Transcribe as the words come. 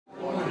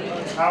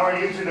How are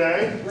you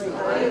today?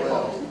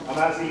 I'm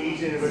asking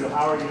each individual,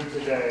 how are you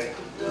today?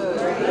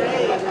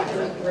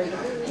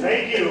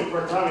 Thank you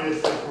for coming.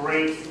 This is a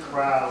great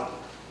crowd.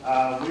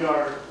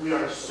 We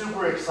are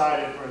super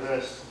excited for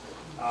this.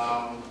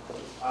 I'm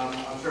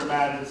sure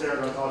Matt and Sarah are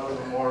going to talk a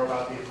little more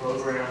about the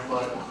program,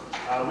 but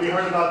we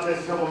heard about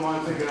this a couple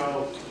months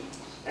ago,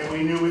 and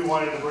we knew we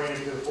wanted to bring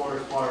it to the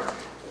Forest Park.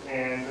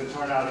 And the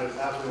turnout is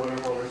absolutely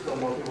wonderful. There's still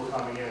more people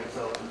coming in.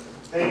 So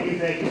thank you,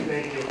 thank you,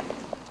 thank you.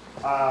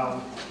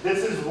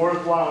 This is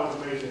worthwhile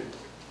information.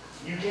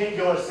 You can't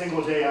go a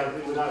single day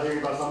without hearing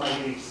about somebody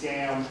getting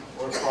scammed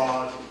or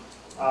fraud.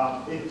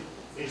 It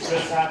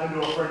just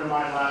happened to a friend of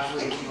mine last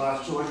week. She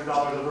lost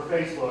 $200 over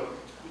Facebook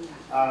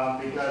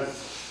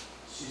because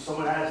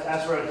someone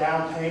asked for a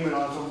down payment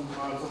on some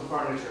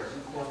furniture.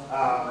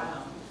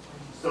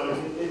 So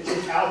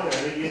it's out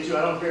there. They get you.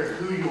 I don't care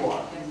who you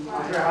are.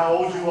 I don't care how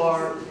old you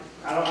are.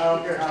 I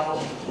don't care how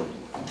old.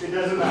 It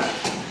doesn't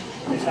matter.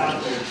 It's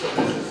out there. So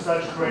this is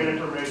such great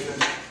information.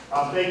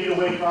 Thank you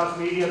to Waycross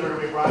Media. They're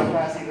going to be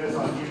broadcasting this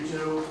on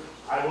YouTube.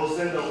 I will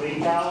send the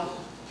link out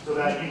so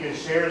that you can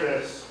share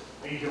this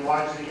and you can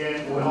watch it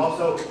again. But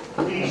also,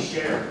 please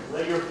share.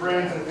 Let your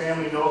friends and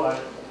family know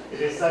that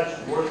it is such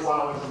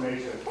worthwhile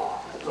information.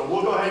 So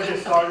we'll go ahead and get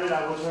started.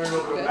 I will turn it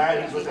over to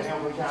Matt. He's with the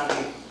Hamilton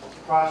County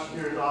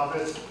Prosecutor's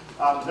Office.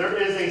 There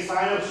is a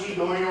sign-up sheet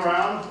going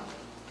around.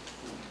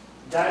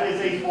 That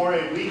is for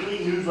a weekly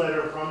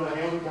newsletter from the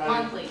Hamilton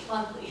County.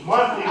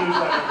 Monthly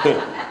newsletter.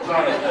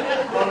 Sorry.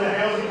 From the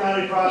Hamilton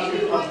County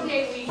Prosecutor. One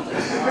day weekly.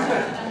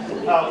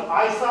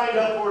 I signed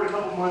up for it a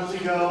couple months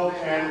ago,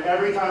 and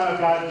every time I've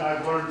gotten it,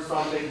 I've learned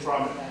something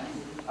from it.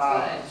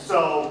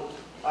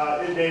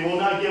 They will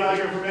not give out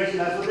your information.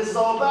 That's what this is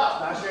all about,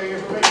 not sharing your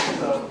information.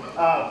 So,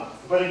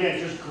 but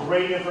again, just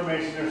great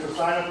information there. So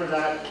sign up for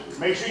that.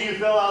 Make sure you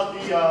fill out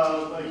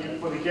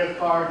for the gift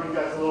card. You've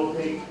got the little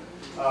pink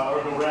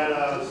or the red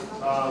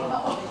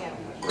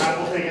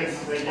raffle tickets.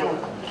 Thank you.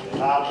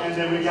 And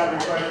then we've got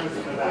refreshments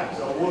in the back.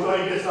 So we'll go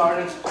ahead and get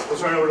started. We'll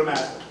turn it over to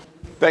Matt.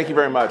 Thank you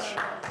very much.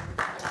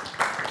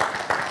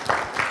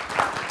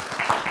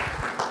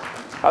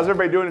 How's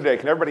everybody doing today?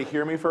 Can everybody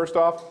hear me first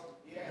off?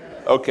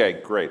 Okay,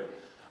 great.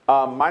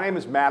 My name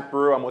is Matt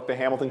Broo. I'm with the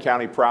Hamilton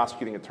County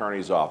Prosecuting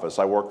Attorney's Office.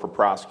 I work for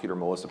Prosecutor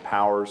Melissa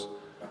Powers.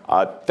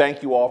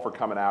 Thank you all for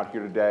coming out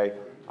here today.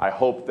 I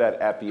hope that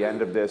at the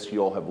end of this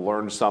you'll have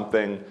learned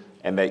something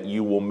and that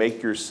you will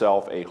make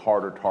yourself a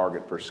harder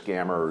target for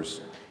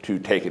scammers to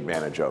take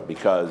advantage of,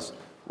 because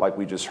like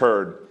we just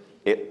heard,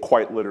 it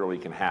quite literally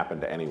can happen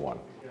to anyone.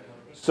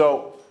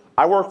 So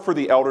I work for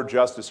the Elder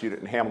Justice Unit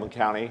in Hamilton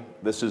County.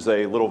 This is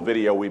a little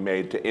video we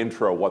made to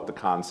intro what the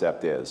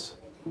concept is.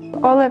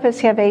 All of us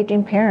have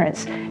aging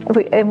parents,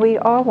 and we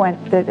all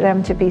want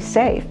them to be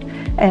safe.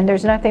 And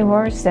there's nothing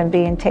worse than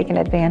being taken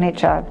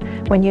advantage of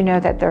when you know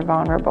that they're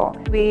vulnerable.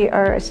 We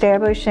are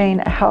establishing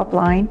a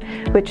helpline,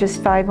 which is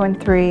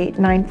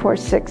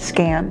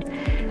 513-946-SCAM.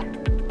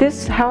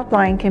 This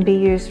helpline can be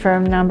used for a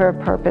number of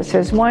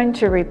purposes. One,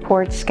 to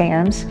report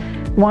scams.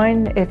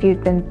 One, if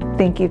you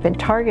think you've been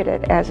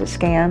targeted as a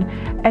scam.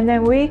 And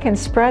then we can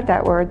spread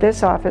that word.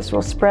 This office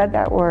will spread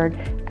that word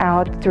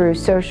out through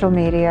social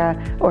media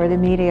or the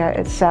media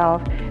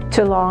itself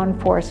to law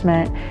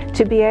enforcement,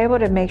 to be able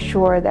to make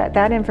sure that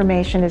that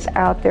information is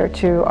out there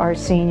to our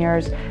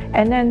seniors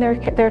and then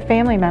their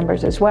family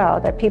members as well,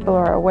 that people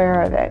are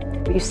aware of it.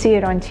 You see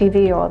it on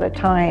TV all the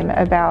time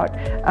about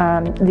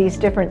these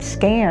different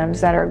scams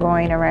that are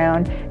going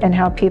around and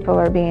how people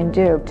are being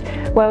duped.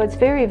 Well, it's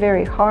very,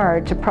 very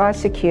hard to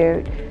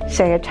prosecute,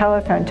 say, a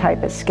telephone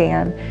type of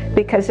scam,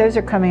 because those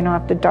are coming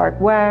off the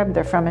dark web,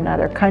 they're from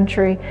another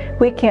country.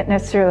 We can't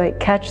necessarily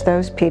catch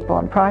those people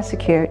and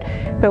prosecute,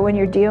 but when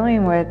you're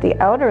dealing with the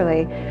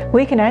elderly,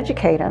 we can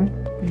educate them.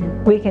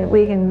 We can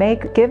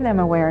give them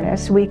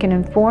awareness, we can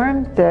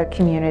inform the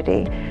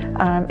community,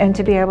 and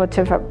to be able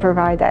to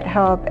provide that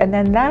help, and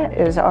then that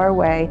is our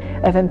way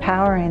of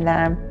empowering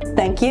them.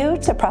 Thank you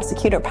to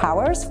Prosecutor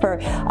Powers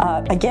for,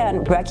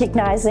 again,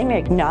 recognizing,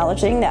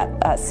 acknowledging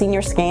that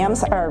senior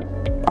scams are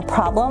a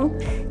problem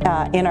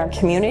in our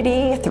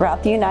community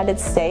throughout the United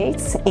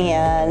States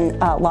and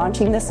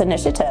launching this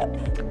initiative.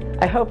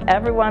 I hope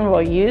everyone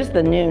will use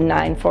the new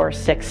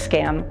 946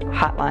 scam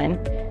hotline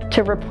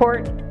to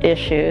report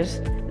issues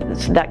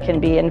that can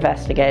be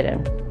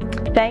investigated.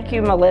 Thank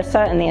you,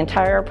 Melissa, and the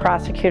entire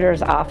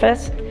prosecutor's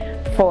office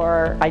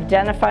for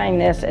identifying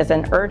this as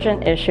an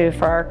urgent issue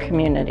for our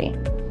community.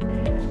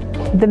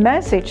 The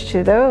message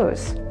to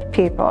those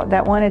people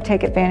that want to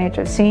take advantage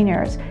of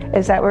seniors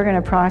is that we're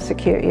going to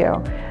prosecute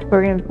you.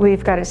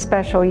 We've got a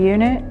special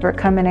unit, we're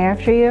coming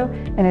after you,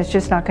 and it's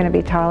just not going to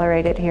be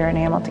tolerated here in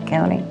Hamilton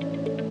County.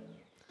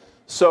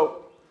 So,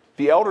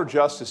 the Elder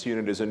Justice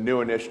Unit is a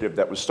new initiative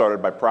that was started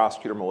by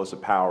Prosecutor Melissa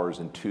Powers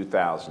in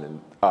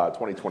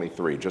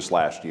 2023, just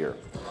last year.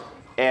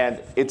 And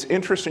it's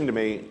interesting to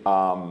me,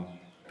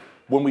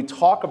 when we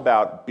talk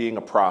about being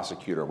a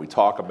prosecutor, we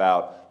talk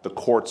about the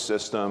court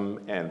system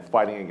and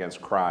fighting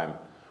against crime,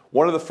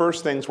 one of the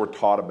first things we're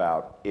taught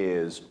about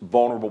is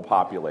vulnerable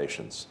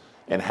populations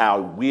and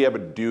how we have a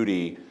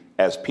duty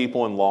as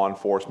people in law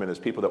enforcement, as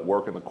people that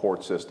work in the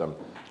court system,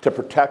 to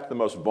protect the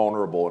most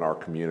vulnerable in our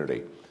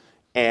community.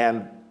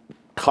 And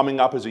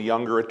coming up as a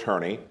younger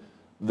attorney,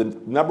 the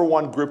number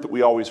one group that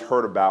we always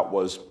heard about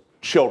was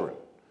children,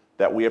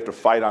 that we have to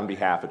fight on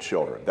behalf of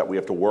children, that we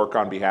have to work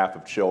on behalf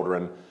of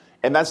children.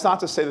 And that's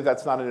not to say that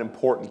that's not an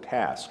important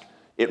task.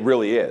 It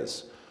really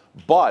is.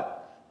 But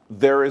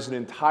there is an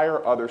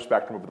entire other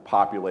spectrum of the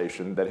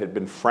population that had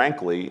been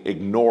frankly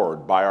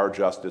ignored by our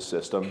justice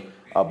system,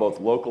 both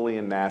locally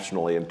and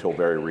nationally until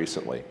very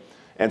recently.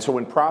 And so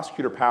when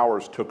Prosecutor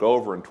Powers took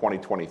over in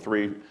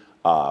 2023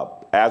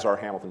 as our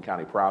Hamilton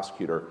County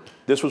Prosecutor,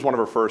 this was one of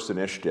her first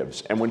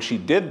initiatives. And when she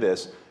did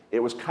this, it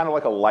was kind of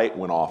like a light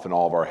went off in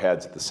all of our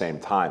heads at the same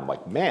time.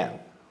 Like, man,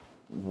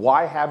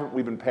 why haven't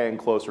we been paying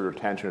closer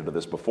attention to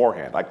this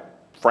beforehand? I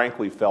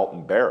frankly felt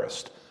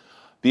embarrassed.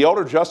 The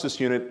Elder Justice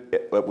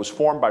Unit that was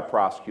formed by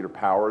Prosecutor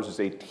Powers is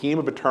a team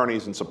of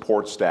attorneys and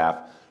support staff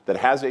that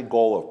has a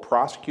goal of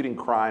prosecuting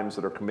crimes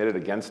that are committed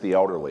against the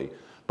elderly,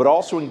 but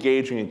also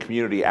engaging in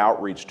community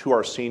outreach to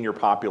our senior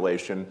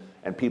population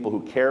and people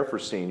who care for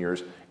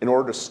seniors in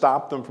order to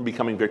stop them from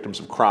becoming victims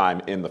of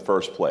crime in the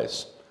first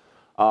place.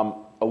 A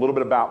little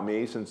bit about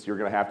me, since you're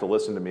going to have to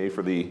listen to me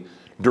for the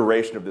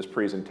duration of this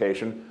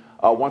presentation.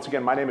 Once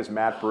again, my name is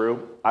Matt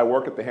Broo. I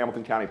work at the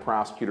Hamilton County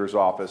Prosecutor's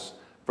Office.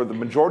 For the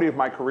majority of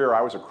my career, I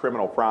was a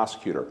criminal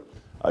prosecutor.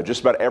 Just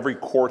about every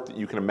court that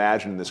you can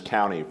imagine in this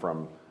county,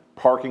 from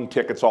parking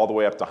tickets all the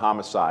way up to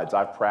homicides,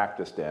 I've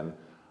practiced in.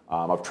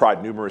 I've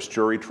tried numerous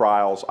jury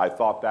trials. I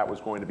thought that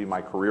was going to be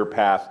my career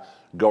path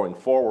going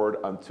forward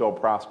until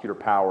Prosecutor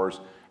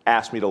Powers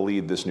asked me to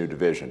lead this new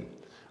division.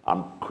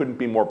 Couldn't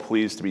be more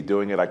pleased to be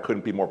doing it. I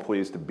couldn't be more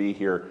pleased to be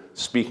here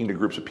speaking to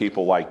groups of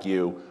people like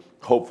you,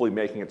 hopefully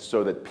making it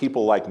so that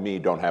people like me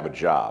don't have a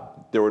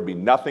job. There would be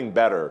nothing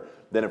better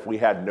than if we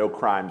had no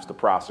crimes to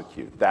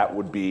prosecute. That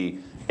would be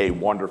a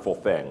wonderful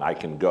thing. I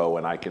can go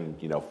and I can,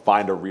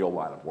 find a real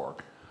line of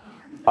work.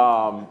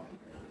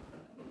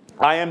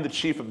 I am the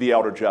chief of the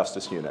Elder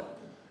Justice Unit.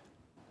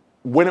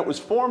 When it was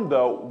formed,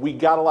 though, we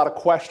got a lot of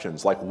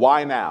questions, like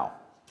why now?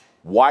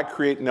 Why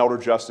create an Elder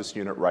Justice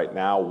Unit right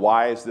now?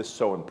 Why is this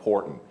so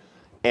important?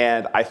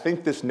 And I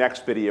think this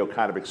next video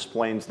kind of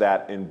explains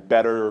that in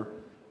better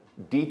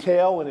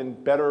detail and in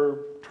better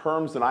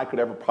terms than I could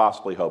ever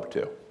possibly hope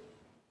to.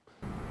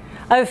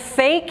 A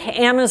fake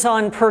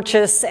Amazon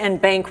purchase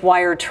and bank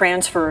wire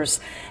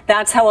transfers.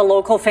 That's how a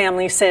local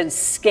family said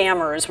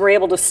scammers were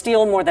able to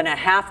steal more than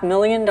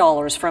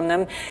 $500,000 from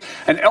them.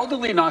 An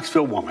elderly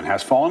Knoxville woman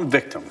has fallen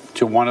victim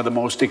to one of the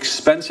most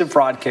expensive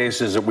fraud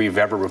cases that we've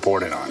ever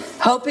reported on.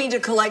 Hoping to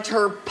collect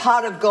her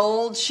pot of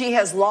gold, she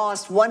has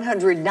lost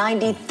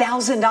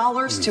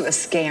 $190,000 to a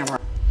scammer.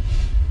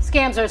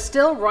 Scams are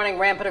still running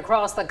rampant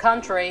across the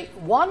country.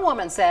 One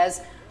woman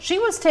says she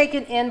was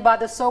taken in by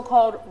the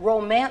so-called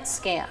romance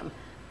scam.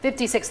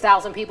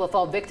 56,000 people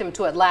fell victim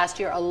to it last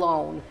year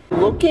alone.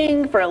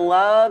 Looking for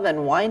love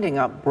and winding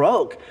up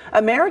broke.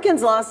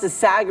 Americans lost a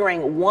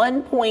staggering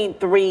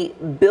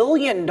 $1.3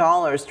 billion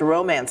to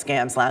romance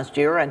scams last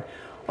year, and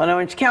one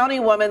Orange County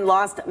woman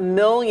lost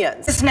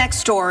millions. This next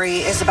story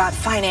is about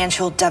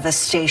financial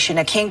devastation.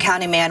 A King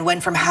County man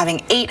went from having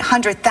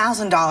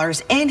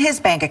 $800,000 in his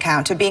bank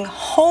account to being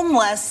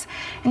homeless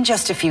in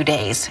just a few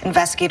days.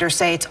 Investigators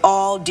say it's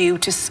all due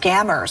to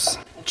scammers.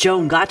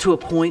 Joan got to a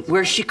point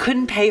where she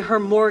couldn't pay her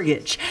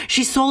mortgage.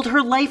 She sold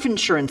her life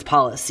insurance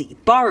policy,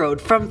 borrowed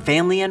from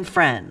family and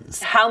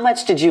friends. How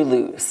much did you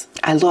lose?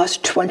 I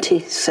lost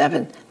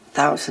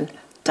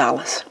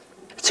 $27,000.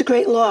 It's a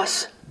great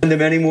loss. Send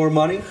them any more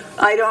money?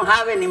 I don't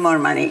have any more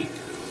money.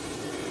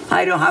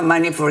 I don't have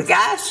money for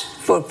gas,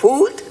 for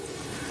food,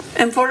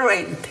 and for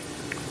rent.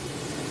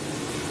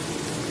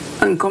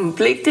 I'm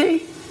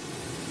completely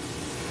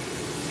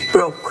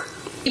broke.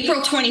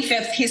 April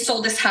 25th, he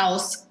sold his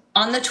house.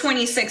 On the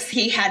 26th,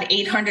 he had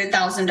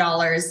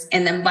 $800,000,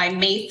 and then by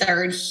May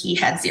 3rd, he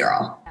had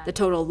 $0. The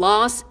total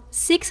loss,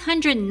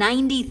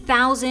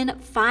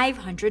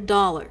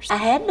 $690,500. I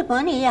had the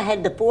money. I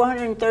had the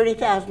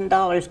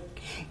 $430,000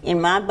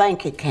 in my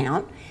bank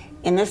account,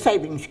 in the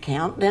savings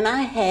account. Then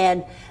I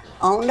had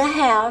owned a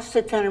house,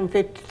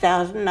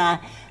 $650,000. I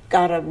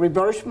got a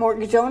reverse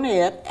mortgage on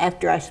it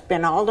after I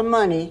spent all the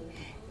money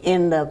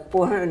in the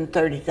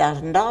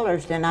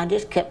 $430,000. Then I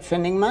just kept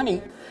sending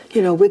money.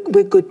 You know,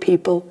 we're good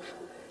people.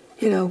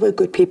 We're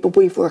good people.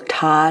 We've worked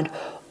hard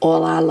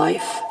all our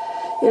life.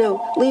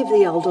 Leave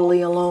the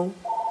elderly alone.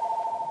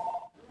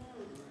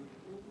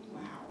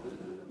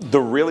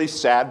 The really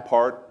sad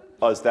part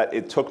is that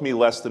it took me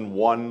less than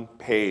 1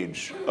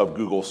 page of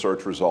Google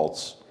search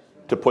results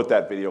to put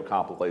that video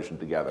compilation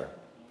together.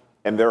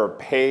 And there are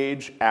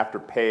page after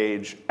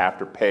page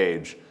after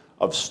page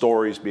of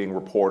stories being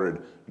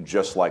reported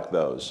just like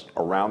those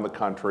around the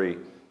country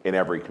in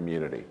every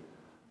community.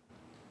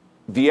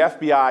 The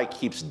FBI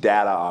keeps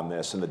data on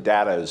this, and the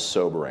data is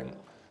sobering.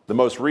 The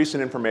most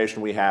recent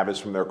information we have is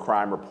from their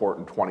crime report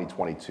in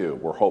 2022.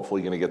 We're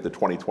hopefully going to get the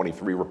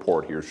 2023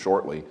 report here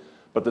shortly.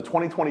 But the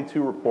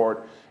 2022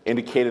 report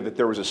indicated that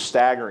there was a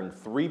staggering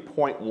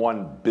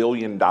 $3.1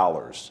 billion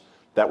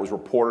that was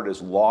reported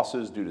as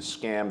losses due to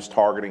scams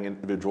targeting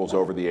individuals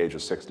over the age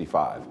of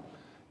 65.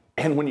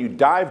 And when you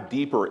dive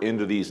deeper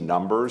into these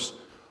numbers,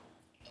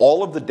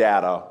 all of the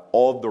data,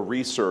 all of the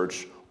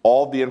research,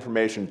 all of the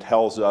information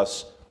tells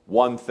us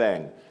one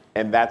thing,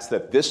 and that's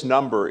that this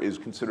number is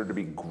considered to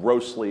be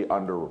grossly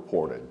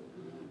underreported.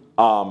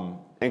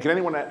 And can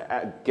anyone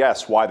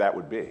guess why that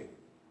would be?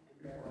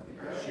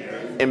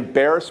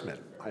 Embarrassment.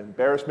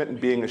 Embarrassment and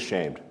being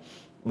ashamed.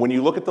 When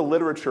you look at the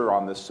literature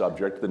on this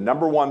subject, the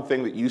number one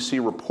thing that you see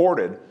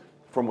reported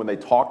from when they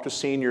talk to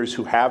seniors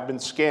who have been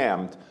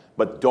scammed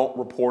but don't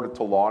report it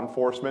to law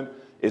enforcement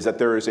is that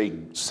there is a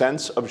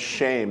sense of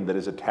shame that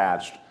is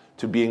attached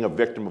to being a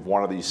victim of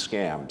one of these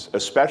scams,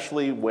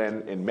 especially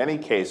when, in many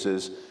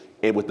cases,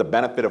 with the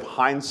benefit of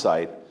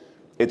hindsight,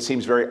 it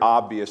seems very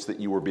obvious that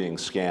you were being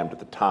scammed at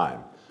the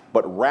time.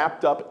 But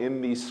wrapped up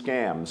in these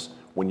scams,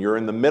 when you're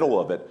in the middle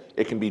of it,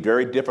 it can be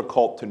very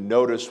difficult to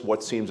notice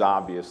what seems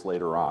obvious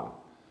later on.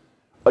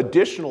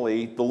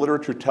 Additionally, the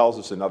literature tells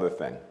us another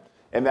thing,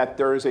 and that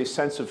there is a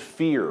sense of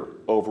fear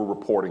over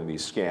reporting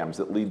these scams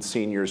that leads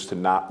seniors to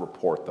not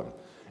report them.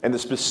 And the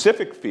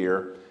specific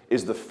fear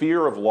is the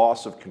fear of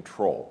loss of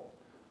control.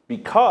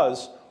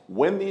 Because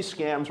when these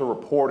scams are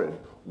reported,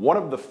 one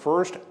of the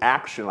first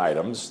action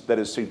items that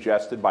is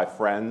suggested by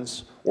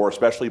friends, or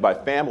especially by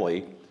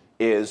family,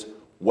 is,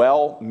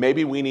 well,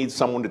 maybe we need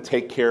someone to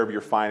take care of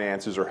your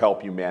finances or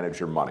help you manage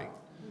your money.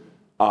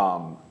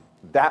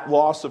 That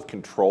loss of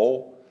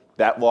control,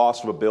 that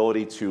loss of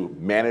ability to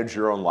manage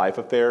your own life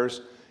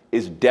affairs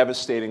is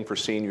devastating for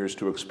seniors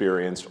to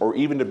experience or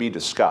even to be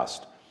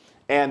discussed.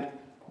 And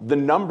the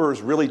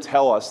numbers really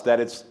tell us that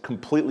it's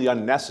completely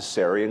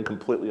unnecessary and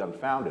completely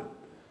unfounded.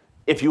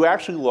 If you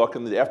actually look,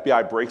 and the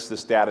FBI breaks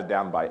this data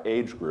down by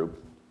age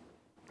group,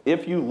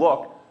 if you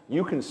look,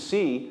 you can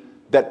see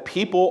that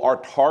people are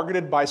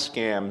targeted by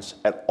scams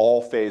at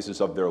all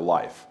phases of their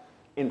life.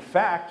 In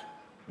fact,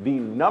 the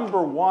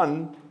number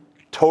one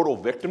total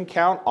victim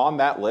count on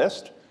that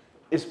list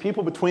is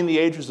people between the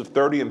ages of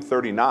 30 and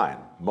 39,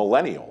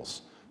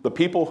 millennials, the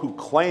people who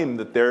claim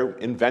that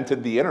they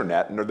invented the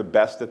internet and are the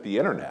best at the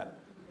internet.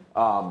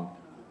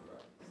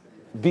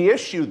 The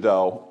issue,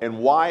 though, and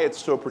why it's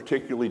so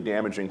particularly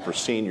damaging for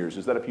seniors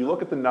is that if you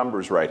look at the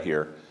numbers right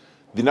here,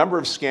 the number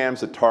of scams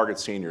that target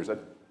seniors,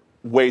 that's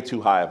way too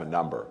high of a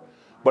number.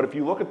 But if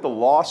you look at the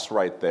loss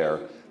right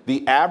there,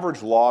 the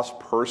average loss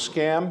per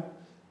scam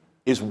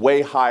is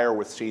way higher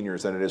with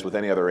seniors than it is with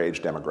any other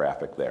age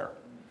demographic there.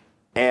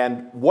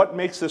 And what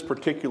makes this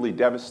particularly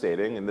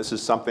devastating, and this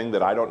is something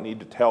that I don't need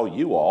to tell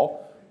you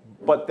all,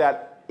 but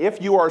that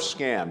if you are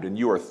scammed and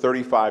you are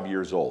 35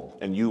 years old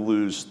and you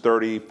lose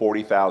 $30,000,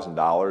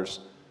 $40,000,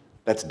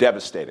 that's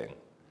devastating.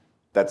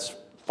 That's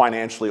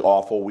financially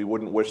awful. We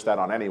wouldn't wish that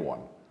on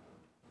anyone.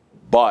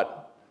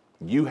 But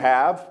you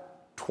have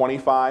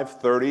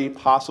 25, 30,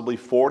 possibly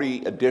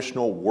 40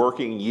 additional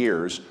working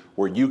years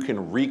where you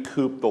can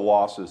recoup the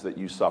losses that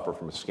you suffer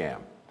from a scam.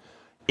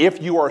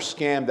 If you are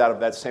scammed out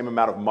of that same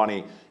amount of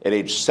money at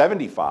age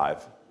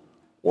 75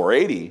 or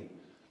 80,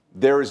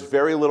 there is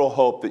very little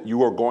hope that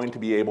you are going to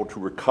be able to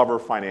recover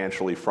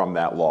financially from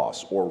that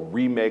loss or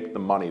remake the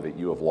money that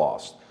you have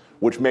lost,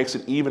 which makes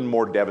it even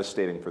more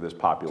devastating for this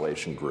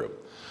population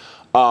group.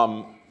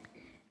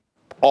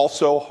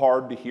 Also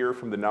hard to hear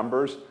from the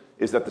numbers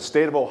is that the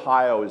state of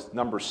Ohio is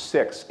number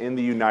 6 in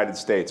the United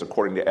States,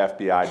 according to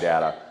FBI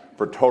data,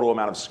 for total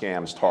amount of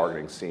scams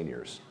targeting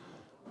seniors.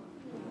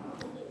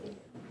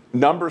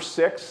 Number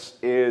 6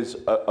 is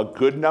a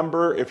good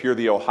number if you're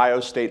the Ohio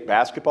State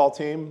basketball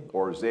team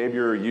or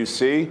Xavier or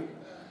UC.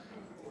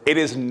 It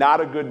is not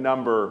a good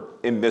number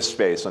in this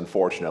space,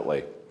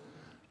 unfortunately.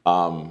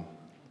 I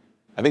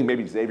think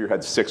maybe Xavier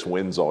had 6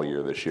 wins all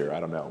year this year.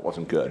 I don't know. It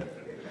wasn't good.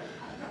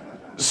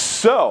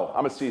 So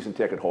I'm a season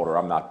ticket holder.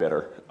 I'm not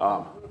bitter.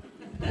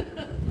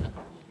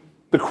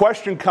 The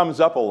question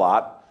comes up a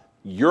lot.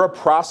 You're a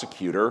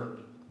prosecutor.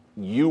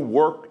 You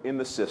work in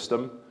the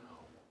system.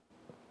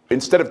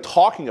 Instead of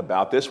talking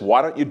about this,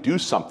 why don't you do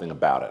something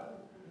about it?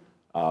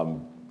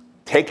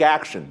 Take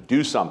action,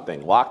 do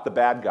something, lock the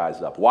bad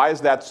guys up. Why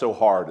is that so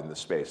hard in this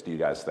space, do you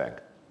guys think?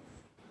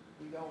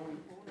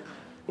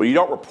 Well, you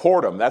don't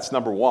report them, that's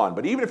number one.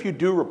 But even if you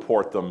do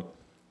report them,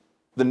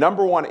 the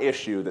number one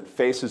issue that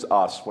faces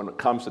us when it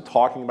comes to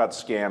talking about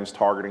scams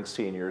targeting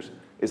seniors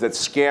is that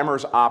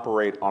scammers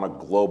operate on a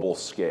global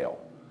scale.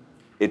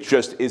 It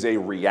just is a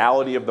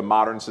reality of the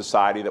modern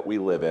society that we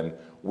live in.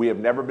 We have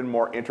never been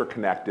more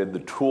interconnected. The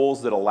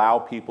tools that allow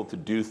people to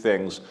do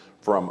things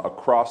from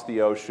across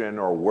the ocean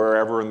or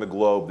wherever in the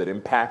globe that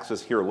impacts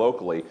us here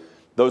locally,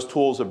 those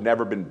tools have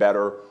never been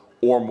better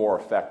or more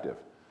effective.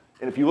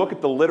 And if you look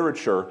at the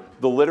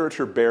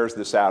literature bears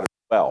this out as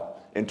well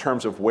in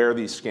terms of where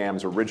these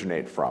scams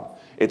originate from.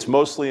 It's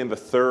mostly in the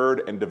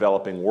third and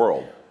developing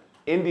world.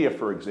 India,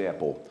 for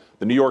example,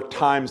 the New York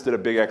Times did a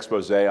big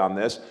expose on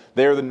this.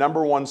 They are the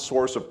number one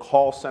source of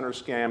call center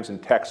scams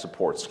and tech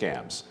support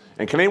scams.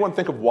 And can anyone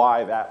think of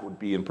why that would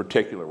be in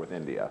particular with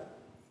India?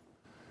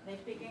 They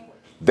speak English.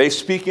 They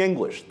speak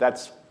English.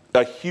 That's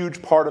a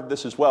huge part of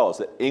this as well is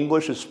that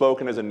English is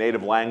spoken as a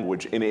native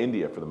language in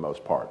India for the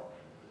most part.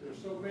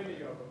 There's so many of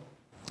them.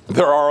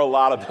 There are a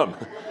lot of them.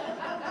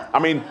 I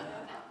mean,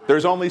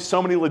 there's only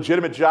so many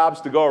legitimate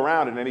jobs to go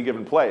around in any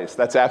given place.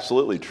 That's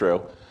absolutely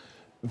true.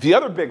 The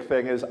other big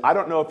thing is, I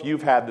don't know if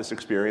you've had this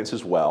experience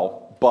as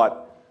well,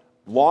 but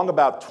long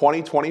about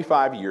 20,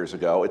 25 years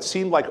ago, it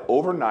seemed like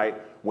overnight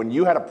when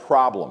you had a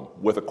problem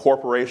with a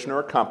corporation or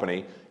a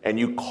company and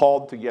you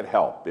called to get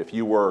help, if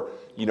you were,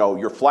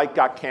 your flight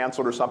got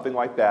canceled or something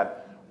like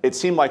that, it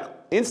seemed like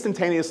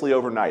instantaneously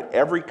overnight,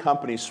 every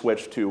company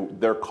switched to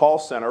their call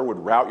center would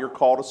route your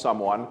call to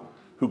someone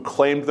who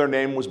claimed their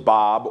name was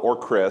Bob or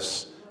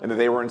Chris and that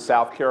they were in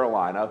South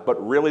Carolina,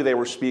 but really they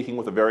were speaking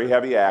with a very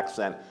heavy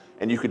accent,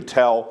 and you could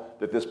tell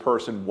that this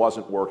person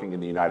wasn't working in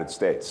the United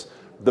States.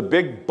 The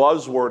big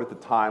buzzword at the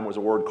time was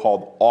a word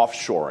called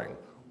offshoring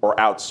or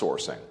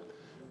outsourcing.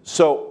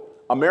 So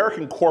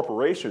American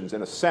corporations,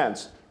 in a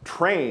sense,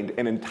 trained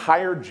an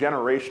entire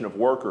generation of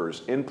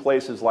workers in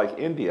places like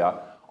India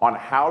on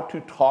how to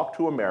talk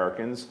to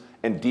Americans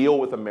and deal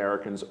with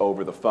Americans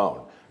over the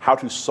phone, how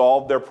to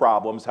solve their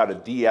problems, how to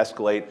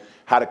de-escalate,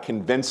 how to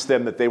convince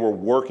them that they were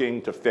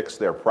working to fix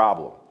their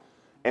problem.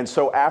 And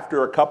so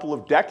after a couple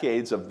of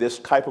decades of this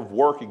type of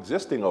work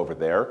existing over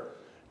there,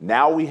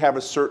 now we have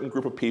a certain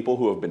group of people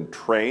who have been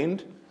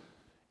trained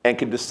and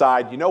can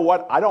decide, you know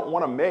what, I don't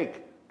want to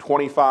make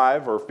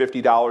 $25 or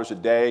 $50 a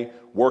day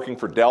working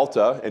for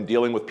Delta and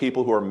dealing with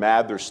people who are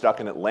mad they're stuck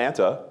in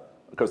Atlanta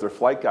because their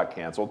flight got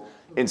canceled.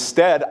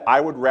 Instead,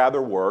 I would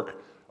rather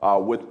work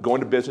with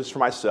going to business for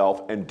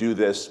myself and do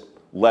this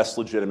less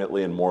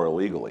legitimately and more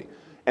illegally.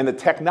 And the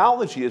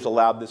technology has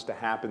allowed this to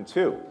happen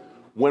too.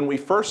 When we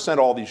first sent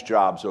all these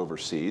jobs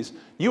overseas,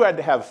 you had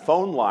to have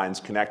phone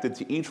lines connected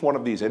to each one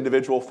of these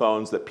individual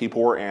phones that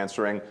people were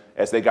answering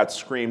as they got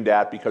screamed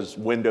at because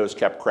Windows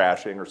kept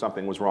crashing or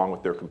something was wrong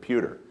with their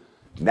computer.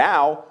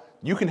 Now,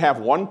 you can have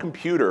one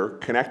computer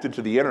connected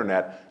to the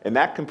internet, and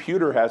that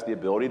computer has the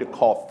ability to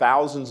call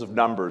thousands of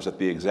numbers at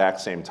the exact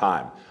same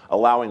time,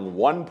 allowing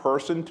one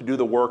person to do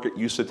the work it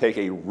used to take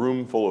a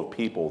room full of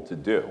people to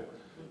do.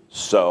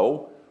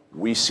 So,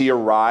 we see a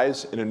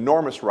rise, an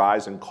enormous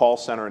rise in call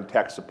center and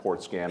tech support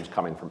scams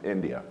coming from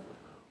India.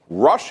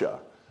 Russia,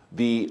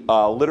 the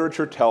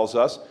literature tells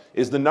us,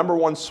 is the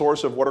 #1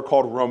 source of what are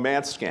called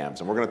romance scams,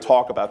 and we're going to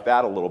talk about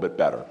that a little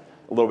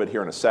bit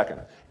here in a second.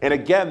 And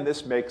again,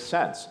 this makes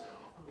sense.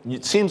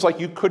 It seems like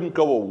you couldn't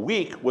go a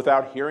week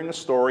without hearing a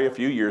story a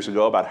few years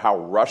ago about how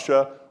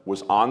Russia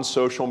was on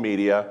social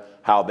media,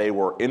 how they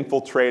were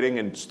infiltrating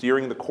and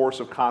steering the course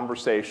of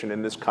conversation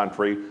in this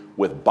country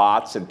with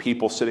bots and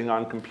people sitting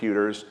on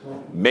computers,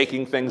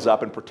 making things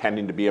up and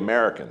pretending to be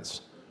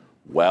Americans.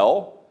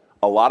 Well,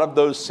 a lot of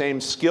those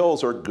same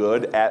skills are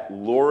good at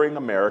luring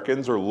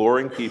Americans or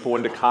luring people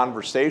into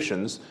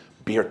conversations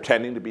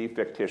pretending to be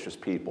fictitious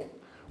people.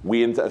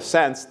 They, in a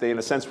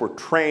sense, were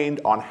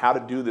trained on how to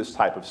do this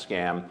type of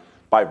scam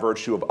by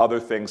virtue of other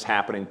things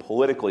happening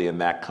politically in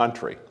that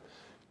country.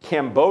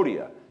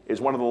 Cambodia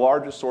is one of the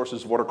largest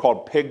sources of what are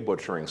called pig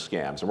butchering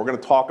scams, and we're going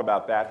to talk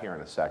about that here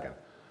in a second.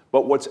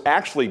 But what's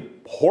actually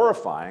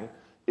horrifying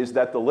is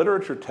that the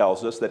literature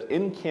tells us that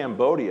in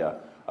Cambodia,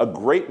 a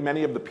great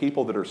many of the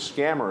people that are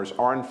scammers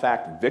are in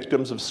fact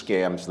victims of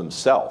scams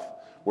themselves,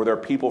 where there are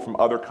people from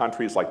other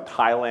countries like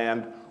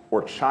Thailand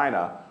or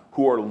China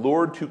who are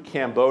lured to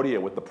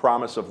Cambodia with the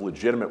promise of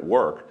legitimate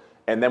work,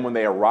 and then when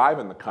they arrive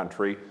in the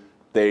country,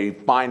 they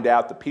find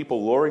out the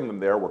people luring them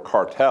there were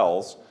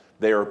cartels.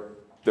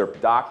 Their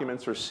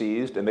documents are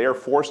seized, and they are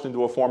forced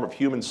into a form of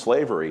human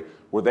slavery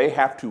where they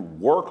have to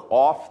work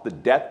off the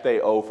debt they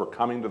owe for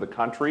coming to the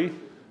country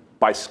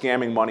by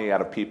scamming money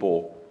out of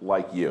people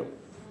like you.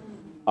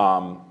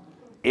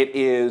 It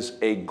is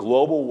a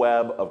global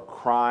web of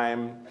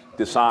crime,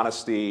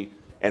 dishonesty,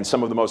 and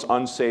some of the most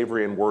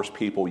unsavory and worst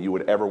people you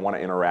would ever want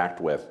to interact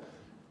with.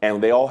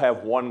 And they all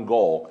have one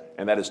goal,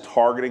 and that is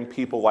targeting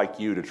people like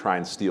you to try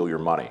and steal your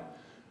money.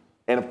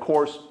 And of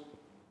course,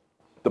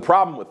 the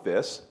problem with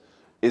this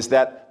is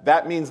that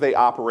that means they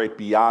operate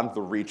beyond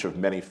the reach of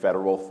many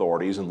federal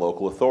authorities and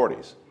local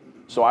authorities.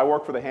 So I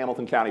work for the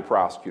Hamilton County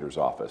Prosecutor's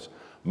Office.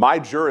 My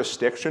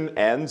jurisdiction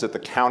ends at the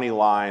county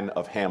line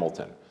of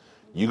Hamilton.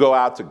 You go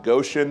out to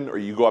Goshen or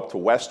you go up to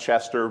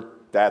Westchester,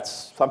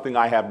 that's something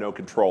I have no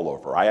control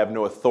over. I have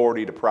no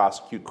authority to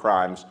prosecute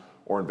crimes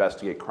or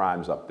investigate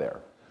crimes up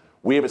there.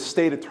 We have a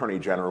state attorney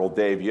general,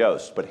 Dave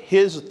Yost, but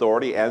his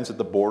authority ends at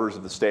the borders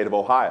of the state of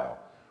Ohio.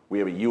 We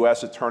have a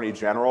U.S. attorney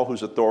general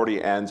whose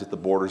authority ends at the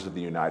borders of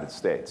the United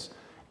States.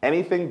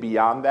 Anything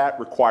beyond that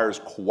requires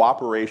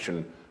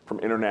cooperation from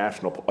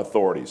international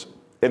authorities.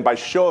 And by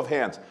show of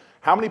hands,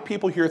 how many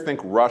people here think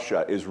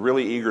Russia is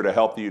really eager to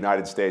help the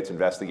United States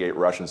investigate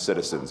Russian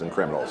citizens and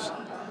criminals?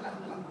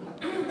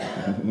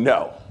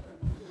 No,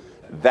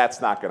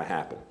 that's not going to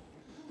happen.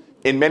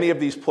 In many of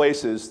these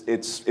places,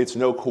 it's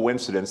no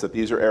coincidence that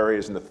these are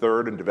areas in the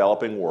third and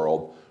developing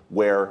world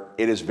where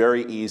it is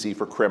very easy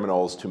for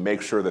criminals to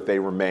make sure that they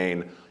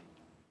remain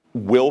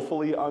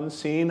willfully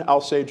unseen, I'll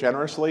say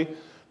generously.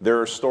 There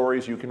are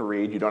stories you can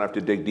read, you don't have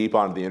to dig deep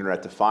onto the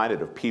internet to find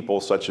it, of people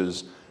such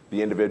as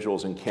the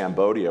individuals in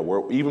Cambodia,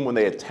 where even when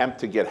they attempt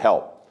to get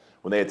help,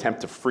 when they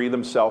attempt to free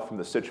themselves from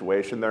the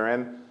situation they're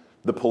in,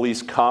 the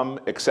police come,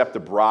 accept a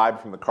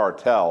bribe from the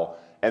cartel,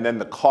 and then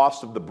the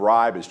cost of the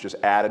bribe is just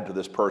added to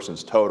this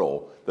person's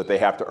total that they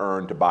have to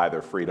earn to buy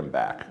their freedom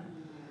back.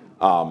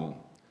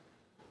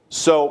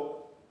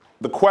 So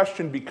the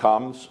question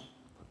becomes,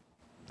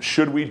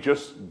 should we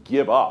just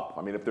give up?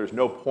 I mean, if there's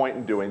no point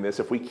in doing this,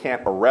 if we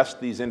can't arrest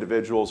these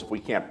individuals, if we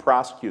can't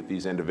prosecute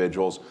these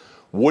individuals,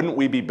 wouldn't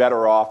we be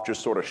better off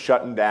just sort of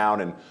shutting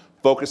down and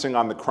focusing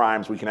on the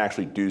crimes we can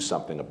actually do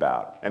something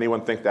about?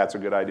 Anyone think that's a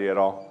good idea at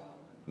all?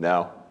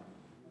 No?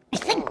 I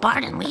think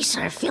Bart and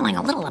Lisa are feeling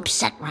a little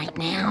upset right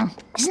now.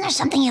 Isn't there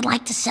something you'd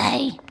like to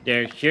say?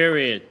 There sure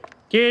is.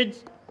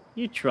 Kids,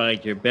 you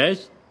tried your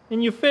best,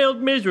 and you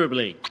failed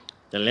miserably.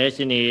 The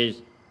lesson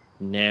is,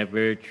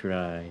 never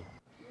try.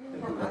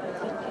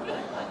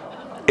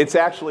 It's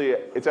actually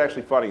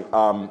funny.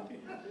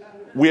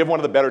 We have one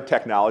of the better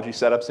technology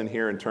setups in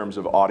here in terms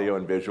of audio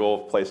and visual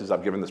places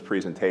I've given this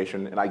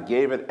presentation, and I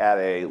gave it at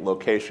a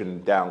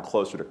location down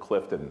closer to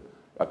Clifton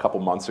a couple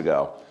months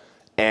ago,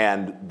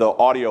 and the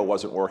audio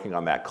wasn't working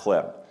on that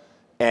clip.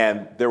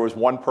 And there was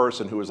one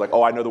person who was like,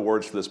 oh, I know the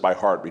words for this by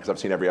heart because I've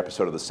seen every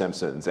episode of The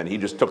Simpsons, and he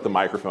just took the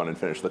microphone and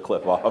finished the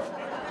clip off.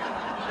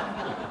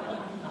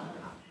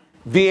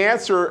 The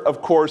answer,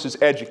 of course, is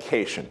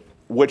education,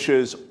 which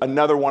is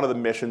another one of the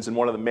missions and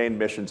one of the main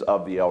missions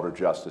of the Elder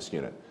Justice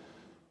Unit.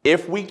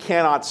 If we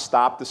cannot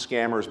stop the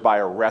scammers by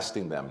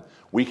arresting them,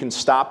 we can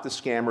stop the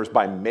scammers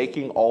by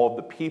making all of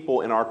the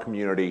people in our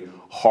community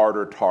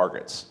harder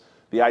targets.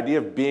 The idea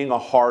of being a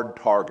hard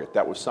target,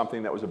 that was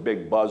something that was a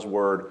big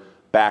buzzword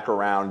back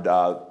around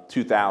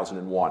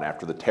 2001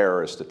 after the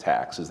terrorist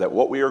attacks, is that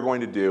what we are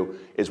going to do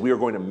is we are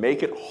going to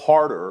make it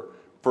harder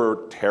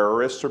for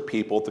terrorists or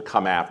people to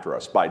come after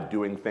us by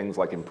doing things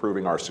like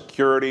improving our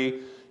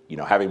security,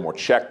 having more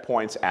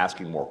checkpoints,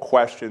 asking more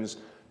questions,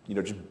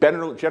 just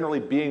generally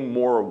being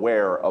more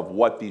aware of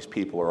what these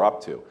people are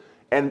up to.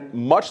 And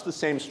much the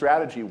same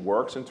strategy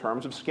works in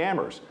terms of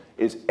scammers,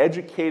 is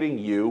educating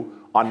you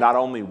on not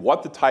only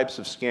what the types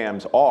of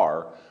scams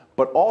are,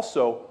 but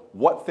also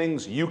what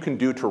things you can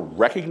do to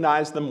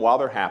recognize them while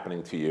they're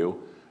happening to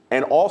you,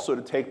 and also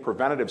to take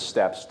preventative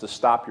steps to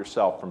stop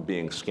yourself from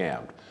being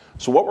scammed.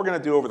 So what we're going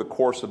to do over the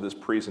course of this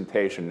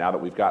presentation, now that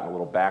we've gotten a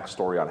little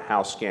backstory on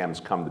how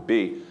scams come to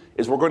be,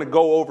 is we're going to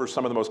go over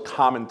some of the most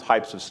common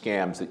types of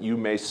scams that you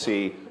may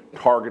see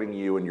targeting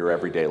you in your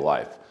everyday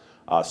life.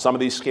 Some of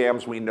these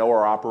scams we know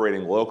are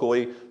operating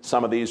locally.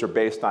 Some of these are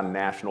based on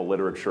national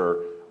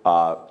literature.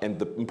 And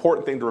the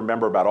important thing to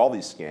remember about all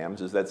these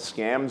scams is that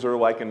scams are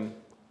like an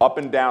up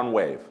and down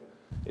wave.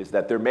 Is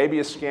that there may be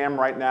a scam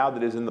right now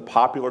that is in the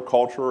popular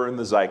culture or in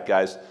the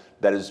zeitgeist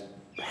that is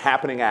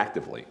happening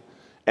actively.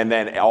 And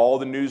then all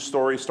the news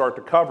stories start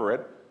to cover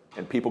it,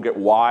 and people get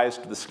wise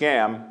to the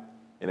scam,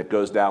 and it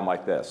goes down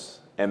like this.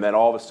 And then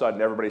all of a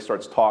sudden, everybody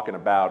starts talking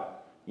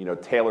about,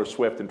 Taylor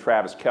Swift and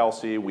Travis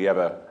Kelce. We have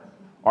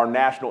our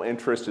national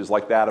interest is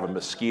like that of a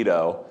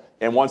mosquito.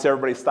 And once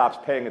everybody stops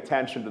paying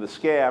attention to the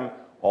scam,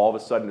 all of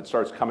a sudden it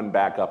starts coming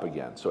back up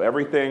again. So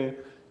everything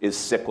is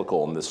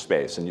cyclical in this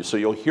space. And so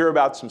you'll hear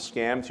about some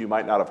scams you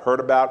might not have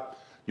heard about.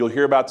 You'll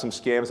hear about some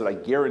scams that I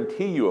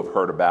guarantee you have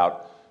heard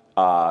about.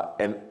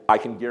 And I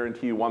can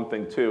guarantee you one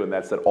thing too, and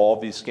that's that all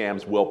of these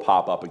scams will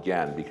pop up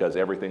again because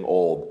everything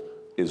old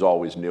is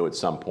always new at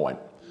some point.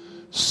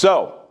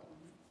 So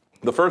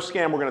the first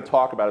scam we're going to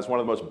talk about is one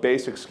of the most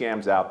basic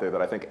scams out there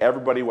that I think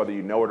everybody, whether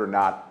you know it or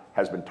not,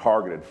 has been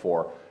targeted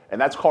for, and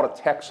that's called a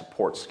tech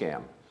support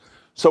scam.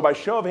 So by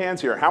show of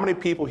hands here, how many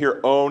people here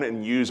own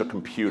and use a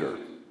computer?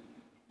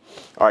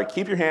 All right,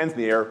 keep your hands in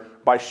the air.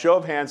 By show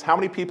of hands, how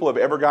many people have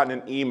ever gotten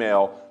an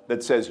email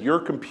that says your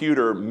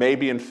computer may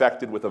be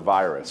infected with a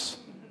virus?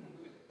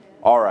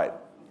 All right.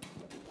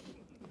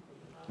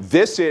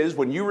 This is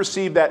when you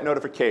receive that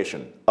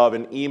notification of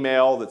an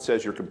email that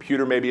says your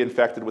computer may be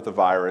infected with a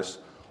virus,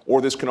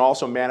 or this can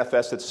also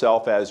manifest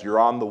itself as you're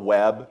on the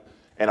web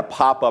and a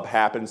pop-up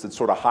happens that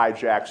sort of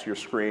hijacks your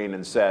screen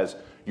and says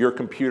your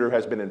computer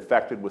has been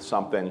infected with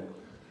something.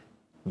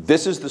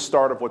 This is the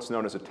start of what's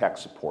known as a tech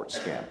support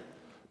scam.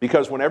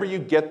 Because whenever you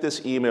get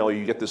this email or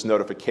you get this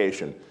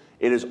notification,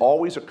 it is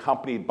always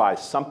accompanied by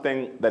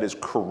something that is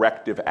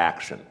corrective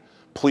action.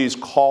 Please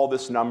call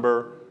this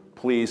number.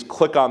 Please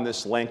click on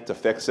this link to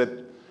fix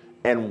it.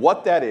 And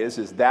what that is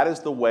that is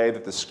the way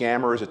that the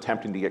scammer is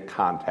attempting to get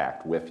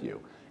contact with you.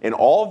 And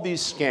all of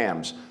these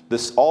scams,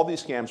 all of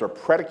these scams are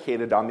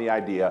predicated on the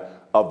idea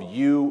of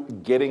you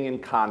getting in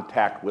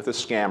contact with a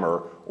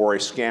scammer or a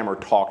scammer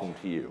talking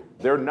to you.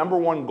 Their number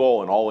one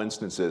goal in all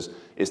instances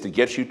is to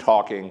get you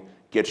talking,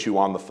 get you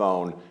on the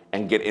phone,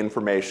 and get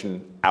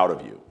information out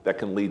of you that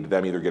can lead to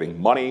them either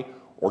getting money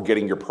or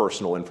getting your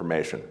personal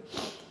information.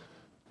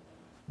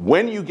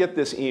 When you get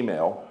this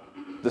email,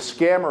 the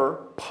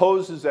scammer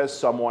poses as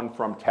someone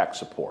from tech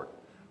support.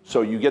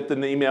 So you get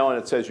the email and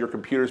it says your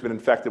computer's been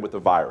infected with a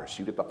virus.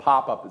 You get the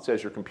pop-up that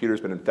says your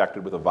computer's been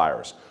infected with a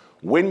virus.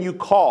 When you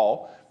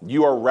call,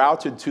 you are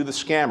routed to the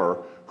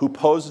scammer who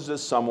poses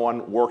as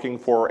someone working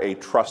for a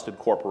trusted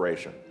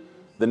corporation.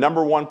 The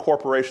number one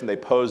corporation they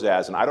pose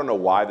as, and I don't know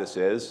why this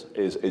is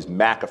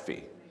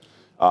McAfee.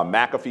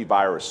 McAfee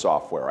virus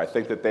software. I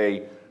think that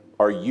they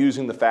are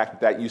using the fact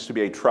that that used to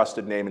be a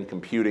trusted name in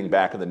computing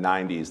back in the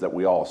 90s that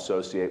we all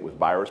associate with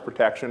virus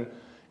protection.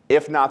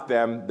 If not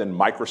them, then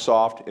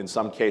Microsoft, in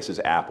some cases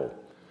Apple.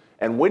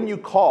 And when you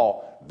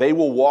call, they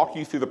will walk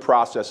you through the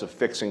process of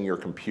fixing your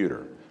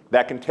computer.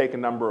 That can take a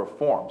number of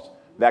forms.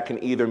 That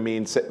can either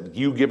mean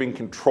you giving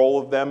control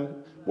of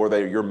them,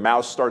 where your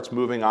mouse starts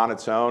moving on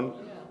its own,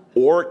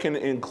 or it can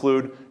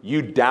include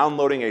you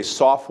downloading a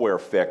software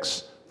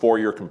fix for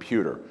your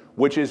computer,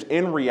 which is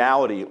in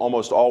reality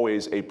almost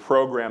always a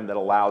program that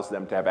allows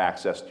them to have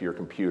access to your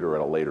computer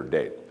at a later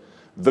date.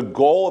 The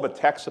goal of a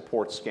tech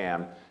support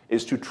scam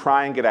is to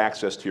try and get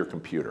access to your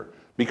computer,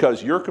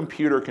 because your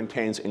computer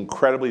contains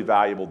incredibly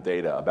valuable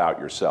data about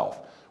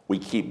yourself. We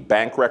keep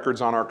bank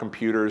records on our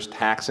computers,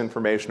 tax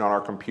information on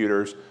our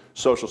computers,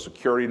 social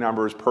security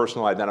numbers,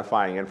 personal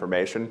identifying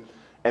information.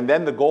 And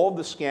then the goal of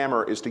the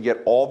scammer is to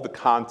get all of the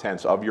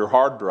contents of your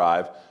hard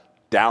drive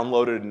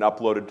downloaded and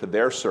uploaded to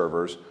their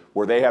servers,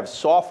 where they have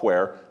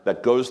software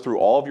that goes through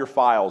all of your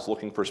files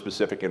looking for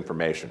specific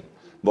information,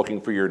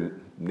 looking for your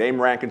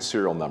name, rank, and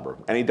serial number,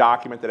 any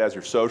document that has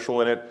your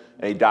social in it,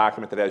 any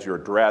document that has your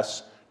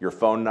address, your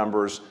phone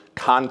numbers,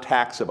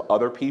 contacts of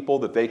other people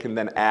that they can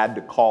then add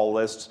to call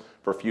lists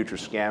for future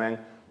scamming.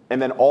 And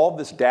then all of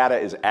this data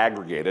is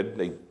aggregated.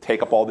 They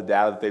take up all the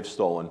data that they've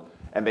stolen,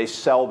 and they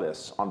sell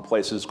this on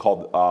places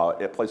called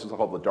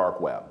the dark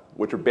web,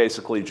 which are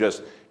basically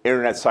just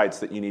internet sites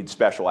that you need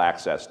special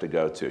access to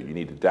go to. You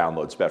need to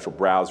download special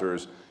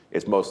browsers.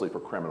 It's mostly for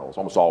criminals,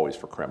 almost always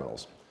for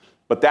criminals.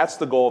 But that's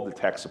the goal of the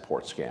tech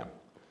support scam.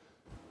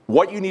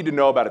 What you need to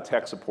know about a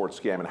tech support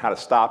scam and how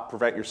to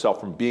prevent yourself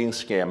from being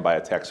scammed by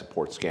a tech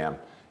support scam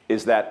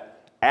is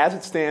that as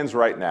it stands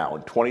right now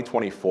in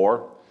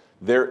 2024,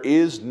 there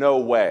is no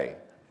way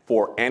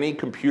for any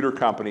computer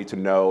company to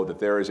know that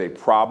there is a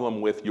problem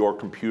with your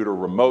computer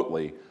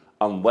remotely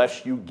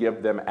unless you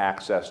give them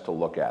access to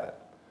look at it.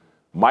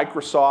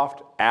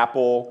 Microsoft,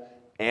 Apple,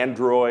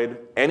 Android,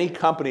 any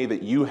company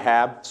that you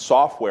have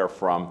software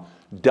from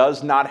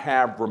does not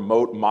have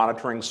remote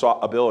monitoring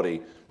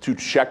ability to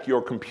check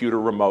your computer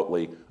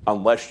remotely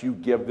unless you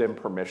give them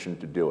permission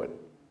to do it.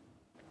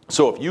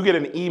 So if you get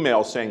an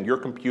email saying your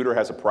computer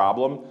has a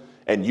problem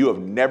and you have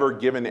never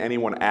given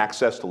anyone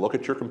access to look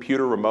at your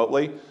computer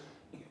remotely,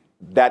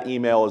 that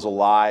email is a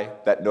lie,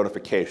 that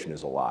notification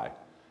is a lie.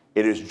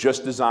 It is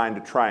just designed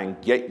to try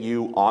and get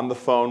you on the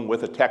phone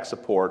with a tech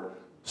support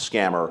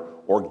scammer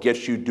or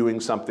get you doing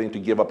something to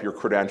give up your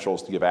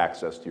credentials to give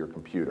access to your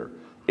computer.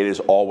 It is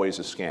always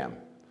a scam.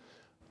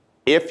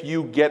 If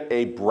you get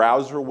a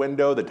browser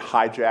window that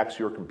hijacks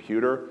your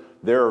computer,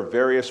 there are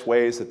various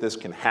ways that this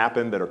can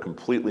happen that are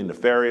completely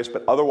nefarious,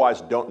 but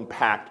otherwise don't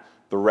impact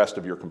the rest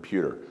of your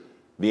computer.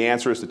 The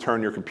answer is to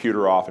turn your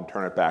computer off and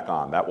turn it back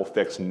on. That will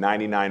fix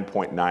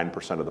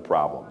 99.9% of the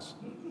problems.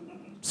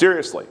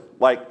 Seriously,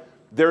 like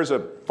there's a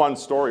fun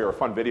story or a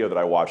fun video that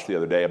I watched the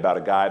other day about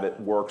a guy that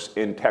works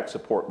in tech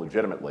support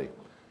legitimately.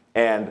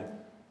 And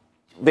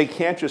they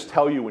can't just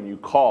tell you when you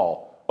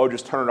call, oh,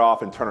 just turn it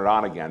off and turn it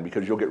on again,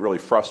 because you'll get really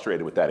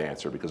frustrated with that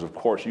answer, because of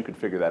course you can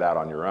figure that out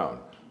on your own.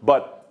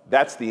 But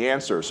that's the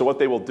answer. So what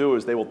they will do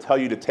is they will tell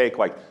you to take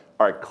all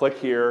right, click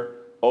here,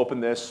 open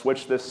this,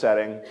 switch this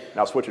setting,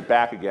 now switch it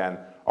back again.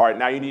 All right,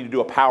 now you need to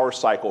do a power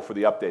cycle for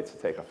the updates to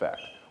take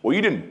effect. Well,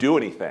 you didn't do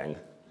anything.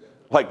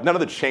 Like none of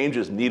the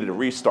changes needed a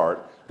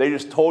restart. They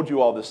just told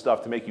you all this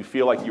stuff to make you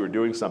feel like you were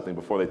doing something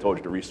before they told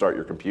you to restart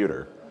your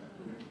computer.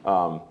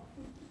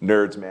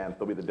 Nerds, man,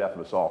 they'll be the death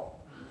of us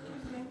all.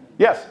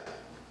 Yes?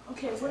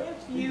 Okay, what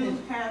if you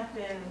have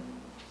been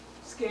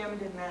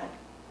scammed in that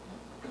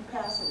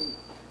capacity?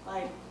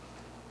 Like,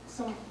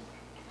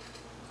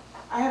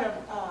 I had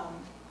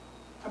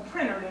a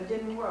printer that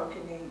didn't work,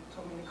 and they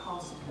told me to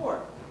call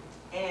support,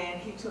 and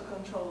he took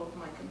control of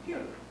my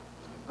computer,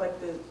 but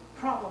the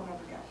problem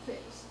never got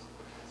fixed.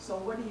 So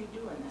what do you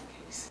do in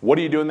that case? What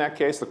do you do in that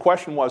case? The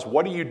question was,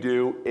 what do you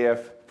do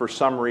if, for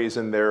some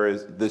reason,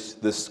 this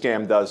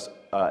scam does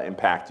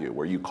impact you,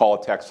 where you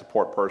call a tech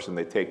support person,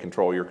 they take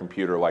control of your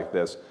computer like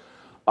this?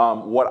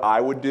 What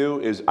I would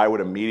do is I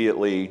would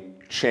immediately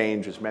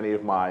change as many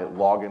of my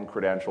login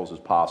credentials as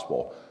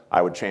possible.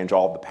 I would change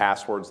all of the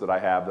passwords that I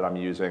have that I'm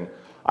using.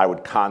 I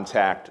would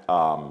contact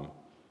my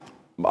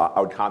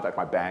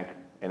bank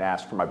and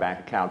ask for my bank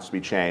accounts to be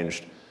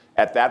changed.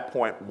 At that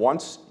point,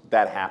 once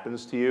that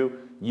happens to you,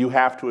 you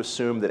have to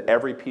assume that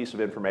every piece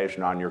of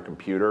information on your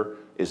computer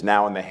is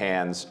now in the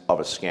hands of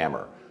a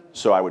scammer.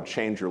 So I would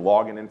change your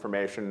login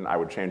information, I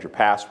would change your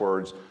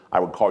passwords, I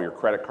would call your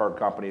credit card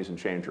companies and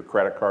change your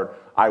credit card.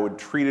 I would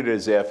treat it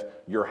as if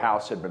your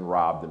house had been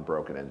robbed and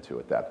broken into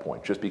at that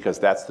point, just because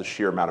that's the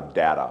sheer amount of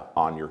data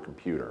on your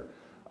computer.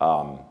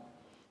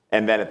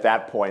 And then at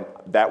that point,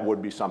 that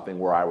would be something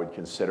where I would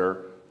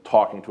consider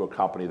talking to a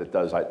company that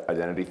does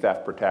identity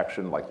theft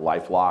protection, like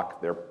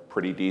LifeLock. They're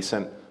pretty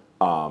decent.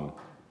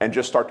 And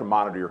just start to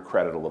monitor your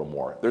credit a little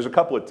more. There's a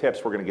couple of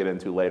tips we're going to get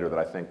into later that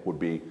I think would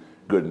be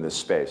good in this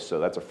space. So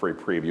that's a free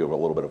preview of a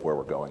little bit of where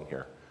we're going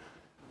here.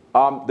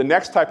 The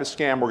next type of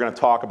scam we're going to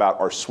talk about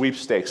are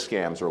sweepstakes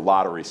scams or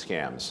lottery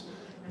scams.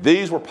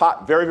 These were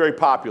very, very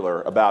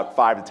popular about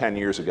 5 to 10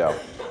 years ago.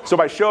 So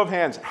by show of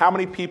hands, how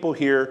many people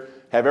here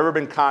have ever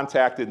been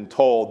contacted and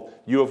told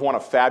you have won a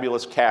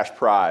fabulous cash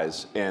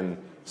prize in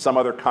some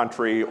other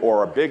country,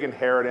 or a big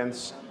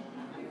inheritance,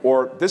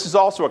 or this is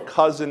also a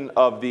cousin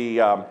of the,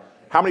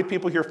 how many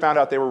people here found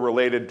out they were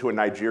related to a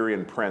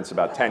Nigerian prince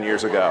about 10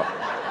 years ago?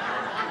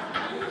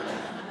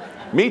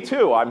 Me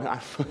too.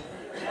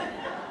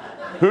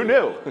 Who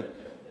knew?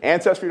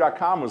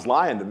 Ancestry.com was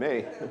lying to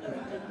me.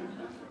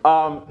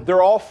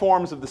 They're all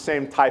forms of the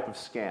same type of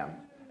scam,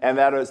 and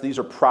that is, these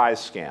are prize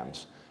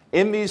scams.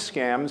 In these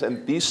scams,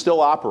 and these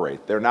still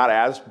operate, they're not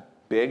as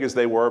big as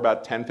they were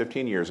about 10,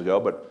 15 years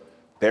ago, but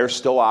they're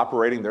still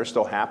operating, they're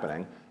still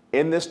happening.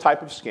 In this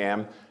type of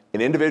scam,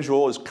 an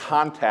individual is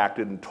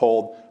contacted and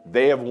told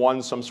they have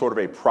won some sort of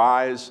a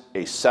prize,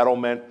 a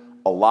settlement,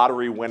 a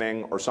lottery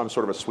winning, or some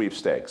sort of a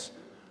sweepstakes.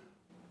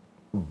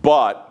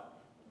 But,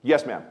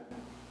 yes, ma'am?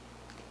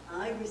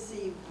 I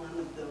received one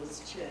of those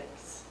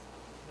checks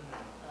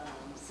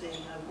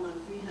saying I won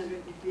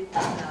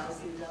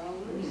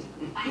 $350,000.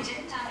 I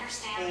didn't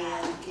understand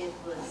and that. It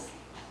was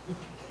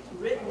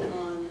written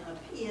on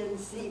a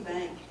PNC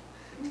Bank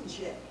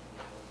check.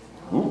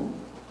 Ooh.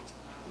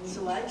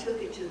 So I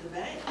took it to the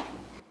bank.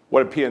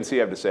 What did PNC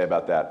have to say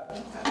about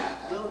that?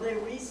 Well, they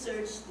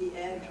researched the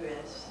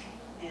address,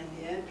 and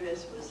the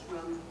address was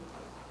from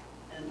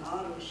an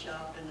auto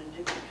shop in a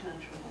different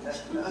country.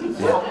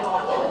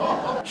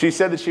 She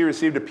said that she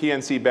received a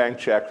PNC Bank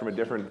check from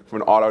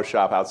an auto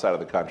shop outside of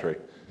the country.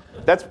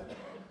 That's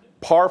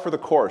par for the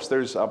course.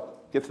 I'll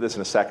get to this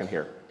in a second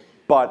here.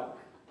 But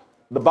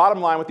the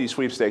bottom line with these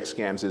sweepstakes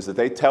scams is that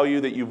they tell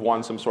you that you've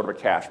won some sort of a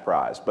cash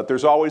prize. But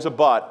there's always a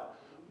but.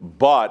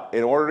 But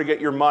in order to get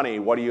your money,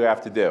 what do you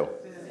have to do?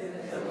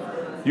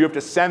 You have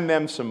to send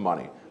them some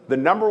money. The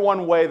number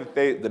one way that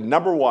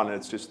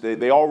it's just,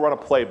 they all run a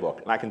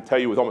playbook. And I can tell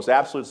you with almost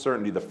absolute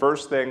certainty, the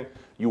first thing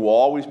you will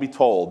always be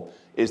told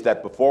is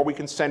that before we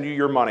can send you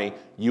your money,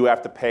 you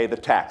have to pay the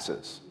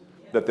taxes.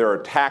 That there are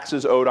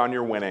taxes owed on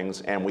your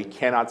winnings, and we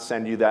cannot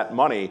send you that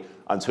money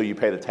until you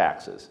pay the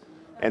taxes.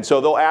 And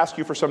so they'll ask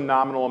you for some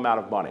nominal amount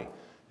of money.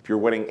 If you're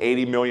winning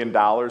 $80 million,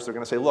 they're going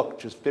to say, look,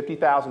 just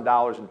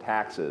 $50,000 in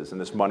taxes,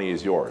 and this money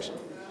is yours.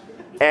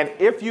 And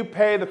if you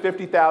pay the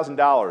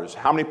 $50,000,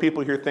 how many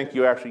people here think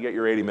you actually get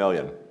your $80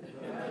 million?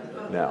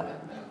 No.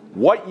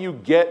 What you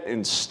get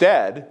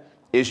instead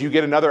is you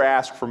get another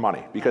ask for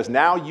money, because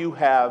now you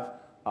have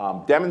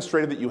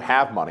demonstrated that you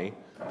have money,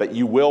 that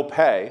you will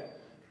pay,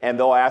 and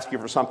they'll ask you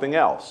for something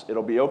else.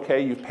 It'll be,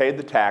 okay, you've paid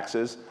the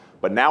taxes,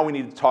 but now we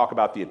need to talk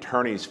about the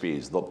attorney's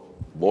fees. The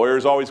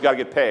lawyers always got to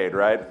get paid,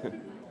 right?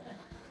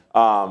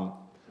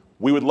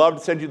 We would love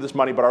to send you this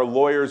money, but our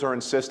lawyers are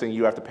insisting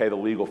you have to pay the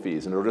legal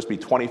fees, and it'll just be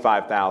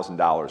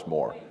 $25,000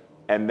 more.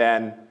 And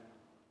then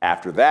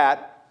after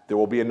that, there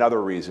will be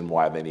another reason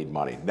why they need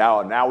money.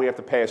 Now we have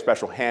to pay a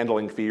special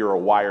handling fee or a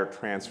wire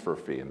transfer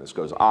fee, and this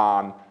goes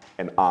on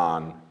and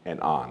on and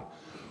on.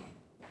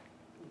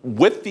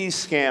 With these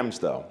scams,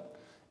 though,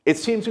 it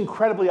seems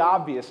incredibly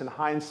obvious in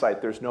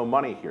hindsight there's no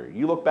money here.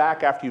 You look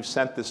back after you've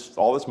sent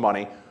all this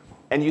money,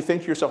 and you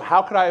think to yourself,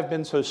 how could I have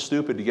been so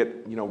stupid to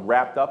get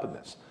wrapped up in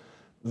this?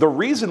 The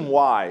reason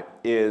why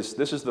is,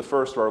 this is the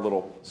first of our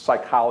little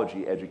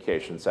psychology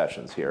education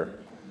sessions here.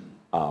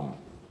 How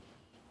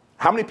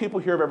many people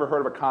here have ever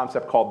heard of a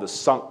concept called the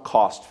sunk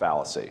cost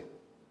fallacy?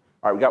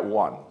 All right, we got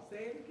one.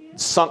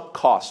 Sunk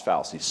cost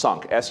fallacy,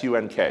 sunk,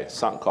 S-U-N-K,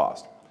 sunk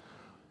cost.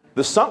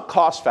 The sunk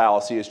cost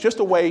fallacy is just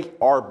a way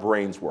our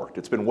brains work.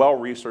 It's been well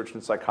researched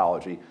in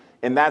psychology,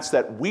 and that's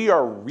that we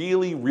are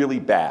really, really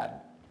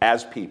bad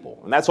as people,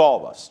 and that's all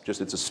of us.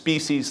 Just, it's a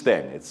species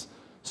thing. It's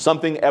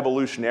something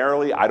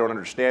evolutionarily. I don't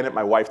understand it.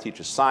 My wife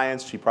teaches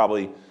science. She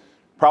probably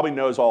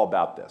knows all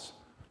about this.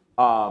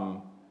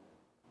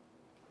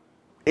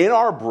 In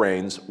our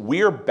brains,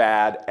 we are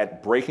bad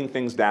at breaking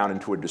things down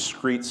into a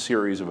discrete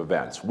series of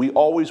events. We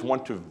always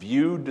want to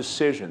view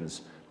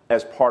decisions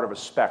as part of a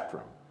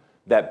spectrum.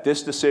 That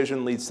this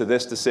decision leads to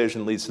this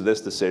decision, leads to this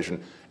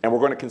decision, and we're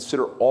going to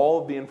consider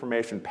all of the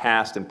information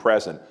past and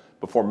present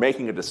before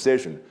making a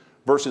decision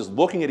versus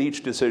looking at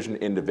each decision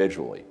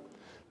individually.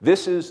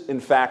 This is,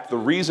 in fact, the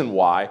reason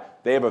why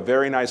they have a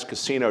very nice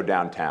casino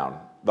downtown,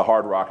 the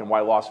Hard Rock, and why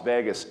Las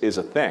Vegas is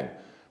a thing.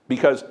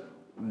 Because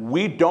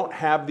we don't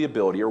have the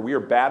ability, or we are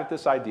bad at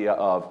this idea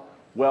of,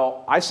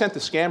 well, I sent the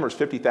scammers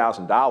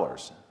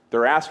 $50,000.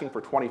 They're asking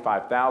for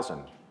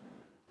 $25,000.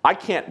 I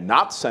can't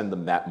not send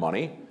them that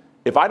money.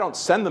 If I don't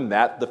send them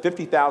that, the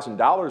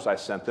 $50,000 I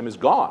sent them is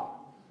gone.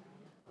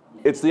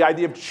 It's the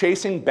idea of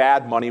chasing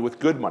bad money with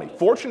good money.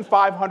 Fortune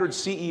 500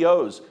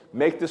 CEOs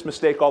make this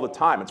mistake all the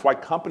time. It's why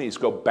companies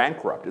go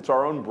bankrupt. It's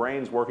our own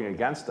brains working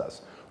against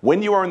us.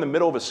 When you are in the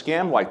middle of a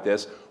scam like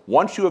this,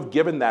 once you have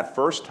given that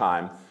first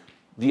time,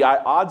 the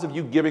odds of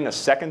you giving a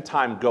second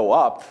time go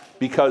up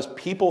because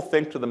people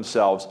think to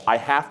themselves, I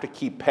have to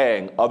keep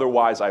paying,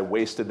 otherwise I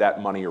wasted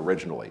that money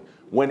originally.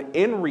 When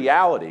in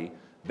reality,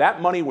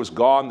 that money was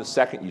gone the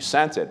second you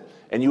sent it,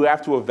 and you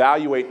have to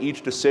evaluate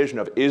each decision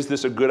of, is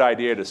this a good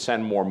idea to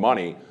send more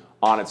money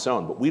on its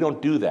own? But we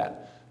don't do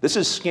that. This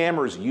is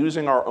scammers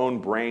using our own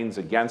brains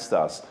against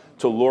us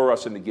to lure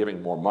us into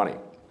giving more money.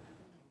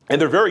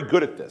 And they're very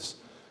good at this.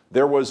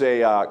 There was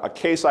a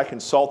case I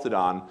consulted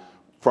on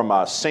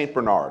from St.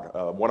 Bernard,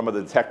 one of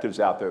the detectives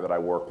out there that I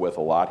work with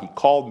a lot. He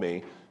called me,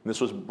 and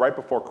this was right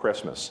before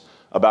Christmas,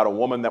 about a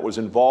woman that was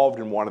involved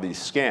in one of these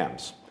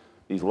scams,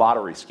 these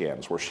lottery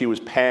scams, where she was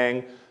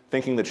paying,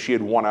 thinking that she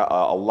had won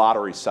a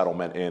lottery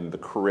settlement in the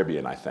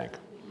Caribbean, I think.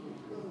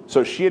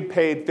 So she had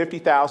paid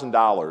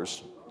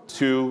 $50,000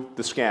 to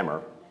the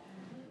scammer.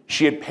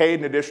 She had paid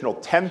an additional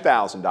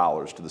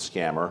 $10,000 to the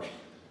scammer,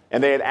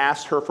 and they had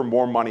asked her for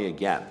more money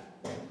again.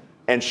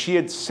 And she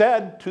had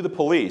said to the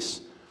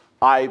police,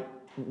 I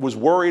was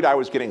worried I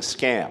was getting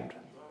scammed.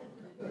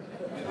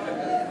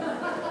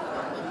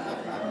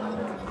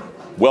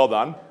 Well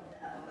done.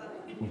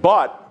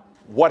 But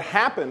what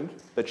happened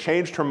that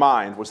changed her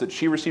mind was that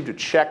she received a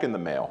check in the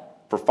mail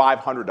for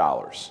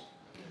 $500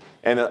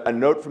 and a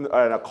note from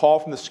and a call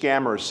from the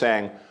scammer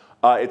saying,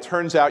 it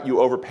turns out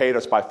you overpaid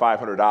us by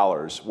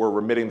 $500. We're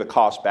remitting the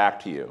cost back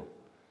to you.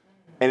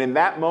 And in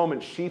that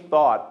moment, she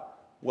thought,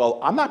 well,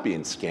 I'm not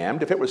being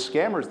scammed. If it was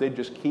scammers, they'd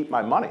just keep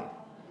my money.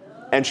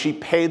 And she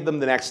paid them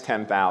the next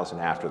 $10,000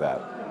 after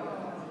that.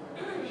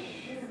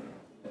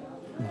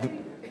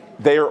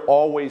 They are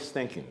always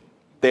thinking.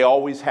 They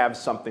always have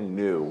something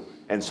new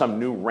and some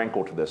new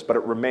wrinkle to this, but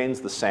it remains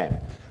the same.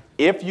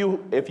 If you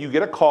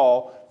get a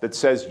call that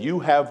says you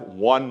have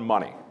won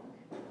money,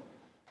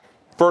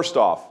 first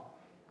off,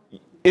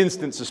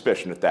 instant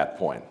suspicion at that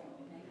point.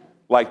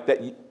 Like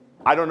that,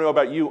 I don't know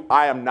about you,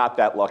 I am not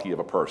that lucky of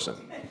a person.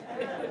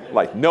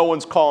 Like no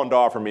one's calling to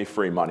offer me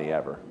free money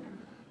ever.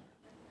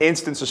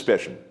 Instant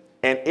suspicion.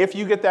 And if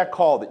you get that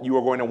call that you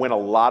are going to win a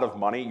lot of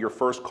money, your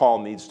first call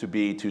needs to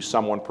be to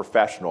someone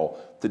professional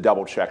to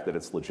double check that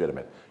it's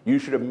legitimate. You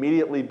should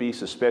immediately be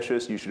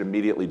suspicious, you should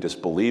immediately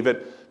disbelieve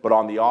it, but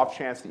on the off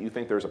chance that you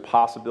think there's a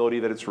possibility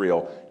that it's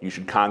real, you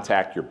should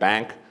contact your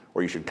bank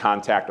or you should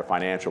contact a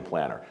financial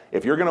planner.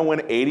 If you're going to win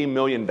 $80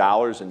 million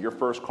and your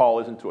first call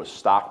isn't to a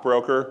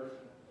stockbroker,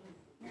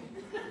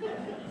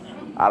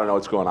 I don't know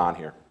what's going on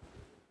here.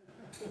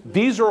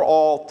 These are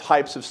all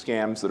types of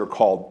scams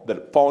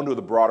that fall into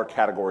the broader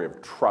category of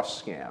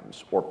trust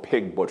scams or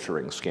pig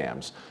butchering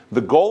scams.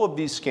 The goal of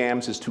these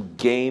scams is to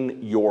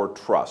gain your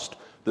trust.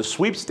 The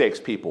sweepstakes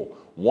people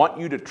want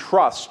you to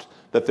trust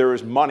that there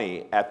is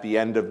money at the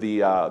end of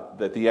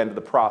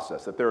the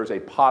process, that there is a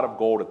pot of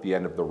gold at the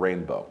end of the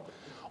rainbow.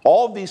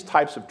 All of these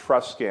types of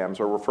trust scams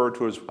are referred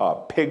to as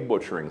pig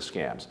butchering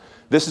scams.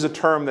 This is a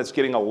term that's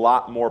getting a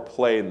lot more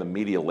play in the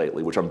media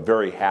lately, which I'm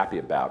very happy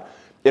about.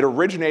 It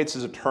originates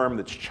as a term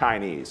that's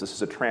Chinese. This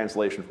is a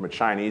translation from a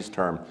Chinese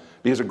term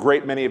because a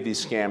great many of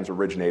these scams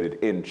originated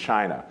in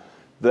China.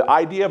 The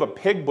idea of a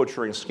pig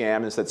butchering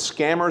scam is that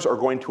scammers are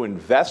going to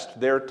invest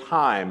their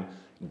time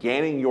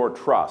gaining your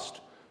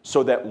trust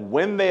so that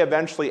when they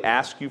eventually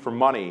ask you for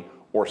money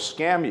or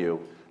scam you,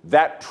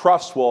 that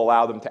trust will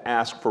allow them to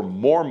ask for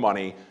more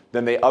money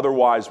than they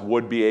otherwise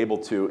would be able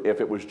to if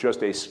it was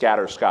just a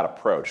scattershot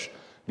approach.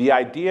 The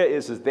idea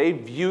is they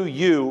view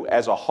you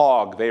as a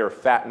hog they are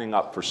fattening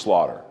up for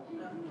slaughter.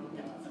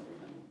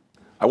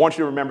 I want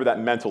you to remember that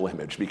mental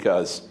image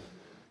because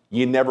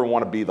you never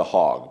want to be the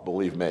hog,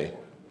 believe me.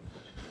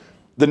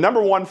 The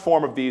number one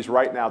form of these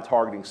right now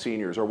targeting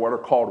seniors are what are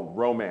called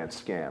romance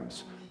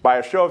scams. By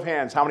a show of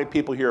hands, how many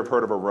people here have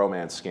heard of a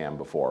romance scam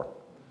before?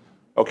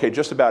 Okay,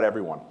 just about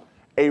everyone.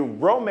 A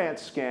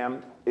romance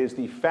scam is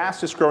the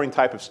fastest growing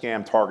type of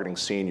scam targeting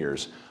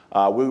seniors.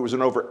 It was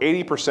an over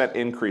 80%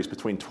 increase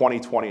between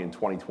 2020 and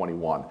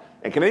 2021.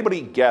 And can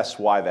anybody guess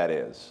why that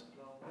is?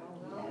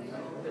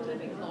 They're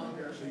living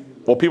longer.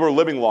 Well, people are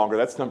living longer.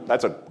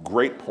 That's a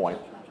great point.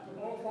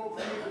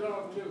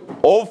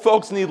 Old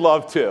folks need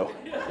love too.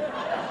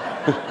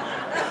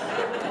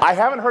 I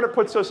haven't heard it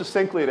put so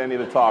succinctly at any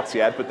of the talks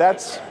yet, but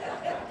that's...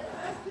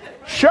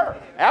 Sure,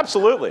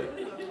 absolutely.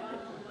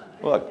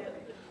 Look,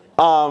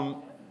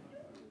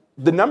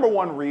 the number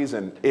one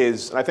reason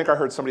is, and I think I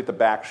heard somebody at the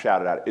back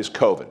shout it out, is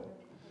COVID.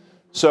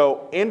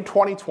 So in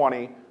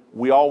 2020,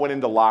 we all went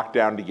into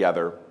lockdown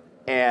together,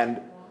 and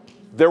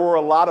there were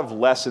a lot of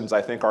lessons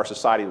I think our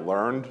society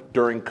learned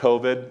during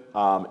COVID,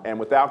 and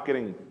without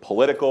getting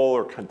political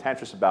or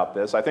contentious about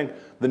this, I think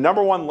the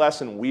number one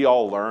lesson we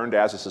all learned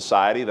as a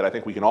society that I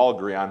think we can all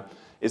agree on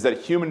is that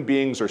human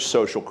beings are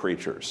social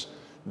creatures,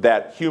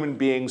 that human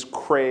beings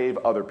crave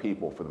other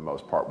people for the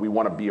most part. We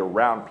want to be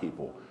around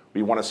people.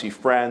 We want to see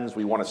friends,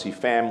 we want to see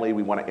family,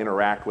 we want to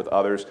interact with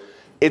others.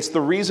 It's the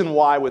reason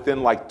why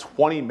within like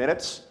 20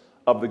 minutes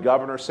of the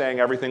governor saying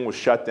everything was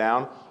shut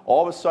down,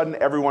 all of a sudden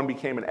everyone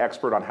became an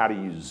expert on how to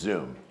use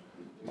Zoom.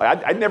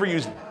 Like, I'd never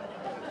used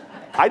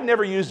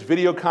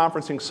video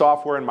conferencing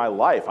software in my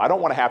life. I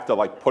don't want to have to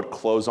like put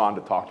clothes on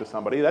to talk to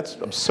somebody. That's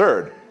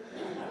absurd.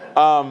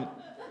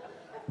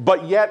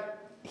 But yet,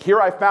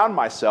 here I found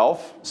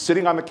myself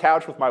sitting on the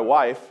couch with my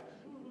wife,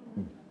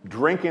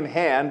 drink in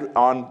hand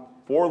on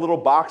 4 little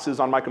boxes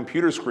on my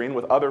computer screen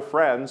with other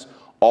friends,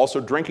 also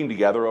drinking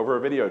together over a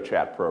video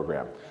chat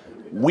program.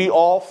 We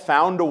all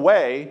found a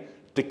way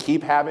to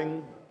keep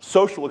having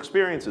social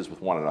experiences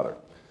with one another.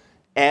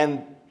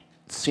 And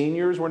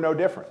seniors were no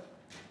different.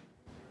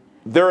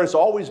 There has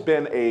always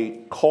been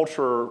a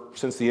culture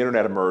since the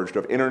internet emerged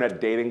of internet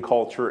dating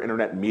culture,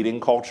 internet meeting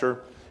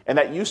culture, and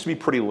that used to be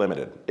pretty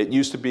limited. It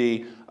used to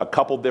be a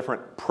couple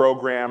different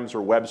programs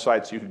or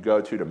websites you could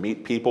go to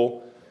meet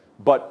people.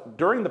 But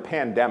during the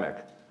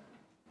pandemic,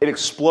 it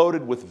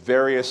exploded with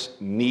various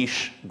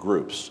niche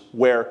groups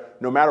where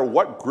no matter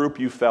what group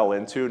you fell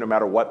into, no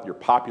matter what your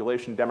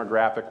population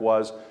demographic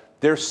was,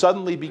 there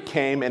suddenly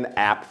became an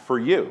app for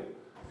you.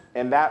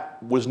 And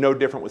that was no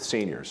different with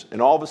seniors.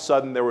 And all of a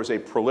sudden, there was a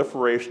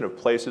proliferation of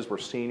places where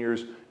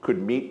seniors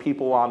could meet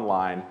people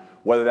online,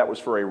 whether that was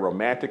for a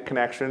romantic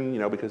connection,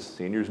 because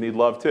seniors need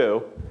love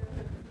too,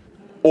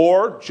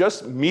 or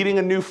just meeting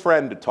a new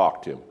friend to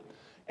talk to.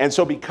 And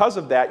so because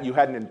of that, you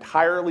had an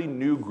entirely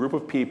new group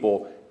of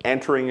people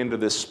entering into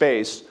this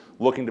space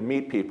looking to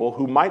meet people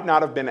who might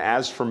not have been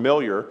as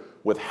familiar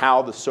with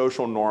how the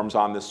social norms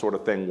on this sort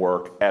of thing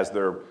work as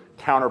their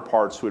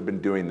counterparts who had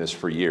been doing this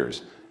for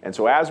years. And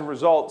so as a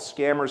result,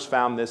 scammers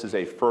found this as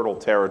a fertile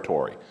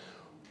territory.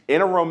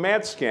 In a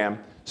romance scam,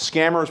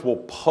 scammers will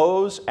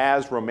pose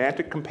as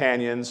romantic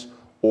companions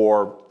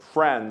or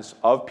friends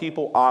of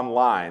people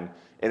online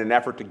in an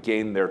effort to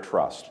gain their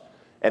trust.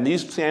 And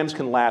these scams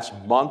can last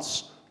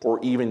months or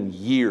even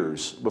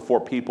years before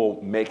people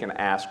make an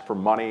ask for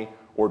money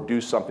or do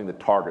something to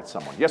target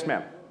someone. Yes,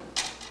 ma'am?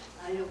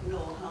 I don't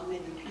know how many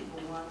people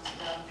watched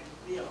Dr.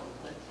 Phil,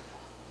 but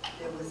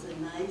there was a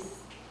nice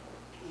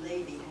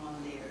lady on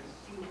there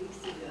a few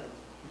weeks ago,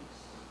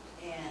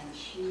 and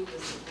she was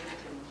a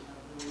victim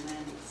of a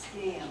romantic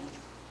scam.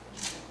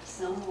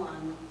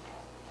 Someone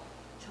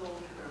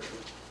told her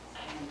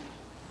and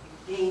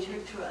gained her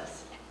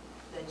trust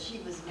that she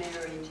was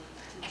married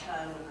to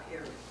Tyler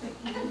Perry.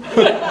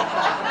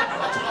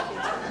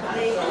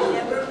 They had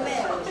never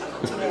met.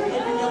 They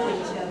didn't know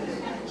each other.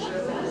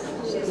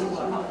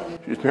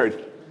 She was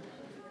married.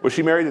 Was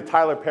she married to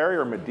Tyler Perry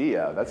or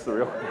Medea? That's the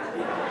real.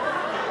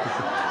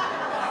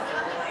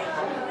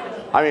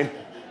 I mean,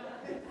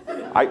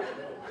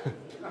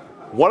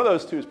 one of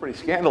those two is pretty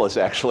scandalous,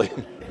 actually.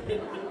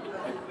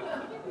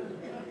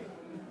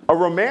 A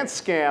romance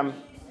scam.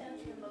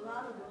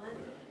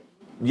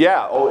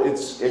 Yeah. Oh, it can.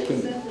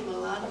 Sent them a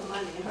lot of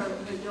money. Her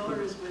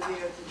daughters were there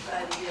to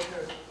try to get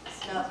her to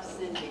stop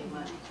sending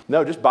money.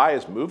 No, just buy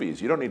his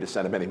movies. You don't need to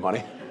send him any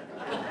money.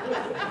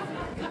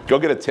 Go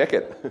get a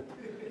ticket.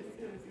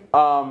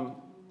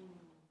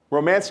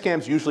 Romance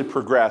scams usually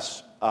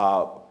progress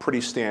a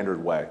pretty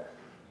standard way.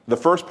 The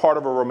first part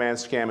of a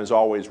romance scam is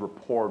always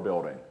rapport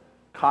building.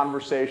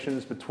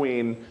 Conversations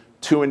between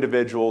two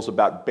individuals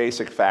about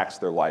basic facts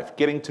of their life,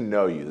 getting to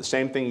know you, the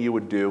same thing you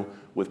would do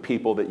with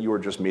people that you were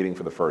just meeting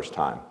for the first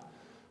time.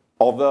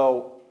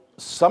 Although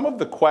some of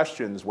the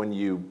questions, when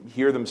you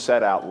hear them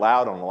said out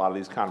loud on a lot of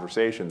these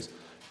conversations,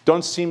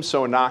 don't seem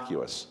so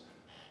innocuous.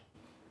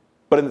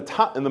 But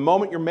in the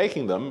moment you're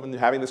making them and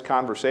having this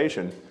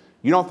conversation,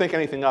 you don't think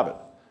anything of it.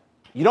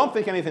 You don't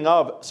think anything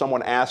of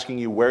someone asking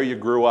you where you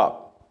grew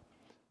up.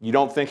 You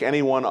don't think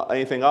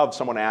anything of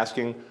someone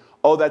asking,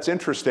 oh, that's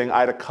interesting, I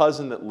had a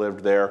cousin that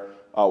lived there.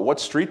 What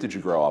street did you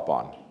grow up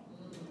on?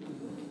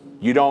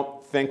 You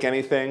don't think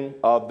anything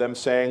of them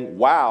saying,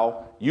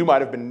 wow, you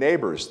might have been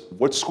neighbors.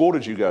 What school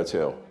did you go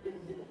to?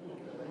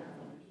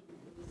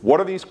 What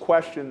are these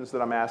questions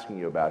that I'm asking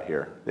you about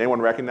here?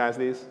 Anyone recognize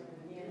these?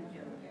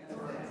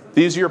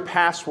 These are your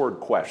password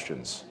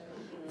questions.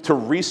 To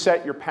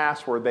reset your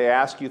password, they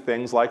ask you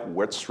things like,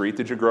 what street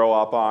did you grow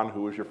up on?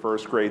 Who was your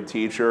first grade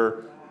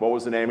teacher? What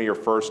was the name of your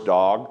first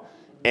dog?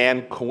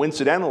 And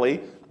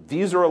coincidentally,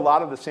 these are a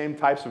lot of the same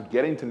types of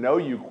getting to know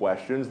you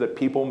questions that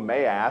people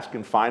may ask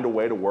and find a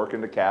way to work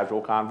into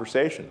casual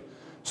conversation.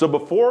 So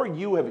before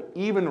you have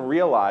even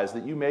realized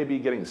that you may be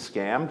getting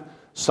scammed,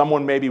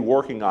 someone may be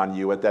working on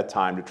you at that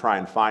time to try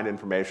and find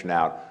information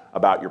out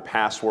about your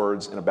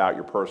passwords and about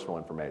your personal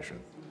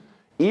information.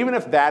 Even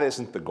if that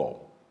isn't the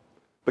goal,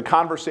 the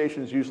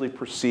conversations usually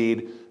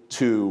proceed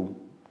to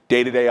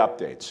day-to-day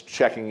updates,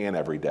 checking in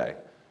every day.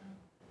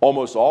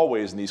 Almost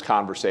always in these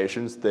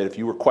conversations that if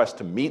you request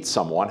to meet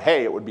someone,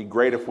 hey, it would be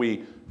great if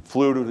we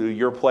flew to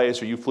your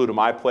place or you flew to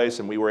my place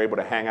and we were able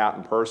to hang out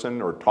in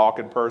person or talk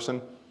in person,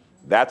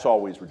 that's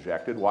always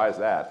rejected. Why is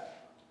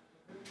that?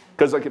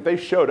 Because like if they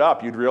showed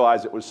up, you'd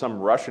realize it was some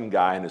Russian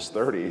guy in his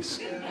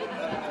 30s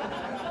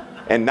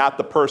and not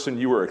the person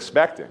you were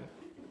expecting.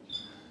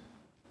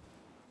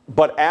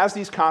 But as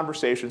these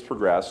conversations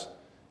progress,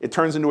 it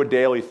turns into a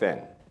daily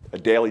thing, a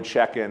daily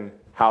check-in,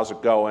 how's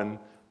it going,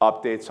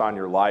 updates on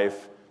your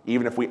life.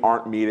 Even if we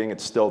aren't meeting,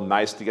 it's still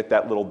nice to get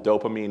that little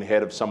dopamine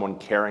hit of someone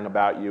caring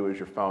about you as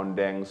your phone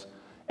dings.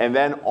 And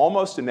then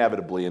almost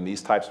inevitably in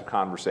these types of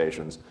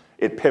conversations,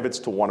 it pivots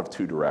to one of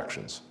two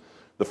directions.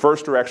 The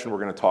first direction we're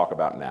going to talk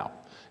about now.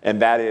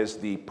 and that is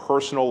the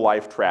personal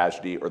life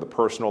tragedy or the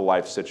personal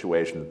life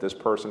situation that this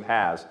person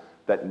has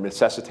that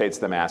necessitates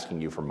them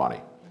asking you for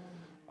money.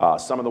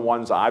 Some of the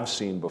ones I've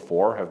seen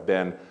before have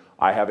been,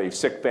 I have a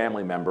sick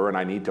family member and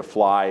I need to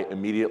fly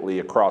immediately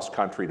across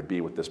country to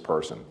be with this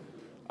person.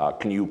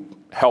 Can you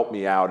help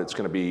me out? It's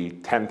going to be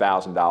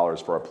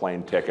 $10,000 for a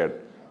plane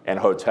ticket and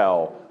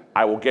hotel.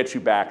 I will get you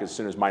back as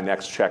soon as my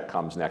next check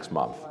comes next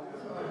month.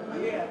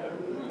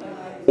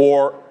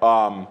 Or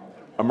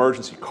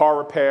emergency car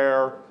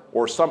repair,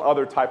 or some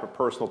other type of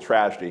personal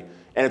tragedy.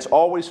 And it's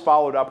always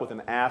followed up with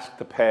an ask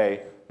to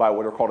pay by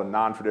what are called a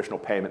non-traditional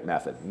payment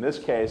method. In this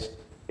case,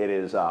 it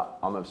is,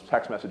 on the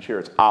text message here,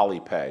 it's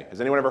Alipay. Has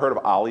anyone ever heard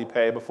of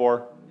Alipay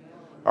before?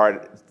 All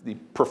right, it's the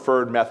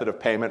preferred method of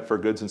payment for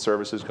goods and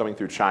services coming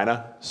through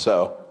China.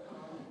 So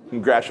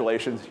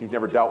congratulations, you've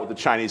never dealt with the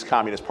Chinese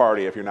Communist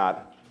Party if you're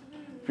not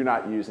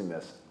using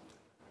this.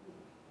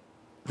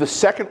 The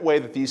second way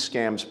that these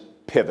scams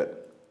pivot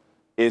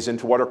is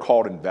into what are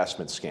called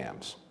investment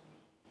scams.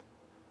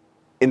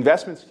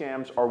 Investment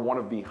scams are one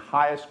of the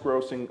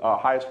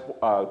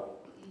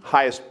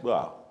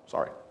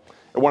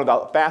one of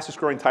the fastest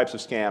growing types of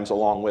scams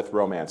along with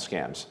romance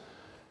scams.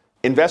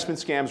 Investment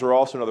scams are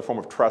also another form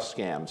of trust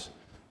scams.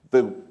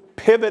 The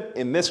pivot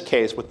in this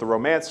case with the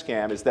romance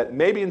scam is that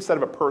maybe instead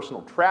of a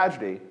personal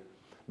tragedy,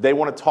 they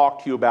want to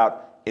talk to you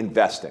about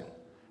investing.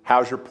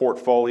 How's your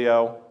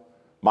portfolio?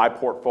 My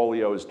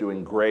portfolio is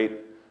doing great.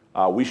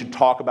 We should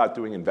talk about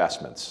doing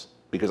investments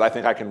because I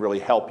think I can really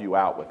help you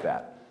out with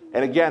that.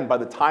 And again, by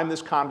the time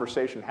this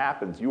conversation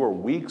happens, you are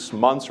weeks,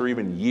 months, or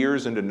even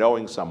years into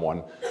knowing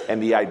someone,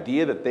 and the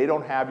idea that they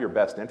don't have your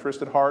best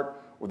interest at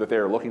heart or that they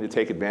are looking to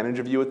take advantage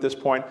of you at this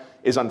point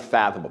is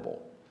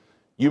unfathomable.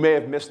 You may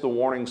have missed the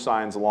warning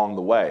signs along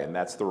the way, and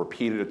that's the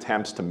repeated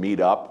attempts to meet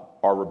up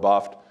are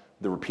rebuffed,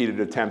 the repeated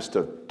attempts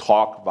to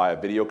talk via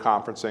video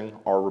conferencing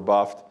are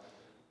rebuffed.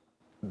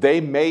 They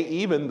may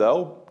even,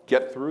 though,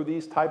 get through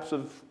these types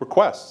of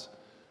requests.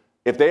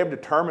 If they have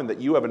determined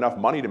that you have enough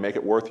money to make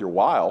it worth your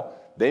while,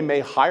 they may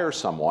hire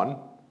someone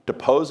to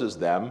pose as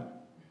them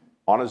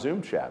on a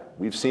Zoom chat.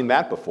 We've seen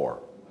that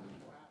before.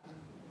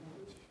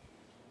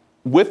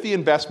 With the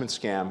investment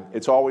scam,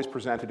 it's always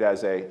presented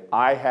as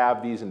I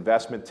have these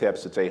investment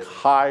tips. It's a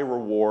high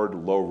reward,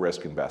 low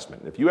risk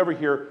investment. If you ever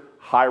hear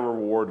high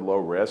reward, low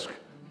risk,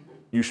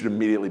 you should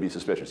immediately be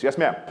suspicious. Yes,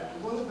 ma'am?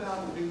 What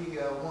about the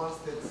ones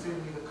that send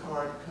you the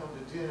card to come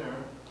to dinner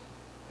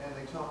and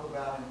they talk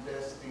about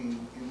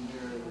investing in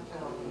their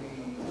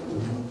company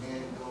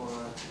and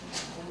or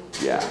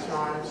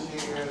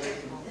timeshare, they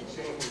can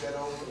change that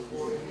over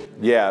for you?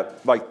 Yeah,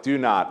 like do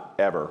not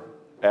ever.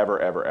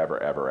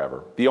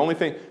 The only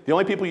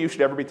people you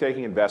should ever be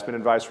taking investment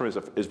advice from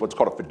is what's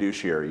called a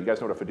fiduciary. You guys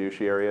know what a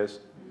fiduciary is?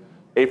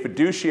 A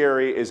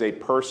fiduciary is a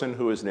person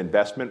who is an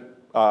investment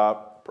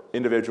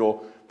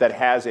individual that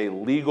has a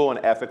legal and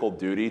ethical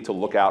duty to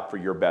look out for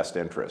your best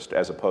interest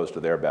as opposed to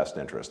their best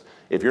interest.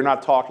 If you're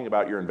not talking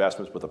about your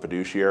investments with a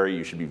fiduciary,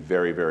 you should be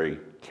very, very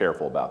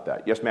careful about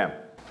that. Yes, ma'am?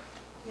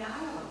 Yeah, I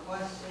have a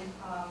question.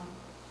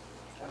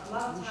 A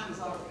lot of times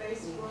on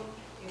Facebook,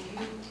 if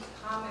you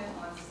comment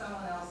on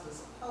someone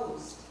else's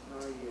post,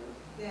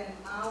 then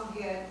I'll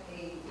get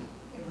a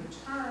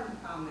return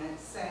comment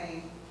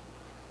saying,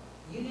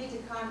 you need to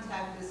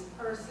contact this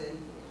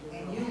person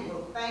and you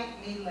will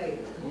thank me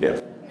later.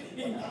 Yeah.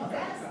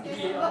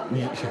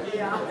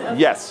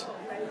 Yes.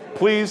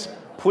 Please,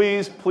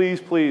 please, please,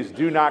 please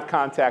do not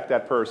contact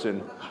that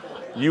person.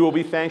 You will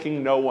be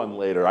thanking no one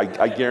later.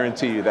 I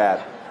guarantee you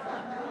that.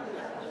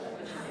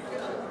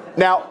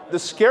 Now, the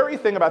scary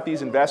thing about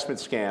these investment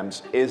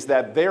scams is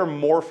that they're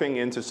morphing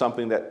into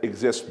something that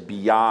exists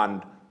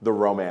beyond the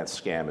romance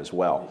scam as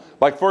well.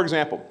 Like, for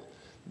example,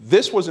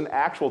 this was an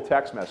actual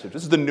text message.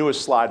 This is the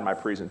newest slide in my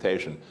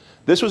presentation.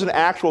 This was an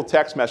actual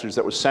text message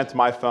that was sent to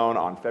my phone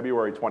on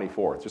February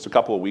 24th, just a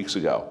couple of weeks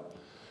ago.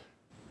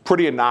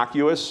 Pretty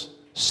innocuous,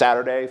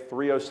 Saturday,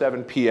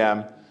 3:07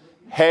 p.m.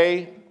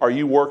 Hey, are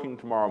you working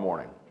tomorrow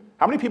morning?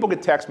 How many people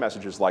get text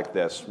messages like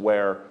this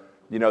where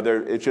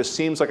it just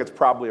seems like it's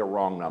probably a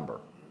wrong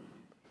number?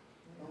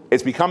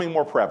 It's becoming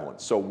more prevalent,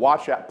 so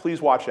watch out,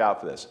 please watch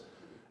out for this.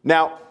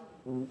 Now,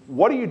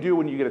 what do you do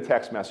when you get a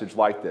text message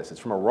like this? It's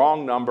from a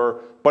wrong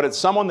number, but it's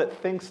someone that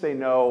thinks they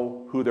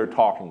know who they're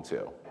talking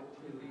to.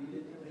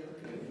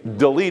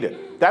 Delete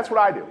it. That's what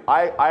I do.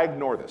 I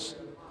ignore this.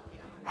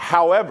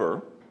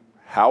 However,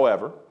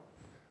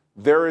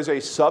 there is a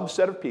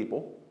subset of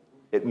people,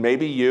 it may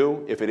be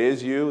you. If it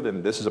is you,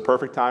 then this is a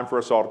perfect time for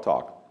us all to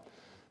talk.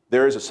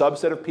 There is a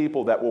subset of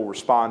people that will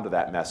respond to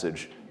that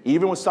message,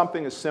 even with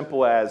something as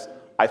simple as,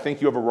 I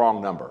think you have a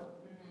wrong number.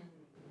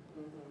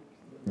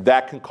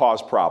 That can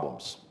cause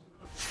problems.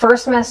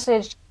 First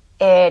message,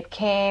 it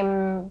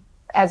came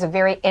as a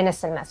very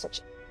innocent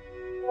message.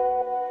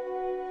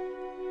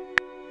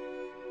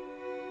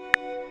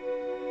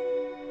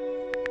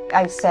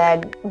 I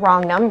said,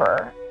 wrong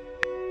number.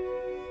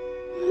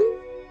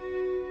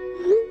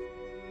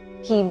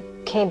 He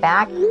came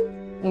back,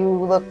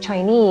 you look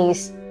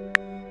Chinese.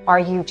 Are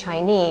you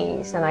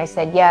Chinese? And I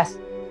said, yes.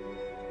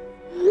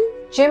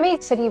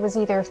 Jimmy said he was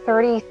either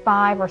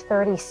 35 or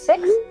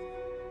 36.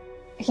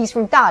 He's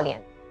from Dalian,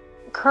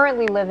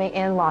 currently living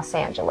in Los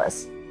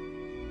Angeles.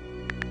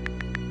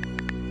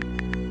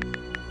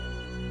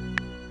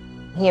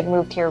 He had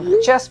moved here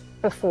just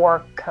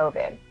before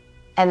COVID,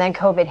 and then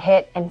COVID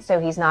hit, and so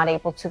he's not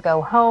able to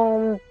go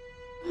home.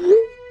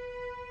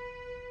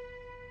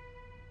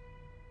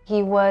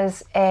 He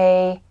was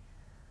a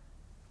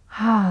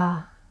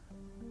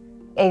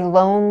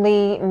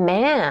lonely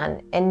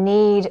man in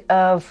need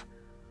of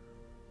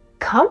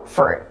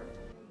comfort.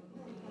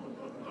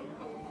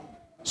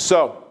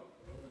 So,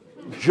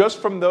 just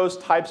from those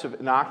types of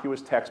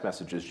innocuous text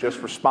messages,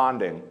 just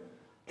responding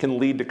can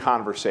lead to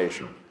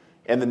conversation.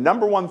 And the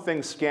number one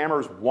thing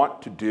scammers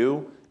want to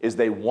do is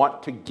they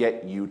want to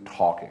get you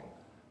talking.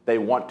 They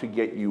want to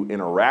get you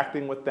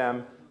interacting with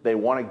them. They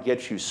want to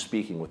get you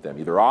speaking with them,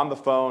 either on the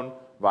phone,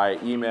 via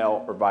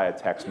email, or via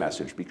text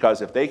message.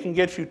 Because if they can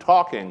get you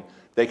talking,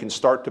 they can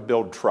start to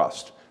build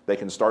trust. They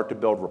can start to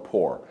build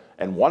rapport.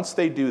 And once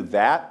they do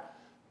that,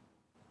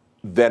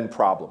 then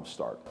problems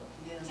start.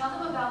 Tell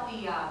them about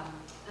the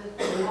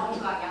call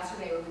you got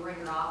yesterday when we were in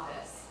your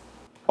office.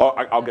 Oh,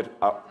 I'll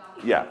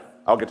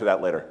get to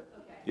that later.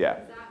 Okay. Yeah,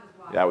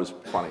 that was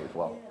funny as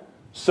well.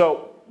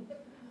 So,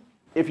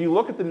 if you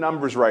look at the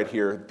numbers right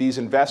here, these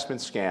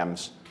investment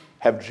scams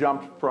have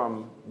jumped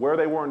from where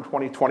they were in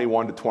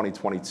 2021 to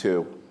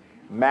 2022.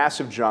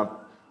 Massive jump.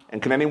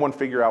 And can anyone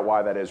figure out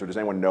why that is, or does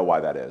anyone know why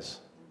that is?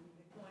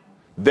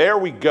 There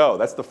we go.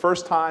 That's the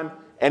first time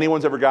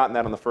anyone's ever gotten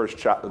that on the first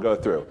shot to go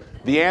through.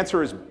 The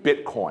answer is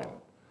Bitcoin.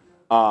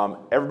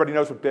 Everybody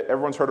knows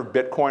everyone's heard of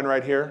Bitcoin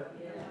right here?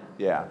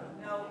 Yeah.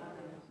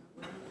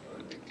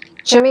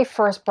 Jimmy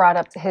first brought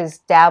up his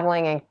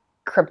dabbling in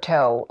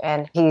crypto,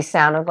 and he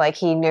sounded like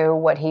he knew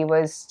what he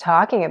was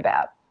talking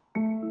about.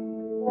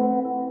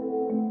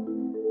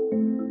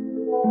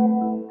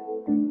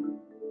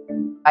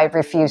 I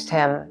refused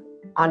him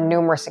on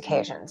numerous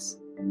occasions.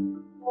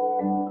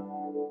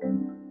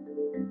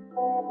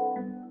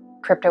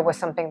 Crypto was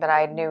something that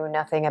I knew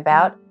nothing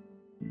about.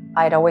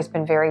 I'd always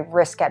been very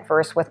risk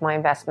adverse with my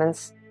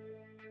investments.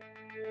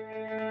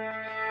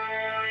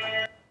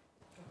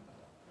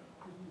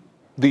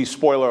 The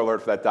spoiler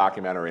alert for that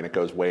documentary, and it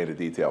goes way into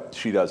detail,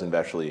 she does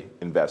eventually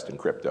invest in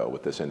crypto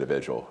with this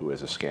individual who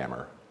is a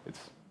scammer.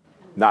 It's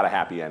not a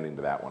happy ending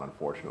to that one,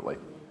 unfortunately.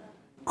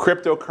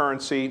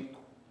 Cryptocurrency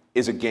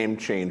is a game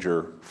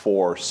changer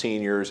for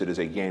seniors. It is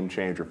a game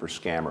changer for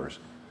scammers.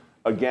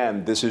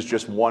 Again, this is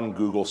just one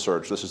Google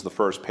search. This is the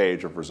first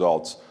page of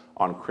results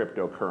on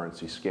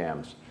cryptocurrency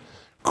scams.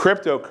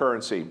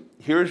 Cryptocurrency,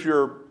 here's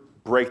your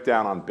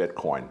breakdown on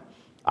Bitcoin.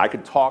 I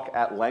could talk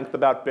at length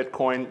about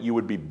Bitcoin. You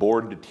would be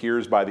bored to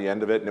tears by the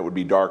end of it, and it would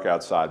be dark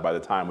outside by the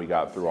time we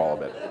got through all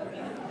of it.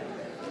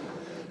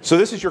 So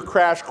this is your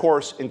crash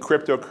course in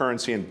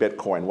cryptocurrency and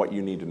Bitcoin, what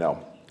you need to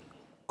know.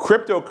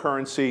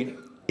 Cryptocurrency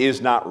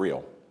is not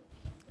real.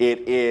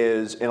 It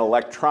is an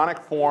electronic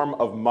form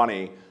of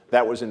money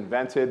that was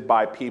invented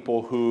by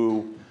people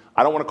who,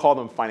 I don't want to call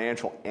them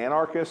financial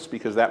anarchists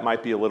because that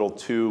might be a little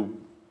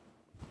too,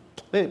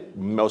 they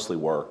mostly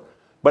were.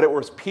 But it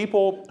was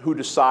people who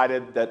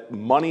decided that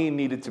money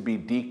needed to be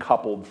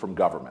decoupled from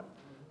government.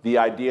 The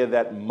idea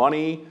that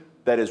money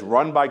that is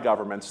run by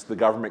governments, the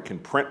government can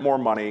print more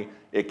money,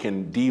 it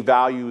can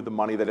devalue the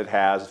money that it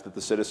has that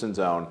the citizens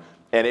own,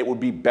 and it would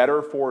be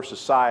better for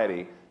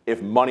society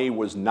if money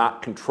was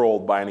not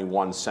controlled by any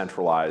one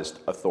centralized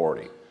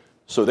authority.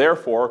 So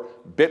therefore,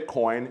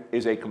 Bitcoin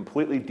is a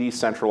completely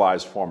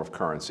decentralized form of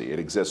currency. It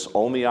exists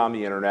only on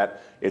the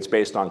internet. It's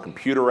based on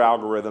computer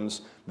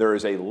algorithms. There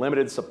is a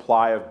limited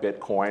supply of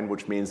Bitcoin,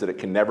 which means that it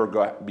can never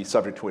be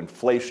subject to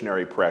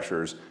inflationary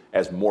pressures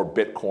as more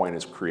Bitcoin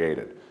is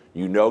created.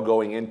 You know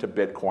going into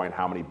Bitcoin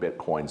how many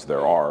Bitcoins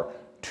there are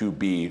to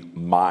be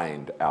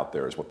mined out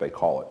there is what they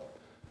call it.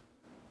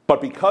 But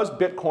because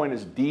Bitcoin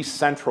is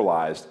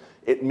decentralized,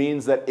 it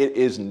means that it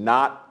is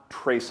not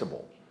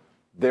traceable.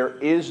 There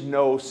is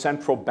no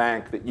central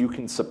bank that you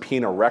can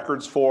subpoena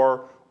records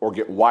for or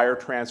get wire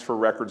transfer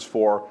records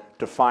for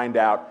to find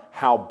out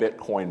how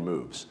Bitcoin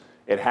moves.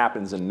 It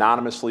happens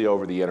anonymously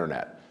over the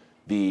internet.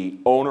 The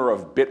owner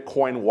of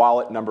Bitcoin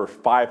wallet number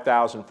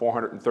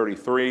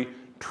 5,433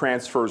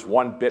 transfers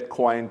one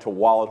Bitcoin to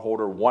wallet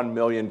holder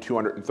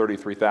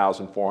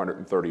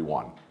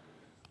 1,233,431.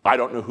 I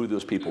don't know who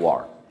those people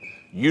are.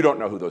 You don't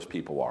know who those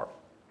people are.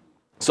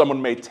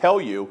 Someone may tell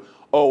you,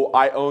 oh,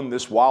 I own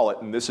this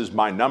wallet and this is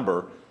my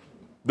number.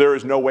 There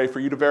is no way for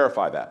you to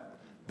verify that.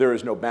 There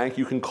is no bank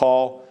you can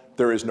call.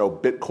 There is no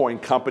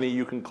Bitcoin company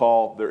you can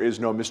call. There is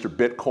no Mr.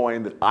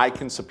 Bitcoin that I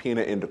can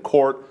subpoena into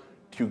court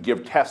to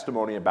give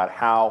testimony about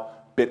how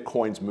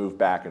Bitcoins move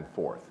back and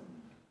forth.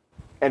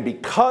 And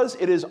because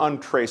it is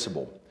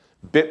untraceable,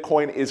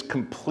 Bitcoin is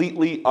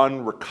completely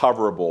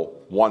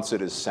unrecoverable once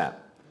it is sent.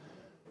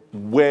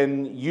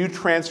 When you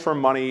transfer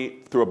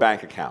money through a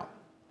bank account,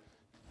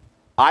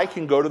 I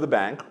can go to the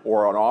bank,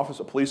 or a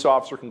police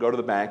officer can go to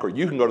the bank, or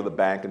you can go to the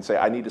bank and say,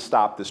 I need to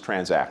stop this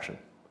transaction.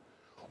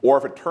 Or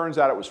if it turns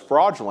out it was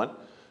fraudulent,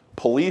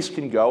 police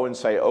can go and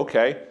say,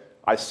 okay,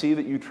 I see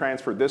that you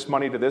transferred this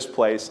money to this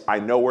place. I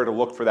know where to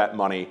look for that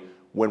money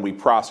when we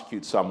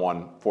prosecute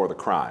someone for the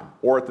crime.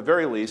 Or at the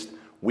very least,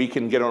 we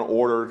can get a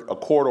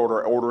court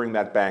order ordering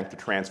that bank to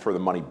transfer the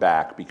money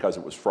back because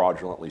it was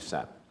fraudulently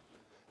sent.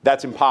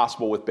 That's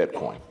impossible with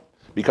Bitcoin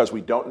because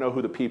we don't know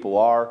who the people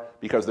are,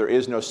 because there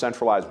is no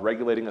centralized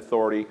regulating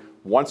authority.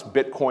 Once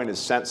Bitcoin is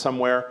sent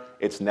somewhere,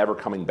 it's never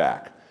coming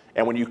back.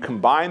 And when you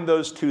combine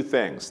those two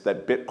things,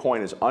 that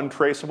Bitcoin is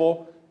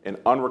untraceable and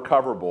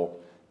unrecoverable,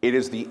 it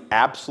is the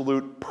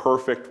absolute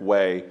perfect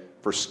way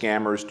for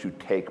scammers to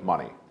take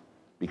money,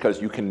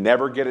 because you can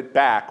never get it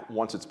back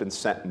once it's been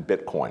sent in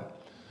Bitcoin.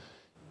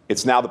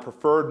 It's now the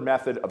preferred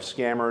method of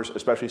scammers,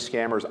 especially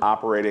scammers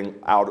operating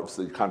out of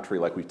the country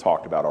like we've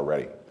talked about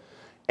already.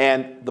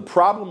 And the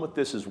problem with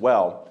this as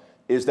well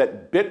is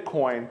that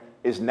Bitcoin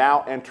is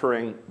now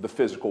entering the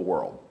physical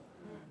world.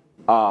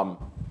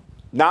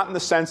 Not in the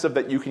sense of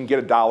that you can get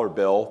a dollar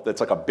bill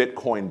that's like a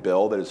Bitcoin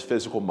bill that is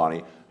physical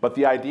money, but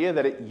the idea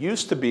that it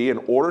used to be in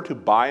order to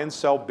buy and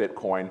sell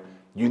Bitcoin,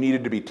 you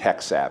needed to be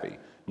tech savvy.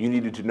 You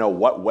needed to know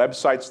what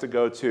websites to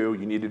go to.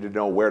 You needed to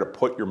know where to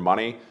put your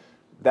money.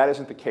 That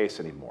isn't the case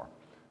anymore.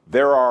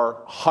 There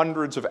are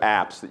hundreds of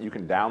apps that you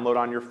can download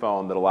on your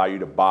phone that allow you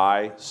to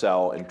buy,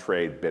 sell, and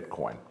trade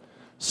Bitcoin.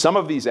 Some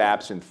of these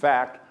apps, in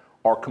fact,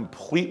 are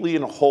completely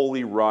and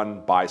wholly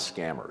run by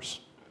scammers.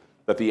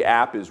 That the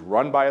app is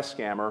run by a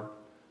scammer,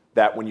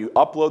 that when you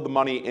upload the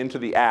money into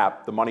the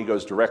app, the money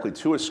goes directly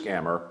to a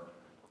scammer,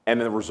 and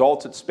the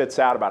results it spits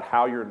out about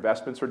how your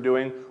investments are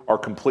doing are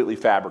completely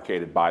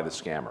fabricated by the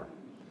scammer.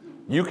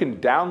 You can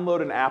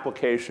download an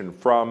application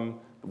from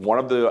one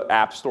of the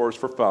app stores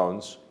for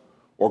phones,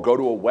 or go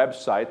to a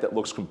website that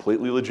looks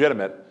completely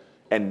legitimate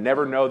and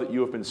never know that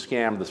you have been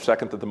scammed the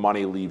second that the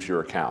money leaves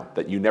your account,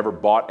 that you never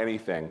bought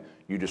anything,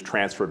 you just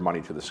transferred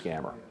money to the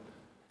scammer.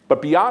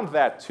 But beyond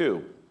that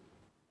too,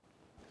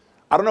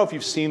 I don't know if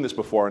you've seen this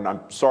before, and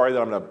I'm sorry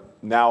that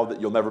now that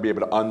you'll never be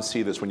able to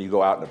unsee this when you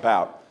go out and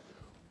about.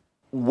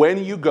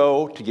 When you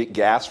go to get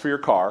gas for your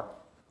car,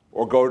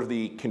 or go to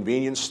the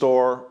convenience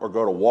store, or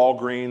go to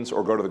Walgreens,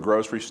 or go to the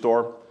grocery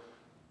store,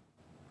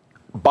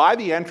 by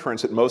the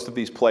entrance at most of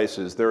these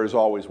places, there is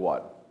always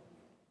what?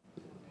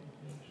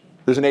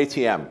 There's an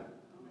ATM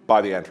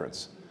by the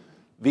entrance.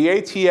 The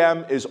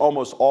ATM is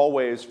almost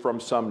always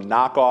from some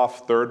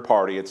knockoff third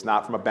party. It's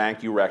not from a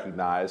bank you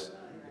recognize.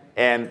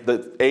 And the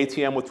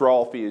ATM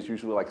withdrawal fee is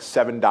usually like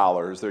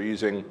 $7.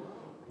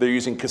 They're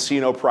using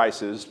casino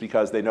prices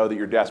because they know that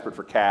you're desperate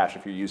for cash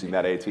if you're using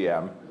that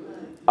ATM.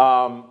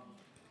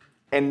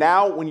 And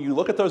now when you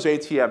look at those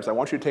ATMs, I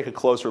want you to take a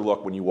closer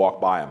look when you walk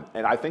by them.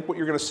 And I think what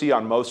you're going to see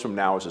on most of them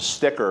now is a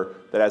sticker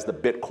that has the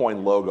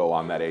Bitcoin logo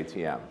on that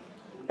ATM.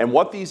 And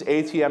what these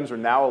ATMs are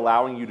now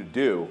allowing you to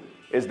do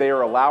is they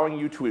are allowing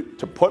you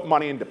to put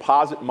money and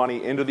deposit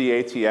money into the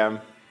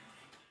ATM.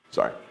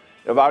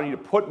 Allowing you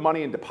to put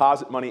money and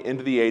deposit money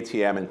into the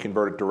ATM and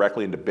convert it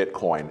directly into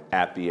Bitcoin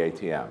at the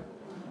ATM.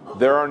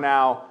 There are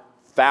now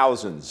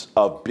thousands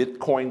of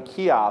Bitcoin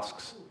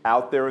kiosks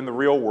out there in the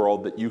real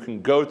world that you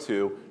can go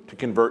to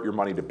convert your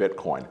money to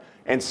Bitcoin.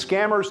 And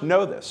scammers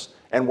know this.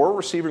 And we're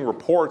receiving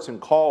reports and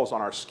calls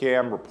on our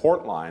scam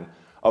report line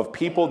of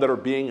people that are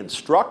being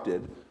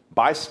instructed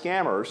by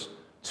scammers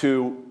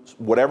to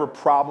whatever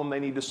problem they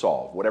need to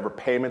solve, whatever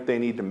payment they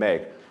need to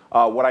make.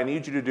 What I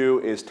need you to do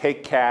is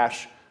take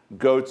cash,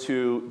 go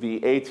to the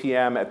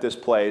ATM at this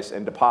place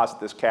and deposit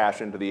this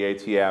cash into the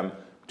ATM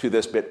to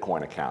this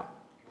Bitcoin account.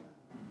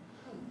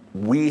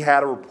 We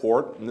had a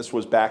report, and this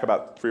was back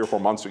about 3 or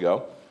 4 months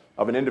ago,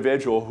 of an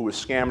individual who was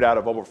scammed out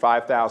of over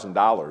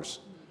 $5,000,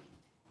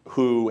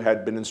 who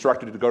had been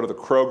instructed to go to the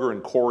Kroger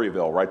in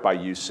Corryville, right by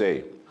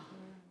UC.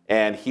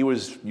 And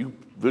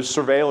there's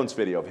surveillance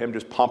video of him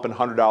just pumping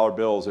 $100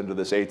 bills into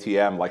this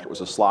ATM like it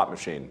was a slot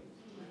machine.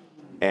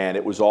 And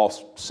it was all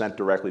sent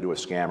directly to a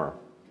scammer.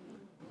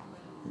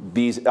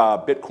 These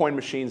Bitcoin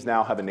machines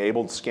now have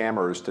enabled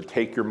scammers to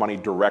take your money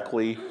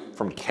directly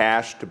from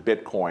cash to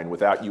Bitcoin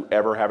without you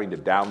ever having to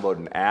download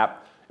an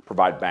app,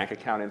 provide bank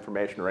account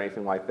information or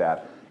anything like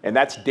that. And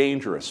that's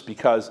dangerous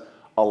because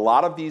a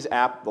lot of these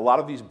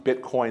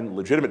Bitcoin,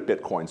 legitimate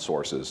Bitcoin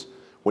sources,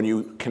 when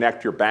you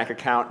connect your bank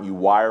account and you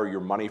wire your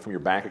money from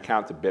your bank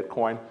account to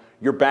Bitcoin,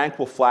 your bank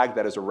will flag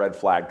that as a red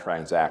flag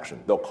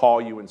transaction. They'll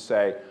call you and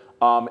say,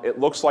 it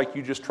looks like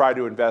you just tried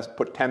to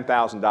put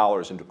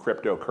 $10,000 into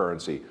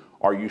cryptocurrency.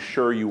 Are you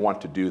sure you want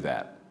to do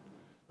that?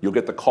 You'll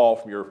get the call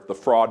from the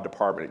fraud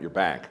department at your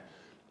bank.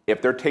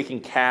 If they're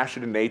taking cash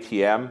at an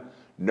ATM,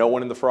 no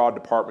one in the fraud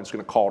department is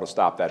going to call to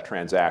stop that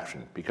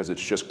transaction because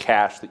it's just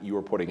cash that you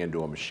are putting into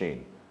a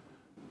machine.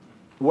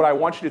 What I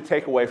want you to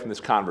take away from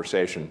this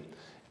conversation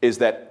is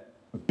that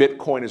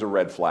Bitcoin is a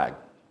red flag.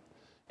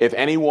 If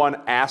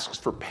anyone asks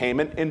for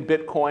payment in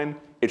Bitcoin,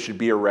 it should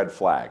be a red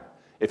flag.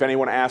 If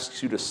anyone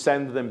asks you to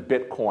send them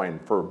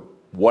Bitcoin for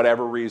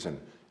whatever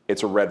reason,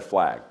 it's a red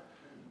flag.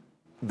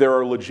 There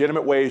are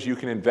legitimate ways you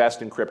can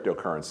invest in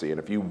cryptocurrency. And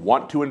if you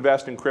want to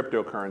invest in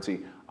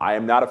cryptocurrency, I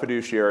am not a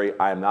fiduciary.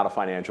 I am not a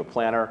financial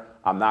planner.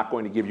 I'm not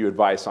going to give you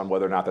advice on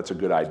whether or not that's a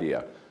good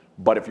idea.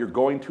 But if you're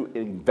going to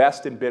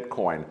invest in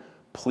Bitcoin,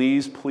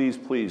 please, please,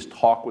 please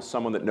talk with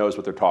someone that knows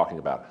what they're talking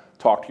about.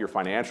 Talk to your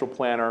financial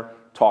planner,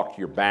 talk to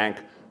your bank,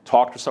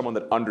 talk to someone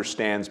that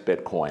understands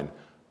Bitcoin,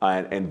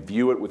 and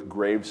view it with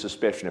grave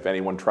suspicion if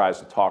anyone tries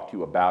to talk to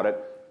you about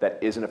it that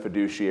isn't a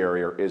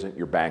fiduciary or isn't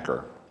your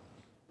banker.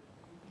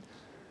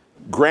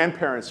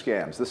 Grandparent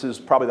scams. This is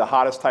probably the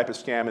hottest type of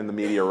scam in the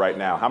media right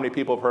now. How many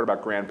people have heard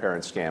about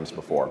grandparent scams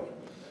before?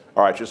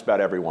 All right, just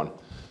about everyone.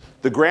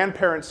 The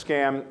grandparent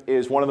scam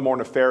is one of the more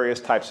nefarious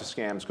types of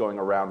scams going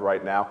around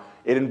right now.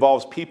 It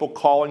involves people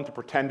calling to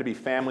pretend to be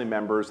family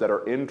members that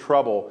are in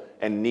trouble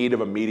and need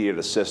of immediate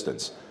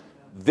assistance.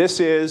 This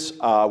is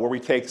where we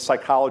take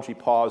psychology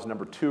pause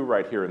number 2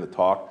 right here in the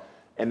talk,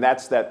 and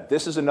that's that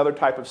this is another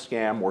type of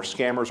scam where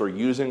scammers are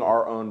using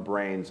our own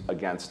brains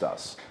against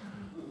us.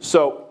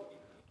 So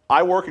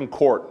I work in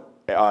court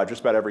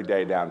just about every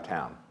day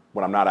downtown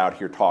when I'm not out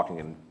here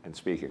talking and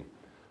speaking.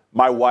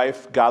 My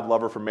wife, God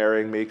love her for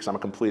marrying me because I'm a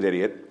complete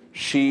idiot,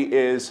 she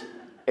is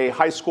a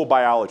high school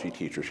biology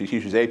teacher. She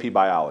teaches AP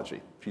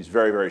biology. She's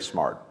very, very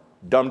smart.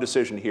 Dumb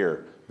decision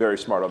here, very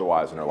smart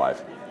otherwise in her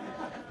life.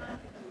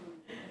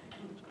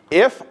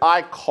 If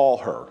I call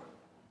her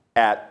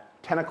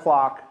at 10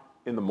 o'clock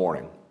in the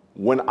morning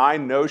when I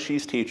know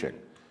she's teaching,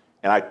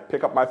 and I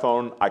pick up my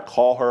phone, I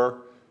call her,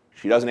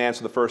 she doesn't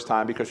answer the first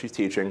time because she's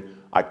teaching,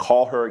 I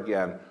call her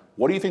again,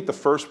 what do you think the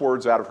first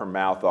words out of her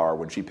mouth are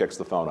when she picks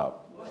the phone up?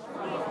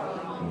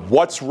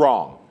 What's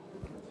wrong?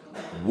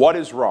 What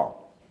is wrong?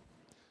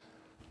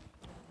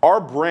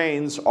 Our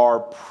brains are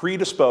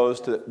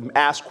predisposed to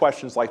ask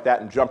questions like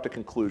that and jump to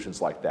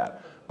conclusions like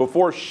that.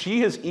 Before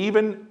she has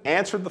even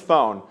answered the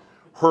phone,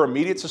 her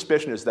immediate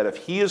suspicion is that if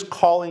he is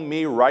calling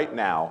me right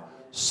now,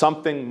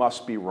 something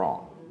must be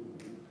wrong.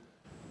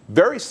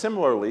 Very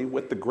similarly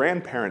with the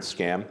grandparent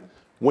scam,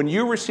 when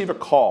you receive a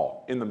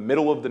call in the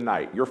middle of the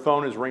night, your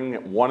phone is ringing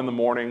at 1 in the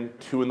morning,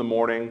 2 in the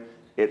morning,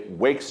 it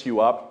wakes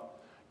you up,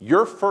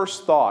 your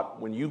first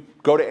thought when you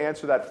go to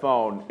answer that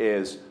phone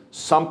is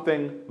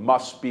something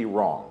must be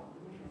wrong.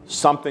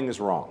 Something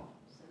is wrong.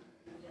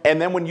 And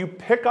then when you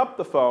pick up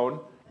the phone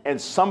and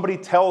somebody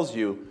tells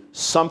you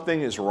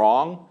something is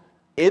wrong,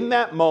 in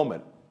that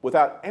moment,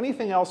 without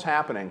anything else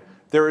happening,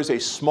 there is a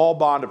small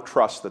bond of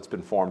trust that's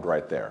been formed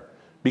right there.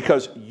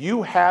 Because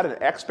you had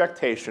an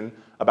expectation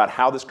about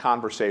how this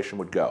conversation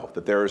would go,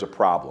 that there is a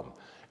problem.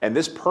 And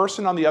this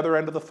person on the other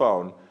end of the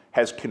phone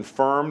has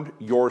confirmed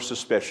your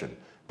suspicion.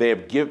 They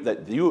have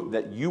that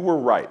you were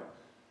right.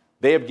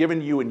 They have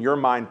given you, in your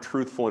mind,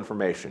 truthful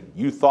information.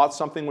 You thought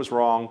something was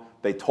wrong.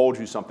 They told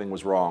you something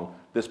was wrong.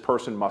 This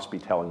person must be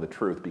telling the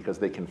truth because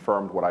they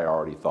confirmed what I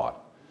already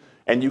thought.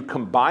 And you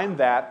combine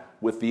that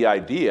with the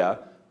idea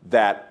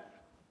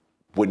that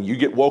when you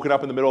get woken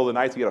up in the middle of the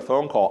night to get a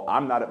phone call,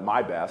 I'm not at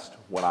my best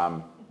when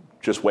I'm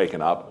just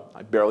waking up.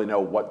 I barely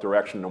know what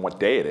direction and what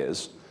day it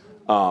is.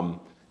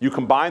 You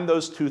combine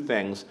those two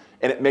things,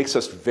 and it makes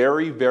us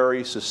very,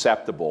 very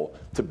susceptible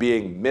to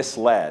being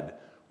misled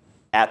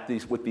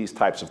with these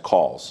types of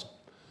calls.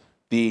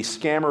 The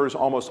scammers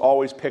almost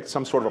always pick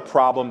some sort of a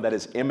problem that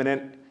is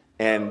imminent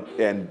and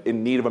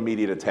in need of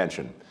immediate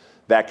attention.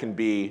 That can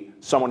be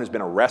someone who's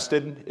been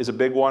arrested is a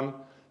big one.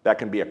 That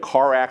can be a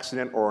car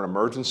accident or an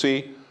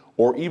emergency.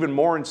 Or even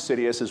more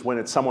insidious is when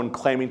it's someone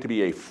claiming to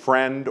be a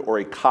friend or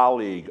a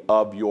colleague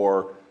of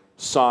your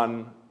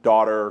son,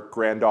 daughter,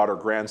 granddaughter,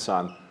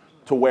 grandson,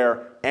 to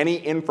where any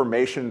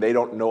information they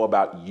don't know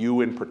about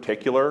you in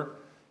particular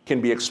can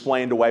be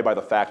explained away by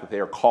the fact that they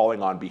are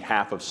calling on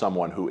behalf of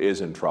someone who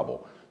is in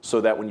trouble. So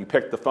that when you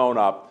pick the phone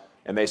up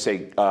and they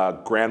say,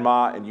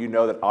 Grandma, and you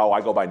know that, oh,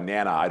 I go by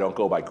Nana, I don't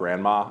go by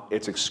Grandma,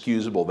 it's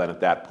excusable then at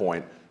that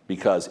point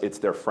because it's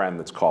their friend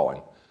that's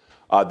calling.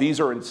 These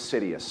are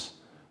insidious.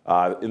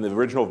 In the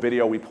original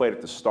video we played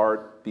at the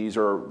start, these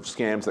are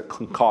scams that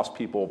can cost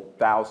people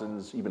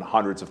thousands, even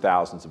hundreds of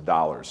thousands of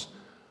dollars.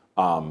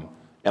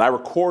 And I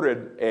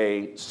recorded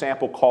a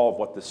sample call of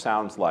what this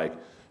sounds like,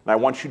 and I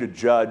want you to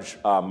judge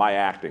my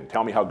acting.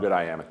 Tell me how good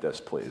I am at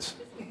this, please.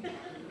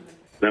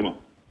 Grandma,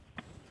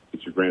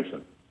 it's your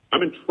grandson.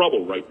 I'm in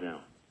trouble right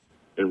now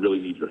and really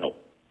need your help.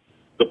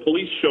 The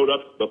police showed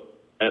up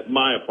at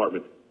my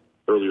apartment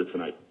earlier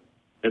tonight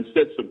and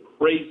said some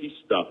crazy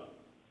stuff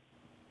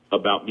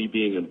about me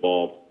being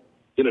involved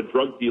in a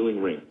drug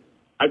dealing ring.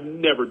 I've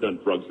never done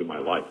drugs in my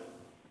life.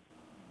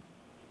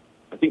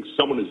 I think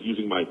someone is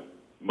using my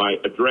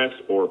address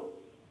or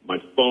my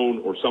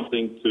phone or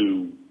something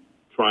to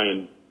try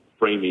and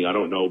frame me. I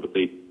don't know, but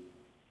they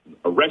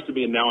arrested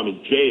me and now I'm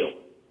in jail,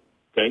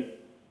 okay?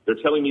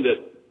 They're telling me that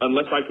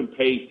unless I can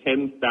pay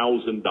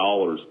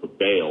 $10,000 for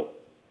bail,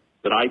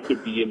 that I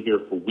could be in here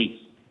for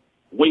weeks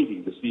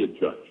waiting to see a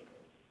judge.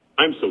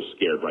 I'm so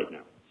scared right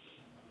now.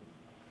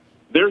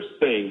 They're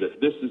saying that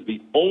this is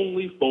the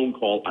only phone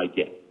call I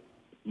get.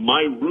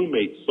 My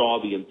roommate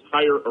saw the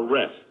entire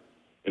arrest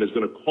and is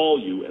going to call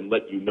you and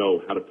let you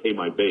know how to pay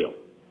my bail.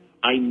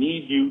 I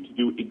need you to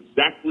do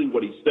exactly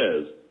what he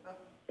says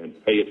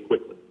and pay it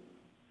quickly.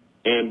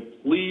 And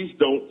please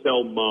don't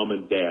tell Mom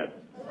and Dad.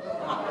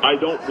 I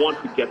don't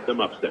want to get them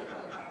upset.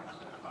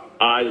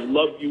 I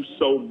love you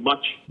so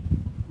much.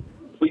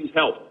 Please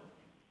help.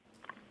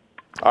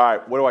 All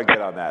right, what do I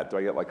get on that? Do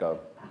I get like a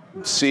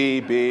C,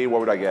 B? What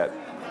would I get?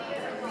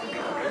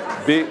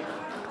 B.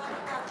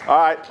 All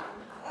right.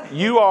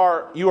 You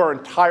are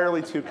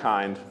entirely too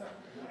kind,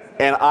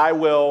 and I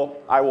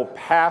will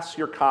pass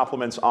your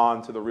compliments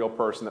on to the real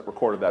person that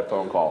recorded that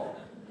phone call.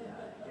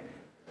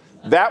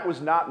 That was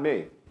not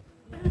me.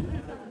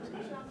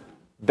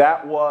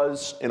 That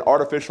was an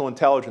artificial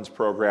intelligence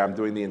program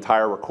doing the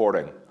entire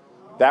recording.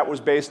 That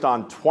was based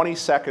on 20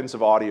 seconds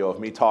of audio of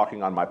me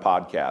talking on my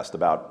podcast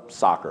about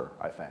soccer,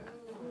 I think.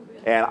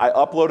 And I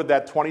uploaded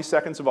that 20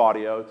 seconds of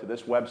audio to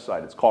this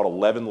website. It's called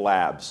 11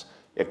 Labs.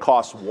 It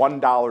costs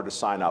 $1 to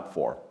sign up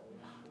for,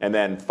 and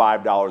then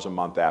 $5 a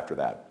month after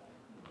that.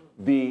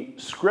 The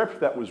script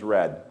that was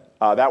read,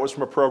 that was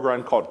from a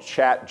program called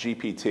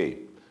ChatGPT,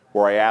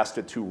 where I asked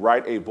it to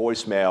write a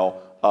voicemail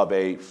of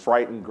a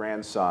frightened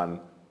grandson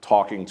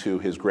talking to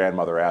his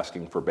grandmother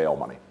asking for bail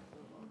money.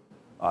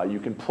 You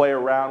can play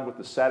around with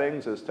the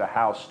settings as to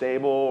how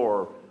stable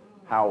or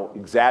how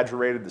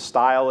exaggerated the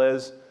style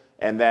is,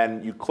 and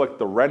then you click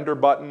the render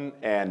button,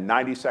 and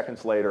 90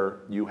 seconds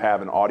later, you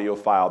have an audio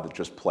file that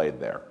just played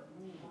there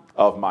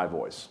of my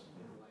voice.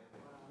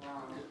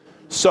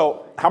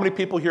 So, how many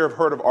people here have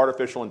heard of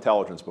artificial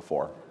intelligence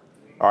before?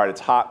 All right, it's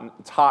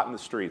hot in the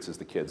streets, as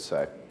the kids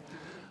say.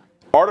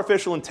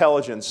 Artificial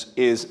intelligence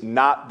is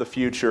not the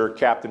future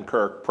Captain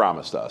Kirk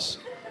promised us.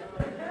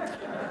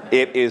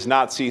 It is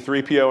not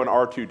C-3PO and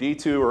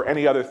R2-D2 or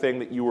any other thing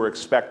that you were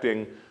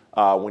expecting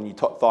when you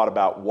thought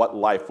about what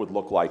life would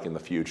look like in the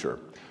future.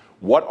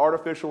 What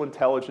artificial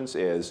intelligence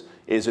is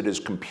it is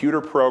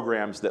computer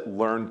programs that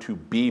learn to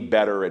be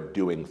better at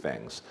doing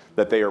things,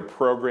 that they are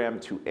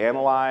programmed to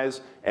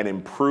analyze and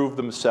improve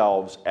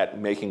themselves at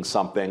making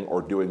something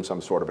or doing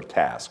some sort of a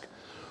task.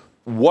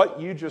 What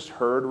you just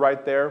heard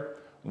right there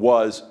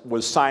was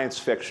science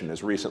fiction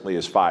as recently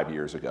as 5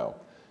 years ago.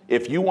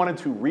 If you wanted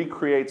to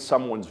recreate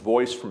someone's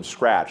voice from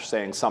scratch,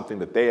 saying something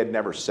that they had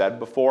never said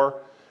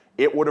before,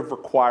 it would have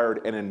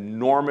required an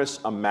enormous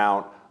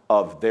amount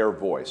of their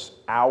voice,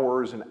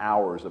 hours and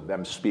hours of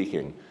them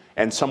speaking,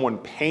 and someone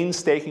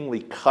painstakingly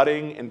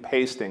cutting and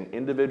pasting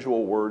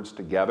individual words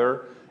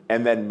together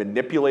and then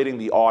manipulating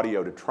the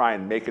audio to try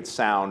and make it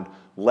sound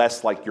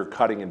less like you're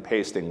cutting and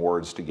pasting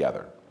words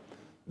together.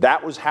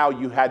 That was how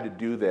you had to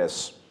do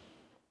this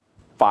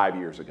 5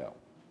 years ago.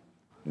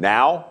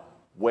 Now,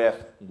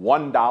 with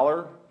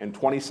 $1 and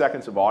 20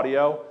 seconds of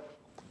audio,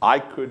 I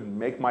could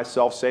make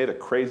myself say the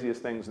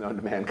craziest things known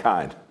to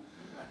mankind.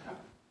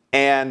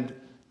 And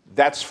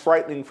that's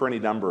frightening for any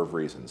number of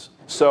reasons.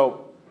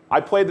 So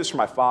I played this for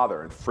my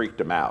father and freaked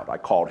him out. I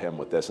called him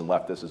with this and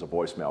left this as a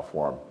voicemail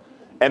for him.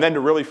 And then to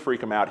really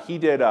freak him out, he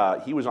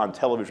was on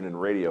television and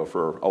radio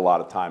for a lot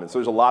of time, and so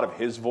there's a lot of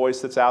his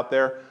voice that's out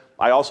there.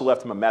 I also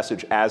left him a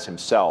message as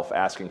himself,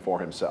 asking for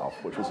himself,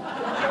 which was...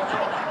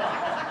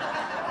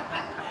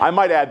 I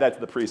might add that to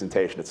the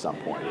presentation at some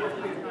point.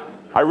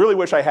 I really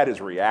wish I had his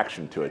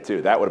reaction to it,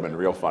 too. That would have been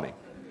real funny.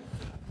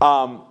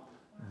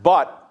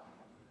 But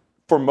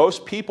for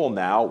most people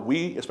now,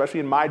 we,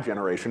 especially in my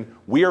generation,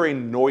 we are a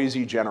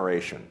noisy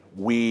generation.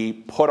 We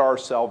put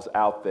ourselves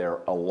out there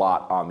a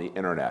lot on the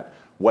internet,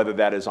 whether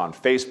that is on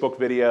Facebook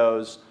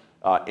videos,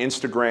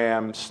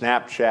 Instagram,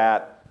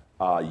 Snapchat,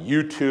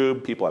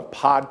 YouTube, people have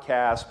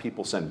podcasts,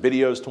 people send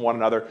videos to one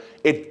another.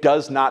 It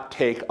does not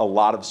take a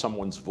lot of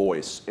someone's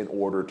voice in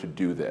order to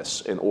do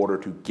this, in order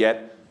to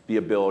get the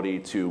ability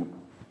to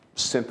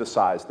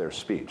synthesize their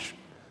speech.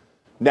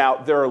 Now,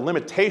 there are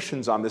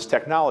limitations on this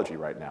technology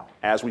right now.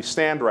 As we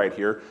stand right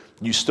here,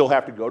 you still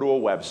have to go to a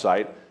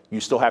website,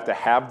 you still have to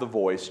have the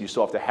voice, you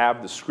still have to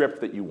have the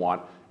script that you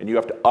want, and you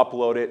have to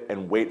upload it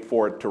and wait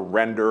for it to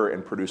render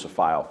and produce a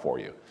file for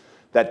you.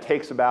 That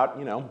takes about,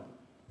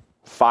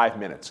 5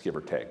 minutes, give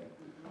or take.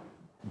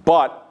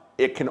 But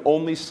it can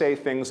only say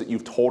things that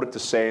you've told it to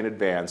say in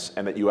advance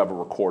and that you have a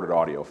recorded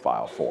audio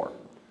file for.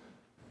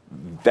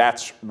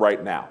 That's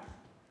right now.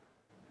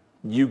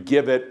 You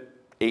give it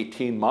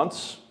 18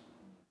 months,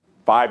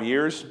 5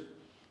 years,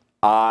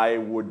 I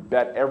would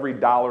bet every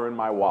dollar in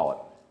my wallet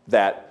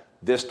that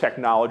this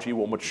technology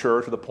will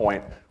mature to the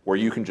point where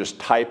you can just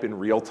type in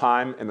real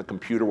time and the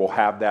computer will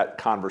have that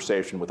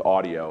conversation with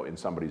audio in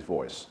somebody's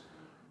voice.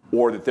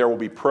 Or that there will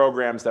be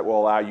programs that will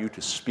allow you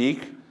to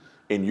speak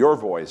in your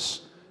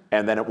voice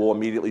and then it will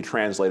immediately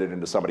translate it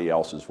into somebody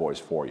else's voice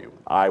for you.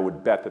 I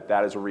would bet that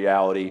that is a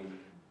reality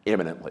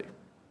imminently.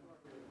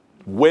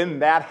 When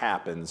that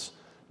happens,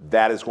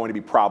 that is going to be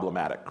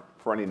problematic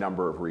for any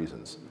number of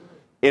reasons.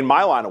 In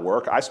my line of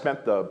work, I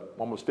spent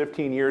almost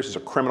 15 years as a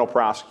criminal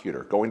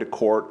prosecutor, going to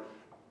court,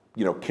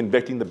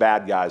 convicting the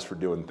bad guys for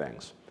doing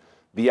things.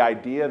 The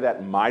idea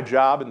that my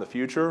job in the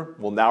future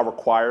will now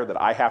require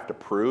that I have to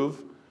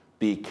prove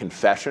the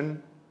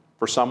confession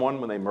for someone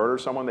when they murder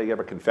someone, they give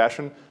a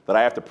confession, that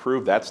I have to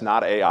prove that's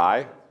not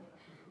AI,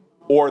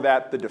 or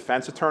that the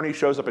defense attorney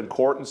shows up in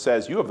court and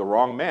says, you have the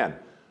wrong man.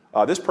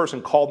 This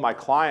person called my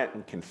client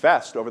and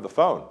confessed over the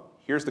phone.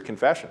 Here's the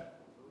confession.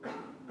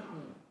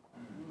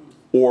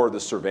 Or the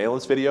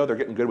surveillance video, they're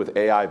getting good with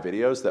AI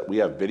videos, that we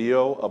have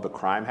video of the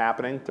crime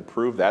happening to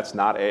prove that's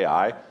not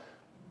AI.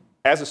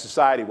 As a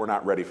society, we're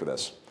not ready for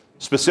this.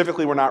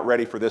 Specifically, we're not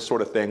ready for this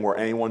sort of thing where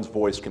anyone's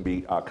voice can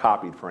be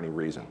copied for any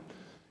reason.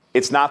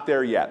 It's not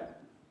there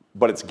yet,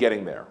 but it's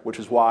getting there, which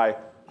is why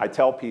I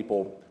tell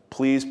people,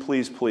 please,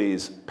 please,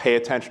 please pay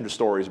attention to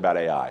stories about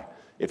AI.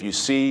 If you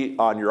see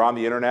you're on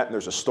the internet and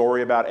there's a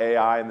story about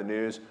AI in the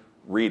news,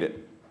 read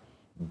it.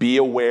 Be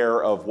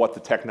aware of what the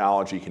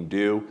technology can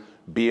do.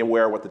 Be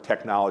aware of what the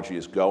technology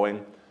is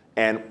going.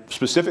 And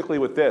specifically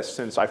with this,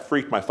 since I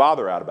freaked my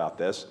father out about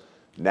this,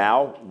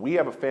 now we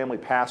have a family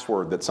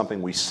password that's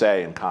something we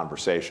say in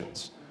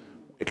conversations.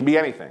 It can be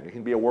anything. It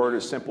can be a word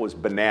as simple as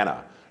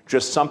banana.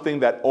 Just something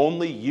that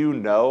only you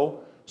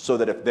know, so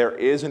that if there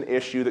is an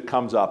issue that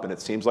comes up and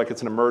it seems like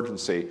it's an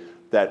emergency,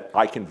 that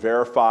I can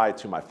verify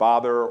to my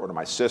father or to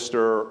my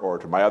sister or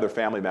to my other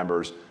family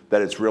members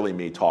that it's really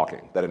me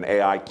talking, that an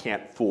AI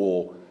can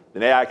fool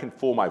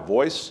my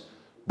voice,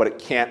 but it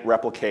can't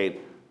replicate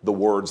the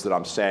words that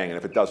I'm saying, and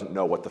if it doesn't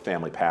know what the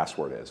family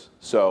password is.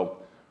 So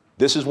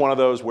this is one of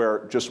those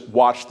where just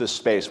watch this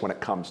space when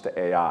it comes to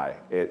AI.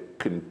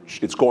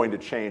 It's going to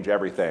change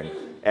everything,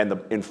 and the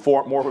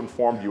more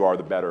informed you are,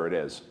 the better it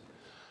is.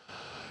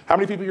 How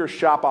many people here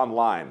shop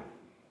online?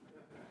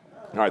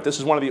 All right, this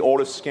is one of the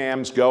oldest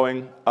scams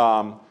going.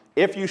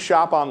 If you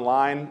shop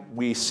online,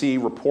 we see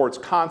reports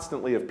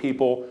constantly of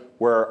people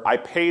where I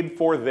paid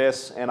for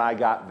this and I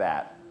got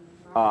that.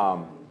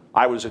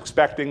 I was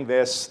expecting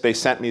this, they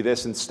sent me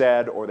this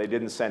instead, or they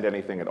didn't send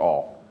anything at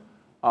all.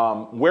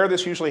 Where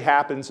this usually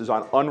happens is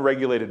on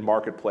unregulated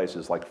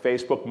marketplaces like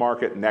Facebook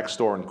Market,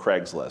 Nextdoor, and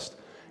Craigslist.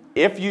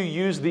 If you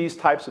use these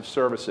types of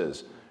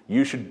services,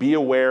 you should be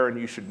aware and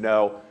you should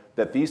know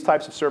that these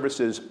types of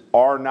services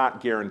are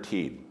not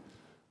guaranteed.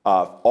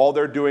 All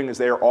they're doing is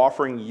they're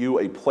offering you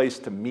a place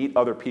to meet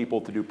other people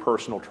to do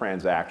personal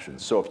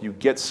transactions. So if you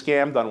get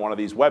scammed on one of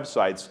these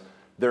websites,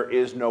 there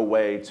is no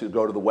way to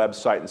go to the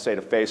website and say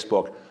to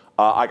Facebook,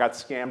 I got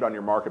scammed on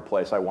your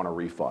marketplace, I want a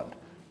refund.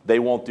 They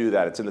won't do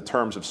that. It's in the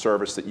terms of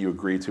service that you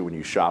agree to when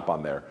you shop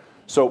on there.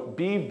 So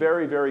be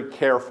very, very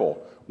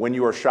careful when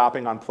you are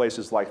shopping on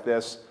places like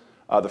this.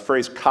 The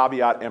phrase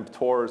caveat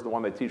emptor is the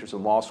one they teach us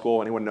in law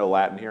school. Anyone know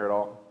Latin here at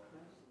all?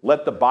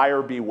 Let the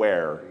buyer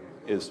beware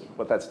is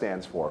what that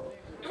stands for.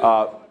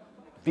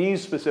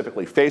 These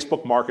specifically,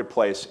 Facebook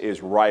Marketplace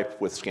is ripe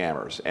with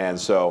scammers. And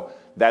so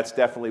that's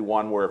definitely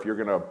one where if you're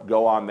going to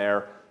go on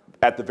there,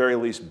 at the very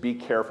least, be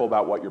careful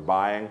about what you're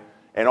buying.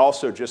 And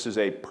also, just as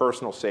a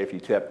personal safety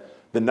tip,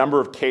 the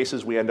number of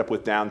cases we end up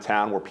with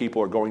downtown where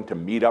people are going to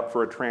meet up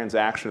for a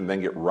transaction and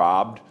then get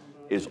robbed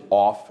is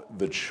off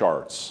the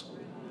charts.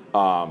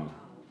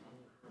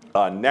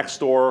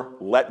 Nextdoor,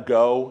 Let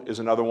Go is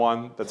another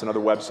one. That's another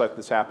website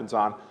this happens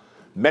on.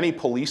 Many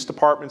police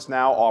departments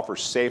now offer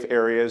safe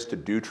areas to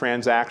do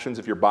transactions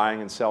if you're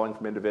buying and selling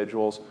from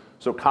individuals.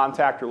 So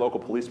contact your local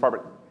police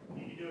department.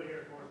 You can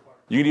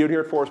do it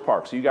here at Forest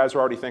Park. So you guys are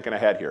already thinking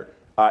ahead here.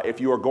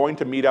 If you are going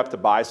to meet up to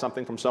buy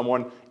something from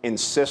someone,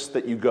 insist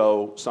that you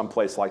go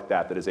someplace like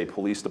that, that is a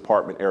police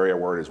department area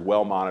where it is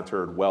well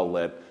monitored, well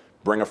lit.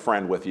 Bring a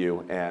friend with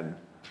you, and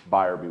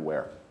buyer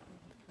beware.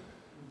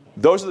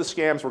 Those are the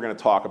scams we're going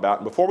to talk about.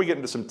 And before we get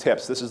into some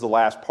tips, this is the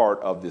last part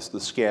of this, the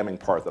scamming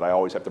part that I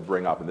always have to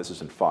bring up, and this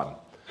isn't fun.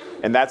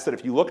 And that's that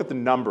if you look at the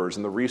numbers,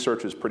 and the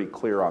research is pretty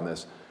clear on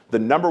this, the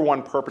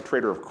 #1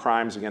 perpetrator of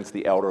crimes against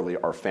the elderly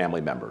are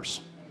family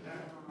members.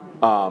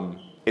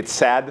 It's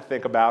sad to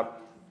think about,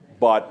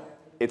 but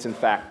it's in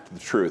fact the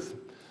truth.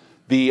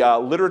 The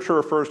literature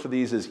refers to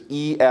these as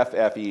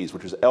EFFEs,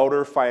 which is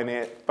elder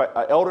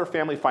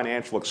family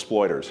financial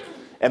exploiters.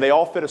 And they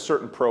all fit a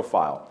certain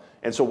profile.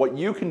 And so what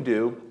you can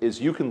do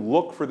is you can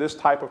look for this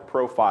type of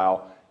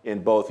profile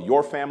in both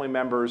your family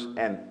members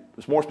and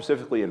more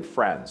specifically in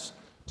friends,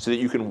 so that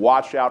you can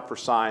watch out for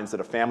signs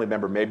that a family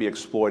member may be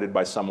exploited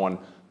by someone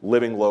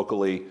living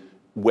locally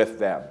with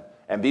them.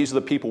 And these are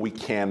the people we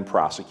can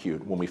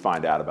prosecute when we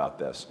find out about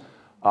this.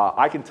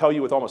 I can tell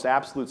you with almost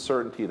absolute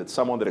certainty that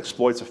someone that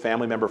exploits a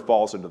family member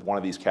falls into one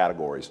of these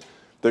categories.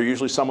 They're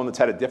usually someone that's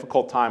had a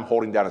difficult time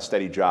holding down a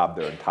steady job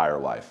their entire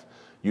life.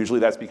 Usually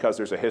that's because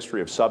there's a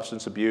history of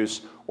substance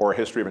abuse or a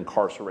history of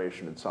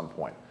incarceration at some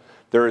point.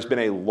 There has been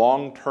a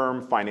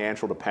long-term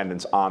financial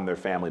dependence on their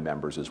family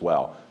members as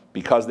well.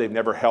 Because they've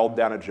never held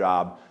down a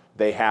job,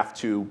 they have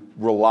to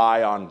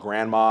rely on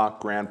grandma,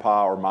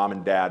 grandpa, or mom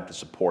and dad to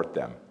support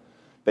them.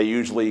 They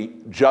usually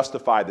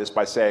justify this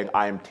by saying,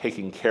 I am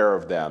taking care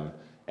of them,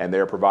 and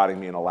they're providing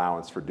me an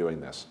allowance for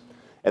doing this.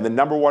 And the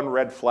 #1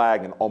 red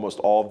flag in almost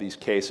all of these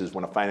cases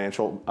when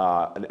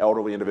an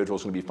elderly individual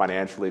is going to be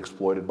financially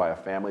exploited by a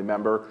family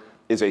member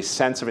is a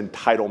sense of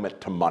entitlement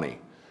to money.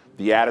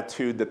 The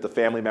attitude that the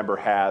family member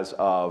has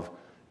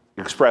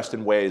expressed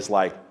in ways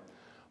like,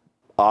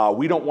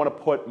 we don't want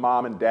to put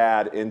mom and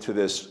dad into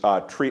this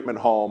treatment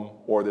home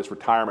or this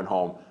retirement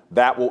home.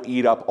 That will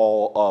eat up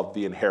all of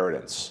the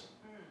inheritance.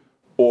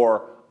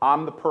 Or,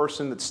 I'm the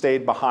person that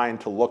stayed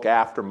behind to look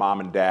after mom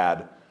and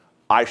dad.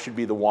 I should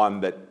be the one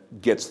that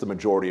gets the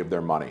majority of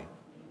their money.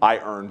 I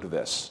earned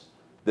this.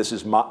 This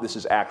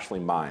is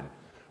actually mine.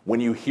 When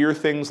you hear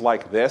things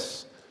like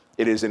this,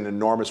 it is an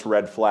enormous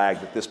red flag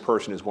that this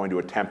person is going to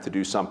attempt to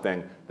do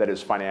something that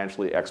is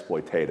financially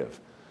exploitative.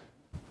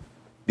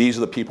 These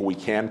are the people we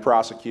can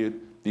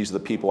prosecute. These are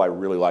the people I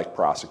really like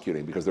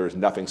prosecuting, because there is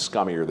nothing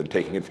scummier than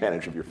taking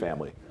advantage of your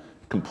family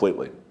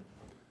completely.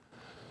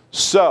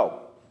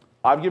 So,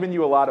 I've given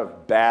you a lot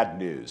of bad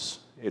news.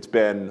 It's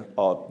been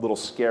a little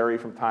scary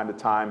from time to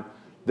time.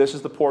 This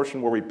is the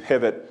portion where we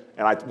pivot,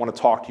 and I want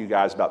to talk to you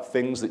guys about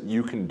things that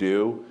you can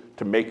do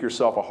to make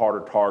yourself a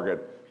harder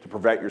target, to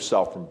prevent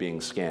yourself from being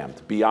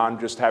scammed, beyond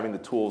just having the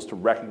tools to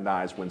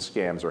recognize when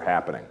scams are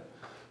happening.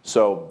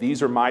 So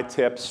these are my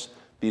tips.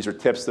 These are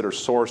tips that are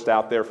sourced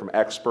out there from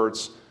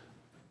experts.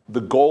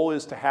 The goal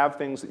is to have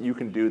things that you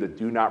can do that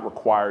do not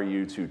require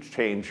you to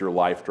change your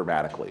life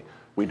dramatically.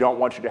 We don't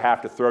want you to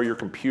have to throw your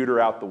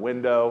computer out the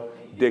window,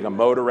 dig a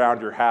moat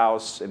around your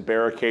house, and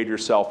barricade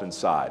yourself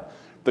inside.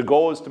 The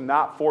goal is to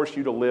not force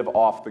you to live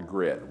off the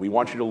grid. We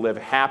want you to live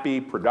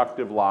happy,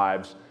 productive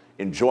lives,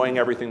 enjoying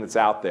everything that's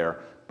out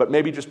there, but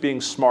maybe just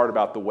being smart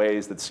about the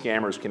ways that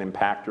scammers can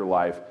impact your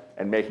life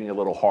and making it a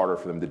little harder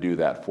for them to do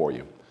that for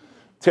you.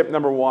 Tip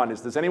number one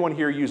is, does anyone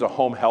here use a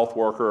home health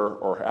worker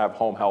or have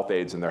home health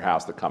aides in their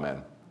house that come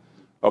in?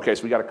 Okay,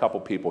 so we got a couple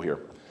people here.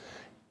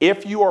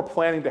 If you are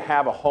planning to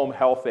have a home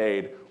health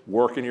aide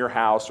work in your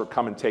house or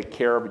come and take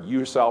care of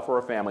yourself or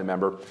a family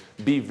member,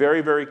 be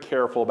very, very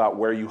careful about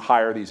where you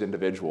hire these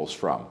individuals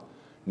from.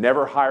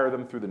 Never hire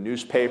them through the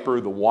newspaper,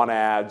 the want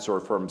ads,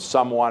 or from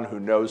someone who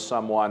knows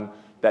someone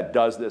that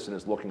does this and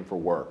is looking for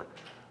work.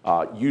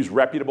 Use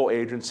reputable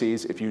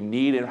agencies. If you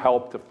need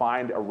help to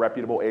find a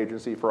reputable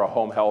agency for a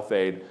home health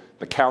aide,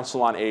 the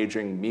Council on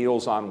Aging,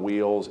 Meals on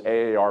Wheels,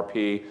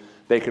 AARP,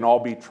 they can all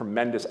be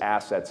tremendous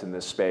assets in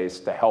this space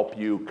to help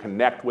you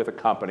connect with a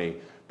company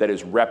that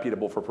is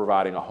reputable for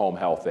providing a home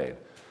health aide.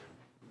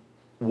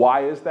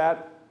 Why is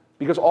that?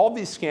 Because all of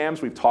these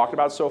scams we've talked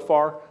about so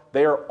far,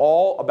 they are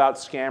all about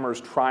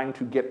scammers trying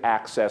to get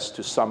access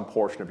to some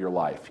portion of your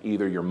life,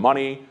 either your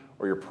money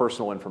or your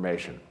personal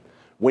information.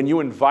 When you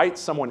invite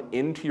someone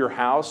into your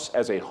house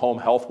as a home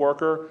health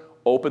worker,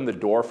 open the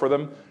door for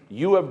them,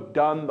 you have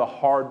done the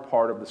hard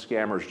part of the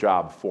scammer's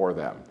job for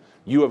them.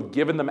 You have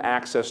given them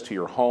access to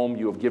your home.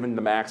 You have given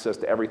them access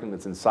to everything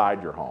that's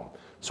inside your home.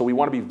 So we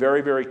want to be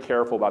very, very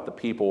careful about the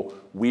people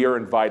we are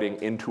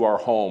inviting into our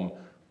home,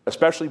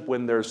 especially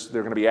when they're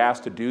going to be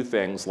asked to do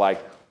things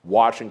like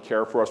watch and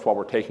care for us while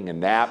we're taking a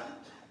nap,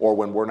 or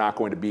when we're not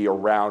going to be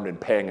around and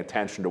paying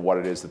attention to what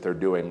it is that they're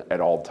doing at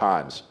all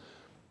times.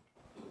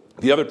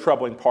 The other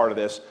troubling part of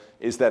this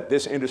is that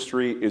this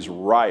industry is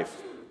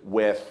rife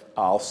with,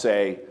 I'll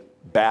say,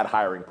 bad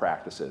hiring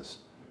practices.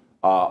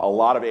 A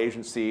lot of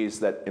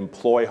agencies that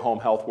employ home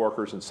health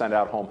workers and send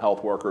out home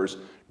health workers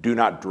do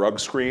not drug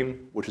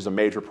screen, which is a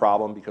major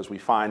problem, because we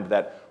find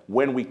that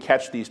when we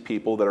catch these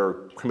people that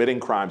are committing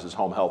crimes as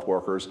home health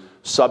workers,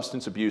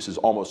 substance abuse is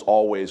almost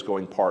always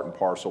going part and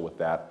parcel with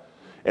that.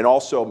 And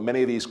also,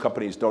 many of these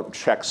companies don't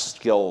check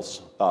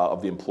skills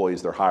of the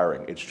employees they're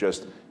hiring. It's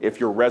just, if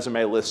your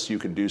resume lists you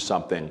can do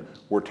something,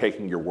 we're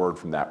taking your word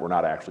from that. We're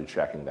not actually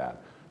checking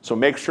that. So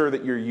make sure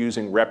that you're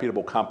using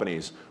reputable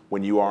companies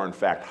when you are in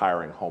fact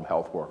hiring home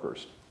health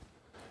workers.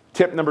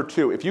 Tip number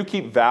two, if you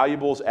keep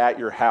valuables at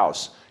your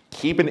house,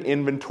 keep an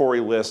inventory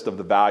list of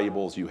the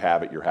valuables you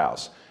have at your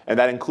house. And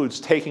that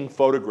includes taking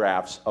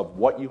photographs of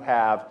what you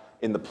have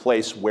in the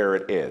place where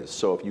it is.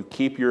 So if you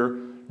keep your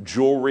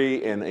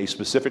jewelry in a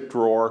specific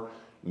drawer,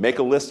 make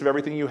a list of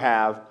everything you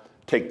have,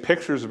 take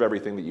pictures of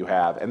everything that you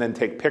have, and then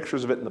take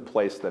pictures of it in the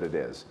place that it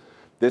is.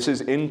 This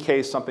is in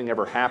case something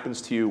ever happens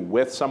to you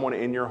with someone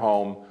in your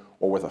home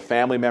or with a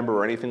family member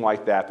or anything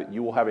like that, that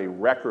you will have a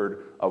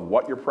record of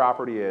what your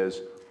property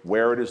is,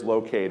 where it is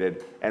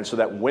located, and so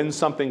that when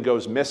something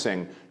goes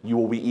missing, you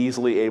will be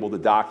easily able to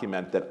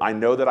document that I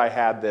know that I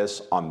had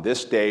this on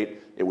this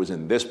date, it was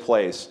in this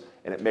place,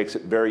 and it makes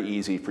it very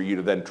easy for you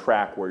to then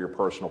track where your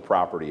personal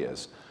property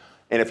is.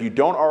 And if you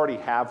don't already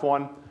have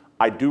one,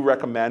 I do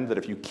recommend that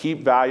if you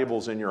keep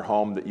valuables in your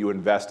home, that you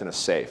invest in a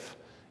safe,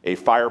 a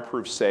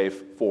fireproof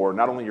safe for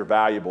not only your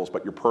valuables,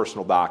 but your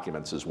personal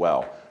documents as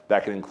well.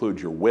 That can include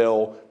your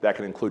will, that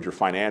can include your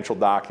financial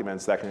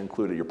documents, that can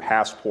include your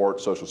passport,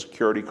 social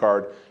security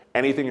card,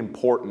 anything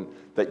important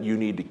that you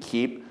need to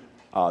keep.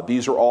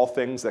 These are all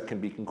things that can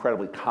be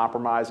incredibly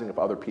compromising if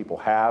other people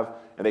have,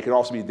 and they can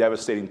also be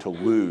devastating to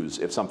lose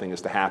if something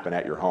is to happen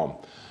at your home.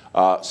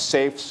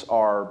 Safes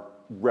are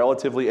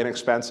relatively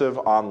inexpensive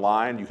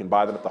online. You can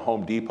buy them at the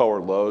Home Depot or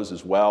Lowe's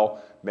as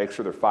well. Make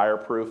sure they're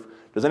fireproof.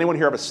 Does anyone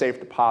here have a safe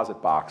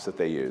deposit box that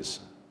they use?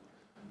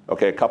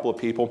 Okay, a couple of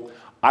people.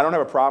 I don't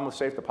have a problem with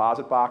safe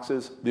deposit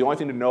boxes. The only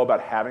thing to know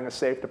about having a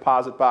safe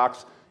deposit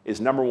box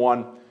is, number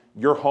one,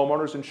 your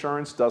homeowner's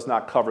insurance does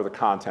not cover the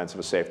contents of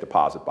a safe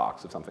deposit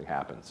box if something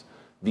happens.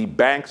 The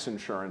bank's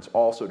insurance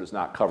also does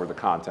not cover the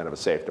content of a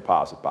safe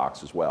deposit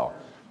box as well.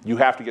 You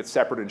have to get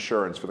separate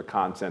insurance for the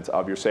contents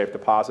of your safe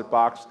deposit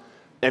box.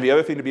 And the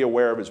other thing to be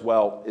aware of as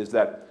well is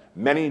that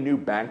many new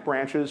bank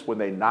branches, when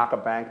they knock a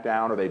bank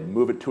down or they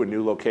move it to a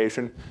new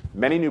location,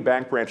 many new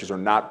bank branches are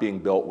not being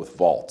built with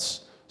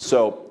vaults.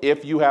 So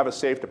if you have a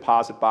safe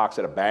deposit box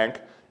at a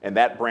bank and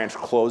that branch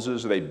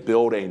closes or they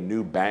build a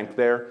new bank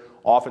there,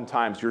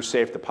 oftentimes your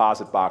safe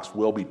deposit box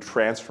will be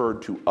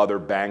transferred to other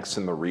banks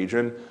in the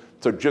region.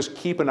 So just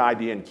keep an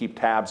idea and keep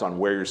tabs on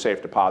where your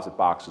safe deposit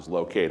box is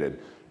located.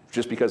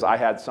 Just because I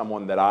had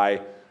someone that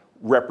I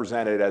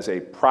represented as a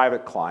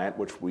private client,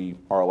 which we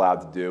are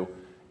allowed to do,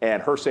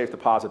 and her safe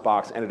deposit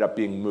box ended up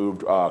being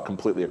moved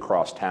completely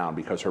across town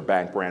because her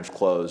bank branch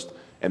closed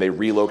and they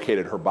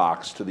relocated her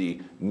box to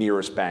the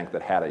nearest bank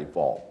that had a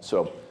vault.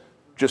 So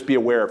just be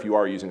aware if you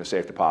are using a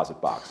safe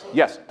deposit box.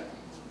 Yes?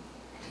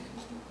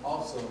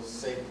 Also,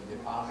 safe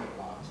deposit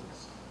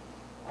boxes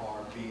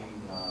are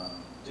being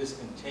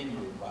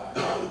discontinued by.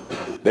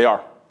 They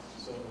are.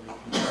 So if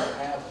you don't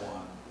have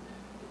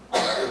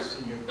one, it's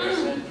in your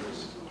best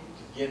interest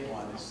to get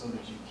one as soon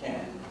as you can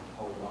and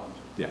hold on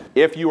to it.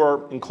 Yeah. If you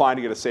are inclined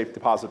to get a safe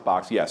deposit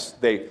box, yes.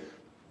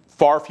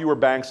 Far fewer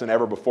banks than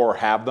ever before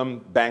have them.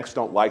 Banks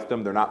don't like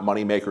them. They're not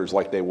money makers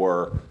like they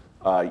were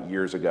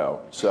years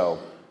ago. So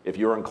if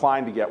you're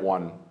inclined to get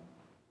one,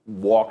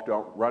 walk,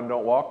 don't run,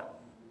 don't walk.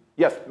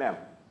 Yes, ma'am.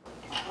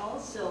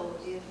 Also,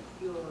 if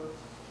your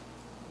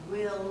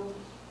will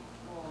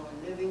or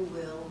living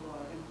will or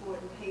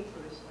important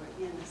papers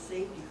are in a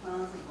safe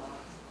deposit box,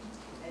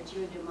 at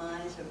your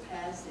demise or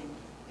passing,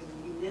 it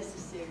would be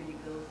necessary to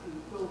go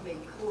through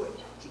probate court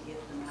to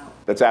get them out.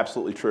 That's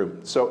absolutely true.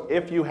 So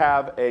if you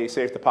have a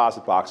safe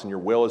deposit box and your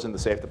will is in the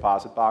safe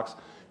deposit box,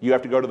 you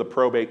have to go to the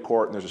probate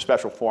court and there's a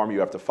special form you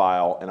have to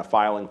file and a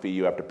filing fee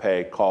you have to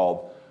pay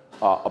called,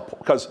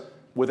 because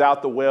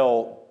without the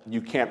will,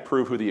 you can't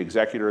prove who the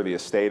executor of the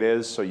estate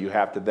is, so you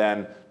have to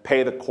then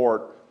pay the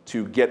court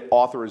to get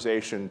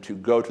authorization to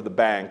go to the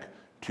bank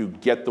to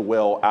get the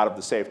will out of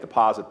the safe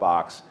deposit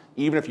box.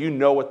 Even if you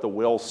know what the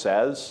will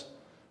says,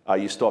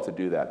 you still have to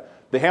do that.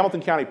 The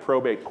Hamilton County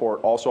Probate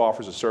Court also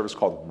offers a service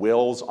called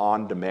Wills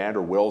on Demand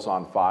or Wills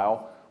on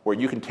File, where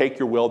you can take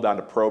your will down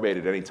to probate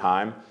at any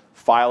time,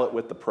 file it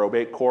with the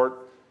probate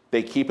court.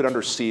 They keep it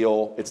under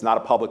seal. It's not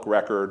a public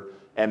record.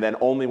 And then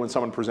only when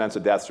someone presents a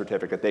death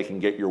certificate, they can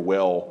get your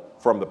will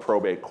from the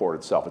probate court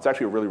itself. It's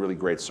actually a really, really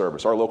great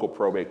service. Our local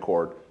probate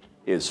court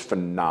is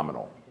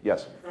phenomenal.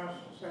 Yes?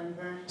 Same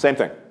thing? Same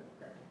thing.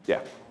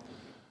 Yeah.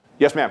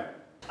 Yes, ma'am.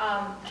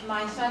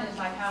 My son is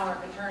my power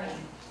of attorney,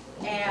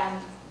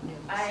 and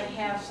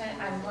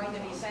I'm going to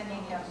be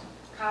sending him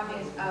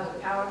copies of the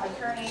power of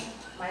attorney,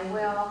 my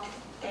will,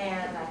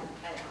 and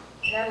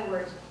in other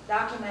words,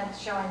 documents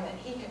showing that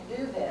he can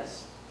do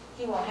this.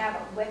 He will have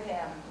it with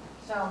him,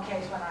 so in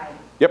case when I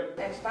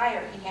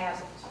expire, he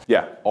has it.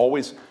 Yeah,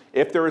 always,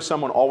 if there is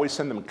someone, always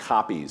send them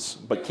copies,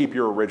 but keep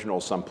your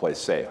original someplace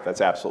safe.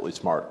 That's absolutely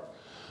smart.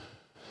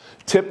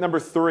 Tip number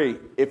 3,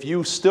 if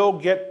you still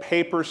get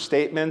paper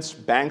statements,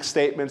 bank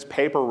statements,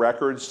 paper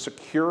records,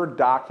 secure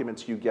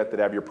documents you get that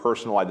have your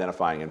personal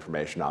identifying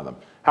information on them.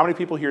 How many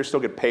people here still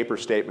get paper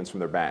statements from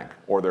their bank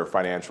or their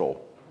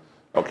financial?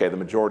 Okay, the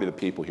majority of the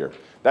people here.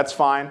 That's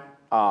fine.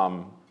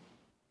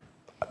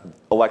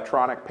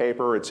 Electronic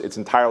paper, it's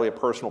entirely a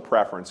personal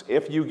preference.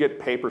 If you get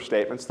paper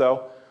statements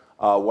though,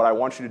 what I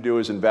want you to do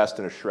is invest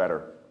in a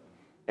shredder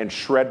and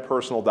shred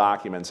personal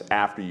documents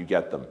after you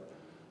get them.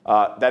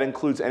 That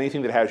includes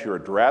anything that has your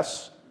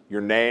address,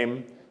 your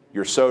name,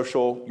 your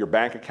social, your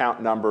bank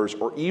account numbers,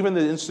 or even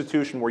the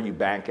institution where you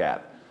bank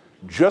at.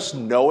 Just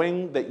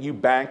knowing that you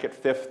bank at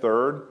Fifth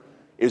Third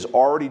is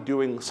already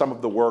doing some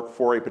of the work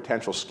for a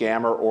potential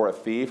scammer or a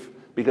thief,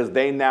 because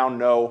they now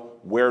know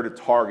where to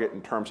target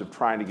in terms of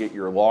trying to get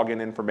your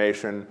login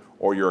information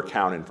or your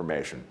account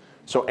information.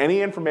 So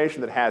any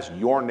information that has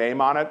your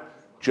name on it,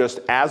 just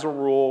as a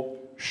rule,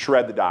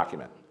 shred the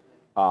document.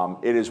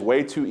 It is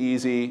way too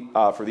easy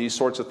for these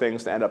sorts of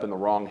things to end up in the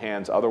wrong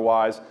hands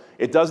otherwise.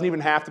 It doesn't even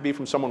have to be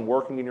from someone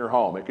working in your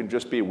home. It can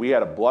just be, we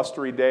had a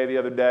blustery day the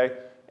other day,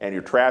 and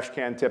your trash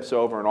can tips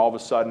over, and all of a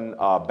sudden,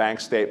 a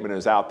bank statement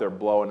is out there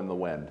blowing in the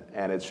wind.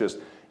 And it's just,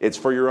 it's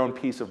for your own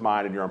peace of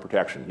mind and your own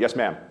protection. Yes,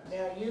 ma'am?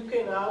 Now, you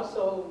can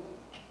also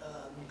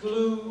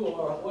glue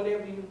or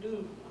whatever you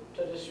do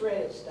to the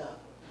shredded stuff.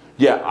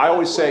 Yeah, I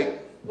always say,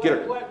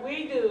 what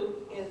we do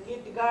is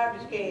get the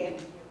garbage can,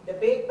 the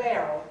big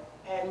barrel,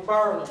 and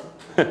burn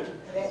them.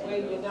 That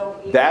way you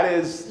don't get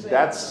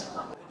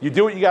you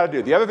do what you got to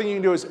do. The other thing you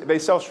can do is they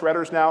sell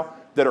shredders now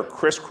that are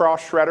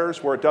crisscross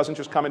shredders where it doesn't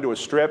just come into a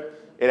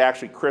strip, it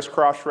actually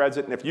crisscross shreds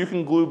it. And if you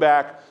can glue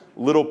back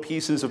little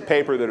pieces of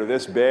paper that are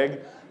this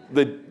big,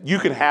 you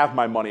can have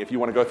my money if you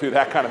want to go through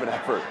that kind of an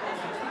effort.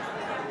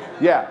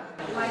 Yeah.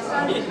 My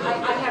son,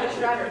 I have a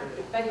shredder,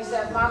 but he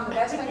said, Mom, the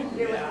best thing to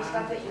do with the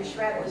stuff that you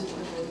shred is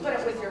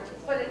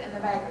put it in the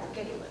bag with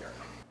kitty litter.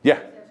 Yeah.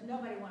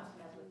 Nobody wants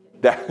to mess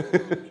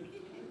with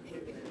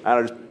kitty litter. I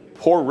don't know, just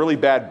pour really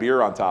bad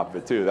beer on top of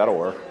it too. That'll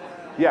work.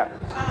 Yeah.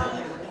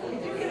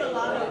 If you get a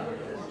lot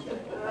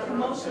of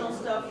promotional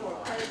stuff or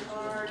credit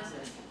cards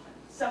and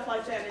stuff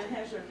like that, and it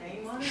has your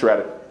name on it? Shred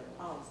it.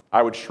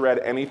 I would shred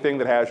anything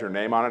that has your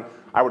name on it.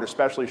 I would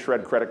especially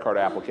shred credit card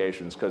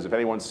applications, because if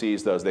anyone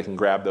sees those, they can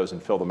grab those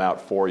and fill them out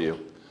for you.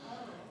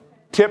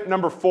 Tip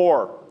number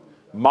 4,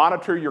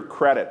 monitor your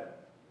credit.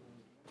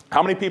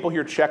 How many people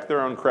here check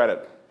their own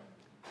credit?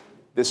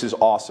 This is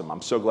awesome.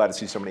 I'm so glad to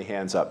see so many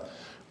hands up.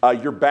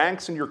 Your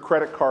banks and your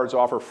credit cards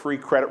offer free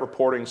credit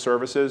reporting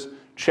services.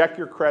 Check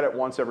your credit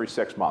once every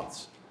 6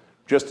 months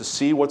just to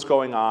see what's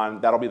going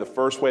on. That'll be the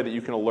first way that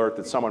you can alert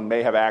that someone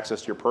may have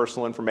access to your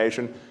personal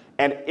information.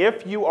 And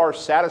if you are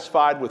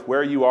satisfied with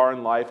where you are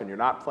in life and you're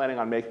not planning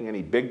on making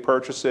any big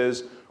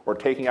purchases or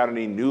taking out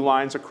any new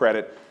lines of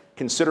credit,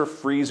 consider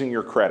freezing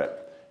your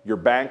credit. Your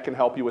bank can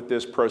help you with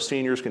this.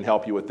 ProSeniors can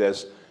help you with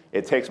this.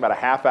 It takes about a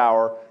half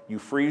hour. You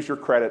freeze your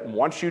credit, and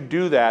once you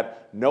do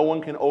that, no one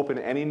can open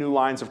any new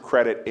lines of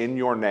credit in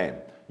your name.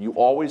 You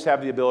always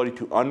have the ability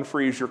to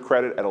unfreeze your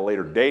credit at a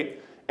later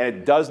date, and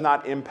it does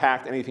not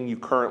impact anything you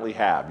currently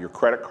have. Your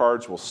credit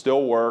cards will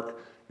still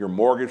work, your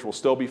mortgage will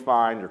still be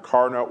fine, your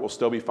car note will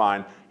still be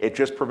fine. It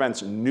just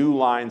prevents new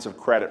lines of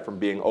credit from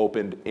being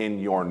opened in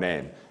your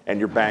name, and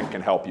your bank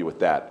can help you with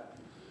that.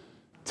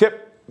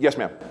 Tip, yes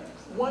ma'am.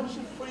 Once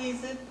you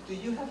freeze it, do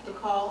you have to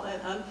call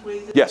and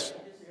unfreeze it? Yes.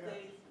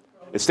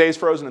 It stays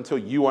frozen until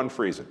you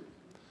unfreeze it.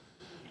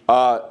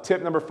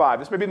 Tip number 5.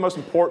 This may be the most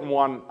important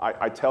one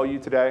I tell you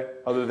today,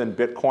 other than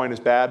Bitcoin is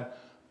bad.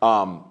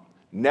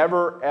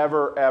 Never,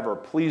 ever, ever,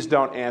 please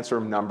don't answer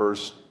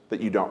numbers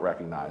that you don't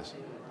recognize.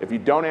 If you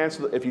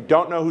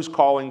don't know who's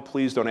calling,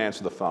 please don't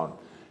answer the phone.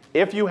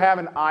 If you have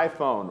an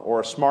iPhone or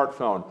a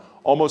smartphone,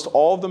 almost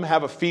all of them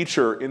have a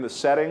feature in the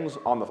settings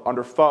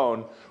under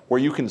phone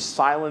where you can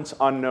silence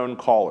unknown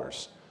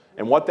callers.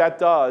 And what that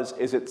does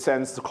is it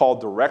sends the call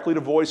directly to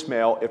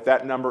voicemail if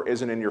that number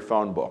isn't in your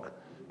phone book.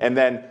 And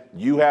then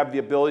you have the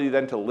ability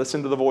then to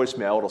listen to the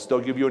voicemail. It'll still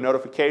give you a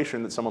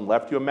notification that someone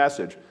left you a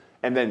message.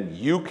 And then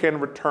you can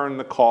return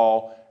the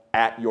call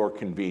at your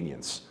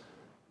convenience.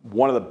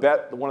 One of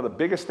the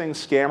biggest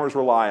things scammers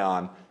rely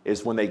on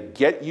is when they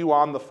get you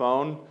on the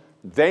phone,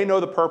 they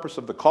know the purpose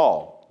of the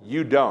call.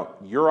 You don't.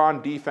 You're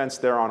on defense,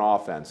 they're on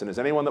offense. And as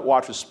anyone that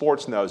watches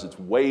sports knows, it's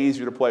way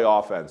easier to play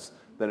offense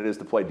than it is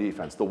to play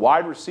defense. The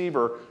wide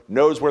receiver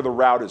knows where the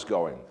route is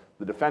going.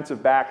 The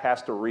defensive back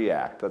has to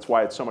react. That's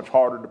why it's so much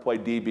harder to play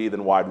DB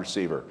than wide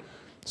receiver.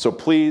 So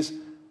please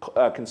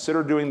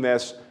consider doing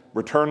this.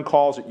 Return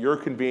calls at your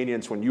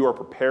convenience when you are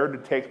prepared to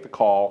take the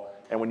call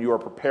and when you are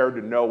prepared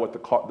to know what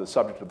the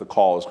subject of the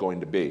call is going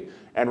to be.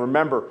 And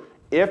remember,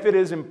 if it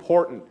is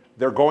important,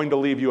 they're going to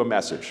leave you a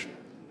message.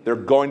 They're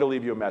going to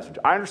leave you a message.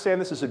 I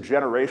understand this is a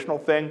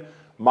generational thing.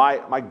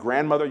 My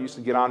grandmother used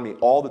to get on me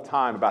all the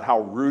time about how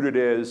rude it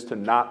is to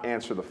not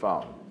answer the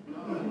phone.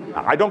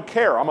 I don't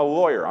care. I'm a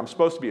lawyer. I'm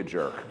supposed to be a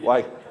jerk.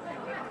 Like,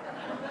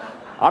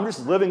 I'm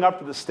just living up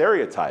to the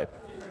stereotype.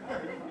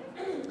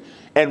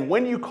 And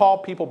when you call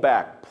people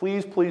back,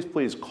 please, please,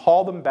 please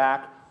call them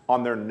back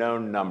on their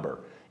known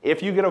number.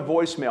 If you get a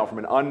voicemail from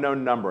an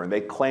unknown number and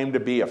they claim to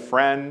be a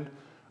friend,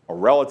 a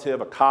relative,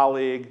 a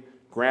colleague,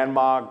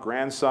 grandma,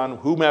 grandson,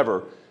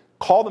 whomever,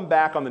 call them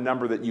back on the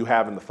number that you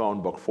have in the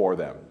phone book for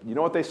them. You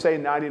know what they say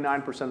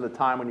 99% of the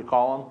time when you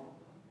call them?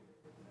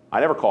 I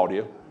never called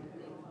you.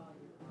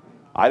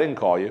 I didn't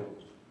call you.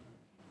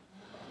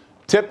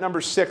 Tip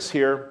number 6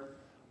 here.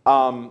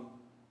 I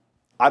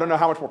don't know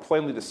how much more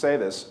plainly to say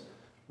this.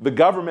 The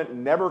government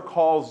never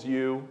calls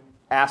you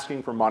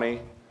asking for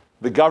money.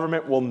 The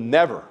government will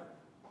never,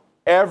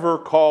 ever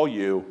call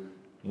you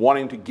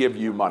wanting to give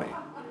you money.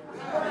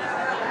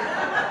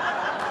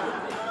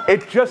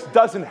 It just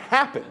doesn't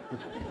happen.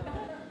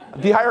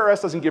 The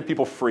IRS doesn't give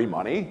people free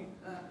money.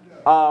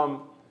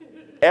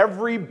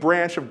 Every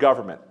branch of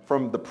government,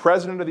 from the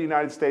President of the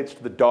United States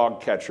to the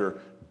dog catcher,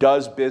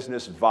 does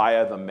business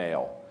via the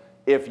mail.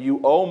 If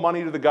you owe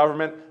money to the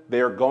government,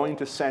 they are going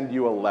to send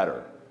you a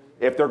letter.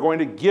 If they're going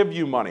to give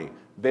you money,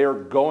 they are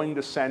going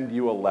to send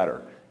you a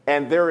letter.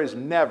 And there is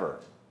never,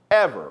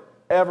 ever,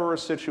 ever a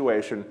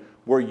situation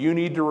where you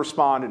need to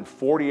respond in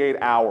 48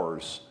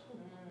 hours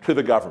to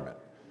the government.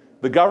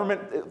 The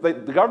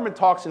government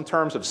talks in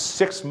terms of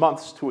 6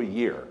 months to a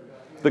year.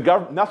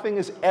 Nothing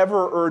is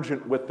ever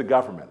urgent with the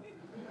government.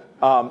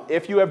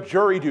 If you have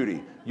jury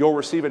duty, you'll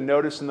receive a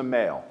notice in the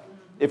mail.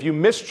 If you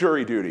miss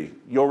jury duty,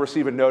 you'll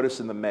receive a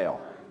notice in the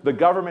mail. The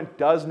government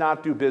does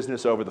not do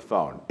business over the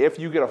phone. If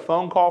you get a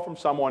phone call from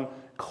someone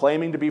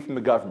claiming to be from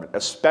the government,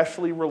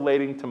 especially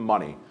relating to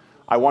money,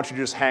 I want you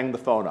to just hang the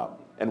phone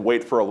up and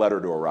wait for a letter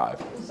to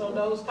arrive. So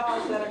those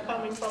calls that are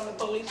coming from the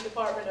police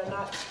department are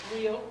not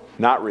real?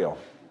 Not real.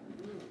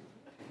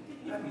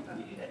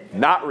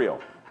 Not real.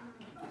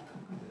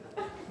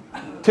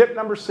 Tip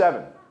number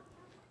 7.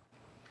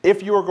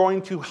 If you are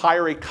going to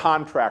hire a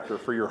contractor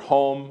for your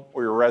home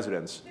or your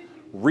residence,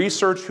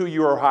 research who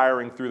you are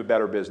hiring through the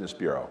Better Business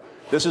Bureau.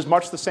 This is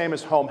much the same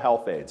as home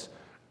health aides.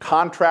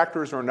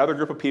 Contractors are another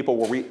group of people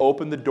where we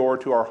open the door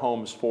to our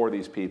homes for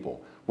these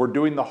people. We're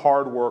doing the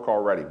hard work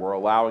already. We're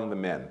allowing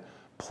them in.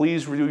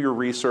 Please do your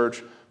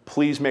research.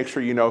 Please make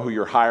sure you know who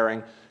you're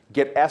hiring.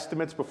 Get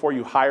estimates before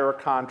you hire a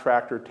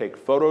contractor. Take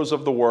photos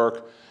of the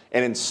work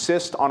and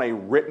insist on a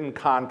written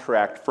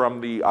contract from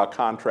the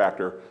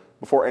contractor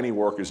before any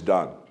work is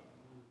done.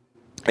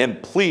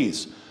 And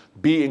please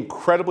be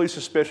incredibly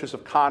suspicious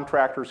of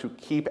contractors who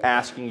keep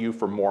asking you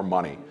for more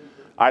money.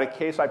 I had a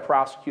case I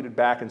prosecuted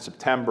back in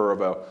September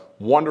of a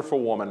wonderful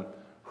woman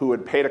who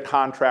had paid a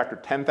contractor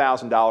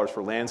 $10,000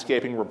 for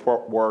landscaping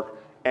work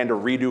and to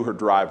redo her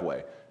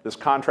driveway. This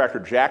contractor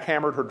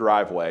jackhammered her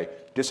driveway,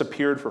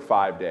 disappeared for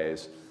 5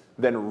 days,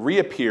 then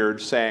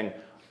reappeared saying,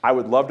 "I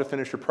would love to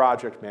finish your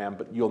project, ma'am,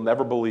 but you'll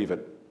never believe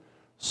it.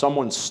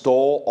 Someone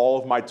stole all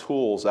of my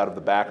tools out of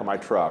the back of my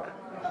truck,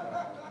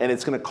 and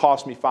it's going to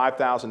cost me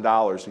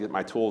 $5,000 to get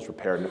my tools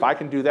repaired. And if I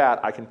can do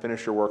that, I can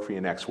finish your work for you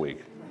next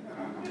week."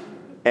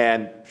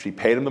 And she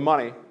paid him the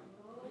money,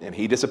 and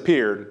he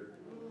disappeared.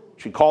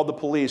 She called the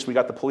police. We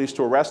got the police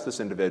to arrest this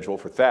individual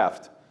for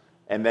theft.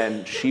 And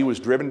then she was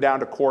driven down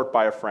to court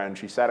by a friend.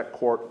 She sat at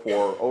court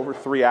for over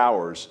 3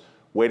 hours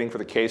waiting for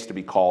the case to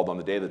be called on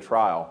the day of the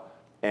trial.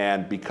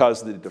 And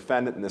because the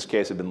defendant in this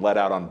case had been let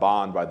out on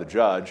bond by the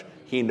judge,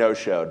 he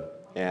no-showed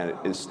and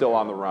is still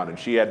on the run. And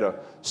she had to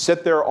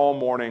sit there all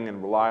morning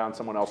and rely on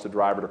someone else to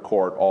drive her to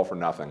court, all for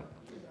nothing.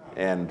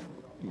 And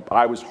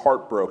I was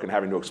heartbroken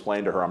having to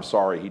explain to her, I'm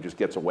sorry, he just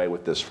gets away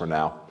with this for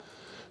now.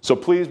 So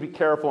please be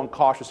careful and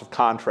cautious of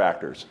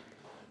contractors.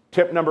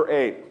 Tip number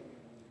 8.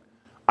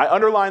 I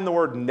underlined the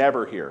word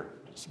never here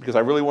because I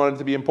really wanted it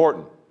to be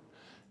important.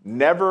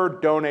 Never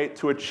donate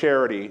to a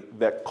charity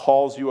that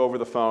calls you over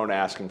the phone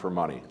asking for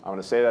money. I'm going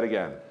to say that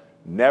again.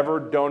 Never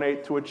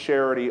donate to a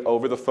charity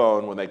over the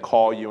phone when they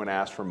call you and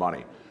ask for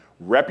money.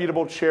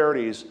 Reputable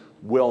charities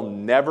will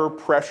never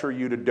pressure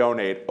you to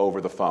donate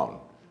over the phone.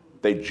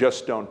 They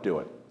just don't do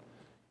it.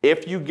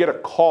 If you get a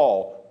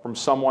call from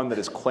someone that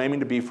is claiming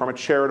to be from a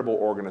charitable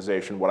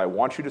organization, what I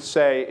want you to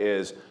say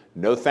is,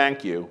 no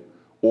thank you,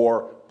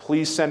 or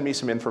please send me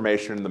some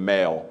information in the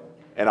mail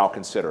and I'll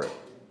consider it.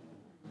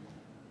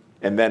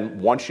 And then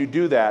once you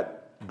do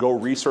that, go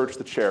research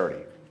the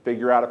charity.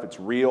 Figure out if it's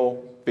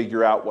real,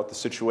 figure out what the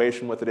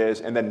situation with it is,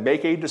 and then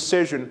make a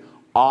decision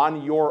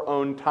on your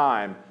own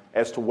time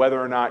as to whether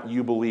or not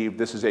you believe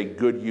this is a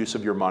good use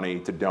of your money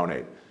to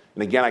donate.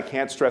 And again, I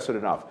can't stress it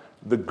enough.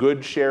 The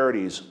good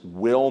charities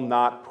will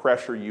not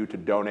pressure you to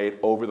donate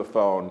over the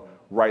phone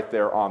right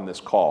there on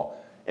this call.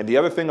 And the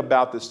other thing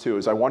about this too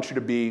is I want you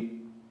to be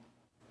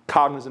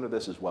cognizant of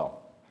this as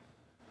well.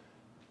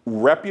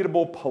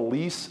 Reputable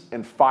police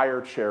and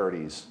fire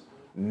charities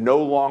no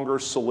longer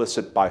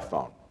solicit by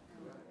phone.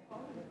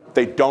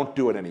 They don't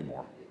do it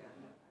anymore.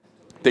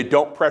 They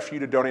don't pressure you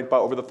to donate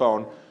over the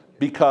phone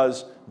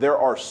because there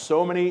are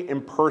so many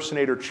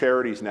impersonator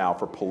charities now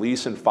for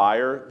police and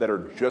fire that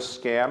are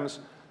just scams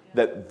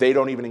that they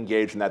don't even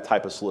engage in that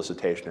type of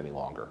solicitation any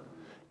longer.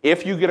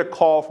 If you get a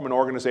call from an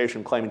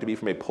organization claiming to be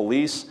from a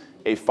police,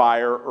 a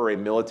fire, or a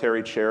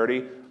military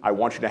charity, I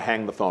want you to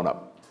hang the phone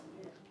up.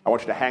 I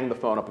want you to hang the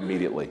phone up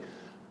immediately.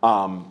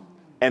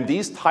 And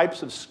these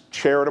types of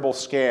charitable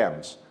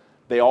scams,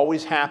 they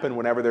always happen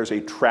whenever there's a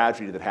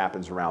tragedy that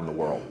happens around the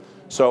world.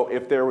 So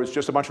if there was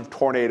just a bunch of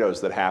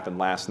tornadoes that happened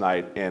last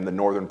night in the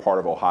northern part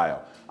of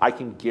Ohio, I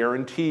can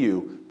guarantee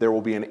you there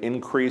will be an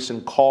increase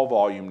in call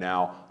volume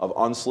now of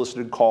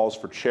unsolicited calls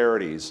for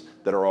charities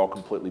that are all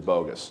completely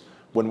bogus.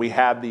 When we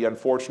had the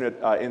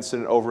unfortunate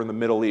incident over in the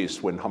Middle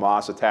East when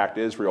Hamas attacked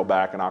Israel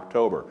back in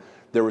October,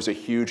 there was a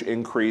huge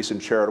increase in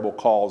charitable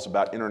calls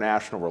about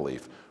international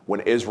relief.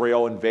 When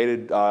Israel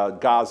invaded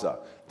Gaza,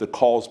 the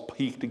calls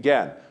peaked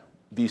again.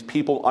 These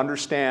people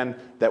understand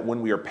that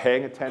when we are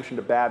paying attention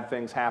to bad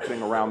things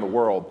happening around the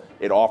world,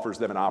 it offers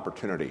them an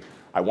opportunity.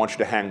 I want you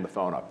to hang the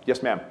phone up.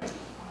 Yes, ma'am.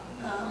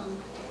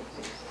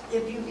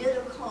 If you get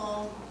a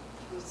call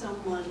from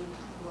someone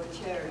for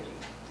charity,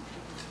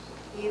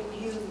 if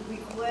you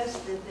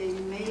request that they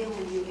mail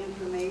you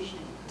information,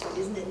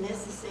 isn't it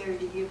necessary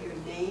to give your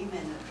name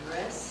and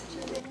address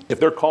to them? If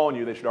they're calling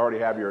you, they should already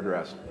have your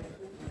address.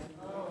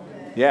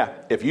 Yeah,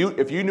 if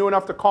you knew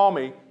enough to call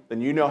me,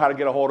 then you know how to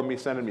get a hold of me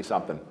sending me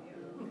something.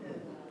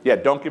 Yeah,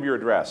 don't give your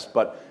address.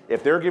 But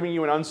if they're giving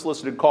you an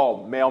unsolicited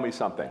call, mail me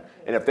something.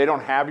 And if they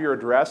don't have your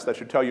address, that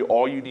should tell you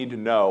all you need to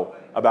know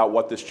about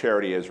what this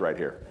charity is right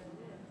here.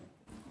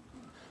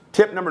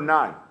 Tip number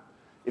 9.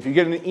 If you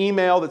get an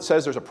email that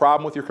says there's a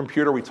problem with your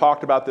computer, we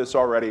talked about this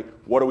already,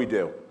 what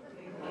do?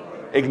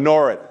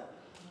 Ignore it.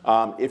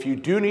 If you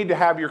do need to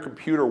have your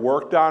computer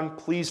worked on,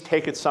 please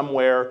take it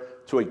somewhere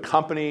to a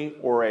company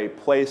or a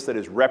place that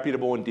is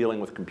reputable in dealing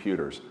with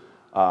computers.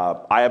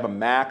 I have a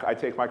Mac. I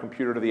take my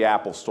computer to the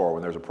Apple store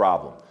when there's a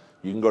problem.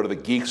 You can go to the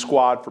Geek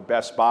Squad for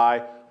Best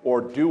Buy,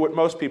 or do what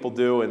most people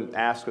do and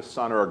ask a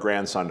son or a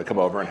grandson to come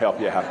over and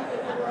help you out.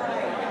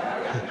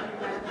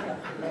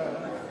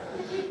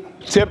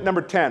 Tip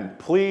number 10,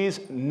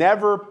 please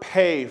never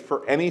pay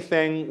for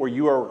anything where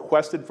you are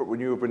requested for, when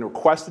you have been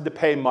requested to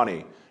pay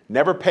money.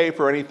 Never pay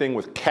for anything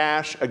with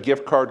cash, a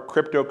gift card,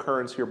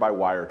 cryptocurrency, or by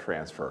wire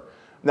transfer.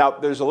 Now,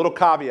 there's a little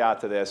caveat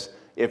to this.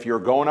 If you're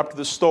going up to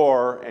the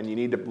store and you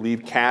need to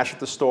leave cash at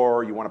the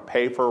store, you want to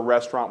pay for a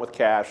restaurant with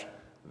cash,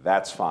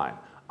 that's fine.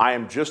 I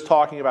am just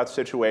talking about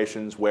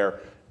situations where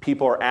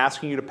people are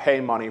asking you to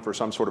pay money for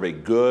some sort of a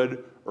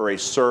good or a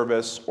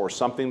service or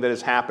something that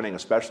is happening,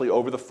 especially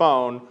over the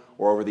phone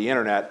or over the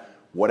internet.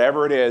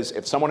 Whatever it is,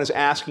 if someone is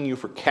asking you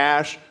for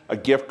cash, a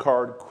gift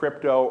card,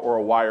 crypto, or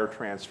a wire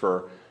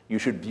transfer, you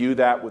should view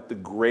that with the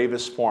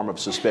gravest form of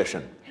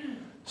suspicion.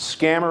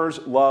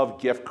 Scammers love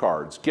gift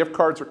cards. Gift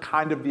cards are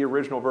kind of the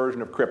original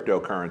version of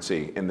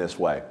cryptocurrency in this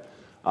way.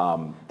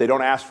 They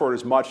don't ask for it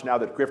as much now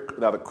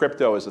that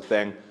crypto is a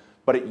thing,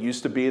 but it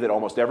used to be that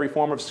almost every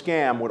form of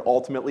scam would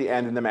ultimately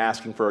end in them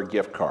asking for a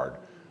gift card.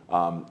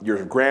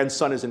 Your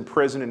grandson is in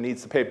prison and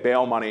needs to pay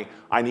bail money.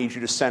 I need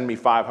you to send me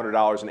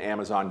 $500 in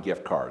Amazon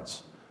gift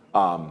cards.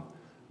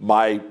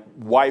 My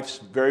wife's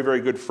very, very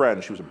good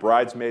friend, she was a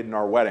bridesmaid in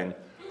our wedding.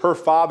 Her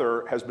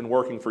father has been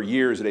working for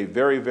years at a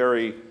very,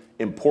 very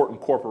important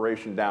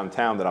corporation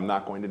downtown that I'm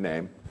not going to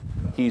name.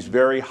 He's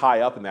very high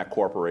up in that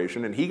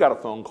corporation, and he got a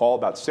phone call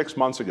about 6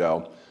 months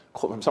ago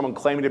from someone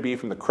claiming to be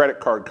from the credit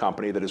card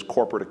company that his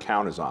corporate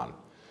account is on.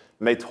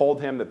 And they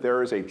told him that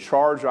there is a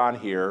charge on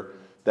here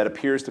that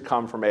appears to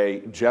come from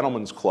a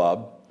gentleman's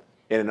club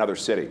in another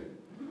city.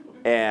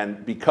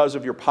 And because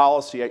of your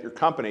policy at your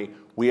company,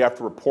 we have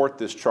to report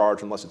this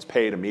charge unless it's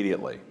paid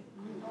immediately.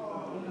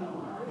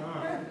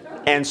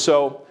 And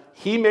so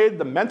he made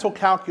the mental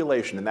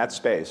calculation in that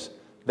space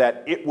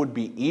that it would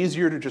be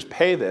easier to just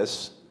pay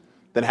this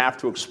than have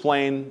to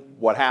explain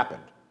what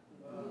happened,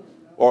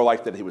 or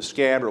like that he was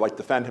scammed, or like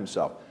defend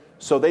himself.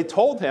 So they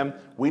told him,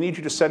 we need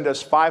you to send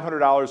us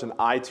 $500 in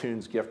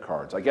iTunes gift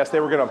cards. I guess they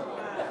were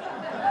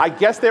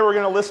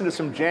gonna listen to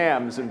some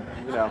jams, and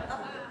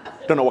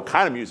don't know what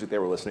kind of music they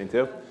were listening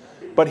to.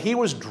 But he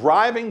was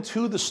driving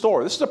to the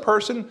store. This is a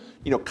person,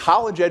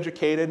 college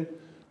educated,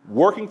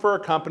 working for a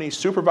company,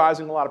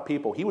 supervising a lot of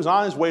people. He was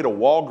on his way to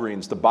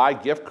Walgreens to buy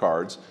gift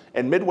cards,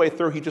 and midway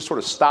through he just sort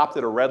of stopped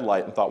at a red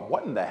light and thought,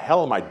 what in the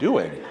hell am I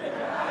doing?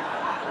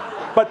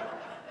 But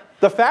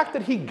the fact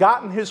that he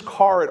got in his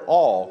car at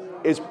all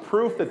is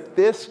proof that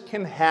this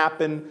can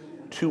happen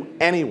to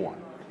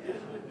anyone.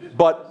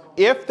 But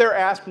if they're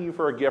asking you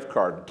for a gift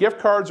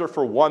cards are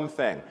for one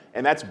thing,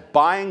 and that's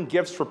buying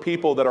gifts for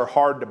people that are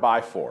hard to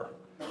buy for.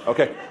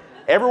 Okay?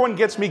 Everyone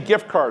gets me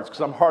gift cards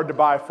because I'm hard to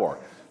buy for.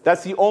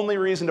 That's the only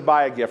reason to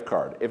buy a gift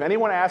card. If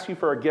anyone asks you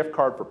for a gift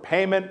card for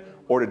payment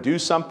or to do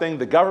something,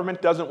 the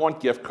government doesn't want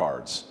gift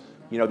cards.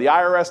 The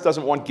IRS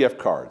doesn't want gift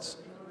cards.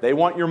 They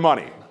want your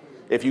money.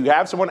 If you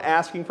have someone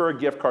asking for a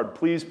gift card,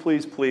 please,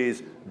 please,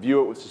 please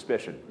view it with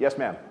suspicion. Yes,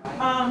 ma'am?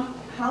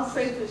 How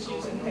safe is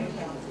using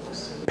PayPal?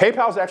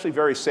 PayPal is actually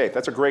very safe.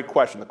 That's a great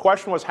question. The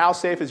question was, how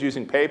safe is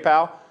using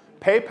PayPal?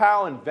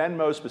 PayPal and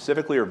Venmo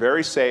specifically are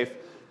very safe.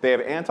 They have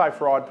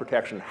anti-fraud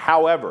protection.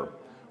 However,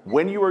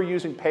 when you are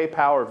using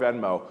PayPal or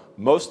Venmo,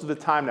 most of the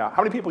time now,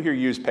 how many people here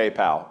use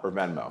PayPal or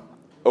Venmo?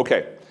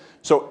 Okay,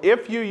 so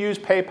if you use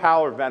PayPal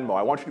or Venmo,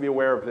 I want you to be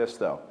aware of this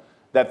though,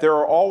 that there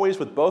are always,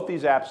 with both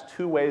these apps,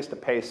 two ways to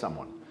pay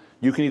someone.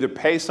 You can either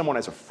pay someone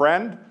as a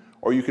friend,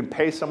 or you can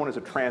pay someone as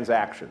a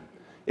transaction.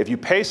 If you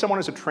pay someone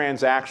as a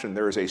transaction,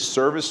 there is a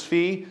service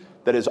fee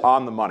that is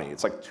on the money.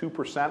 It's like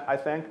 2%, I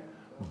think.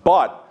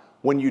 But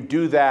when you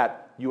do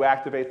that, you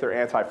activate their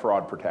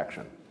anti-fraud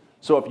protection.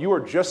 So if you are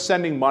just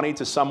sending money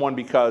to someone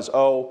because,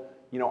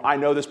 I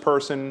know this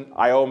person,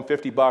 I owe him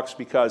 $50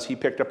 because he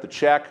picked up the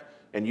check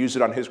and used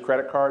it on his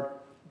credit card,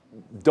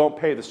 don't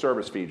pay the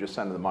service fee, just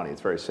send them the money.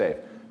 It's very safe.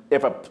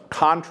 If a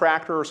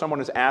contractor or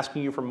someone is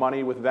asking you for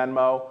money with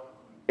Venmo,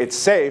 it's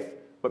safe,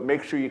 but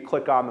make sure you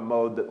click on the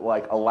mode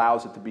that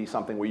allows it to be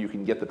something where you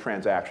can get the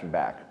transaction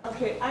back.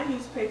 Okay, I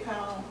use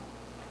PayPal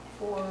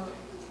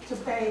to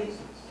pay.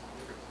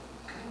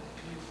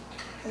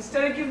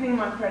 Instead of giving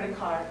my credit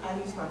card, I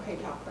use my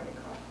PayPal credit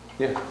card.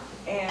 Yeah.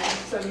 And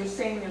so you're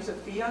saying there's a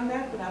fee on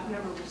that, but I've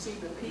never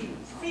received a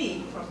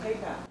fee from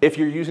PayPal. If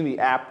you're using the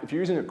app, if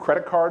you're using a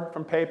credit card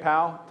from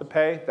PayPal to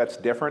pay, that's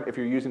different. If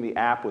you're using the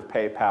app with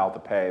PayPal to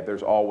pay,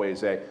 there's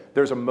always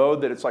there's a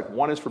mode that it's like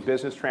one is for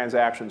business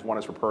transactions, one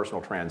is for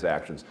personal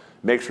transactions.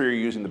 Make sure you're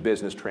using the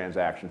business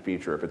transaction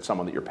feature if it's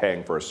someone that you're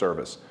paying for a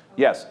service.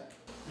 Yes?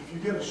 If you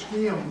get a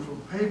scam from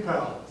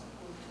PayPal,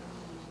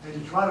 and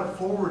you try to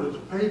forward it to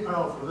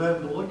PayPal for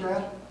them to look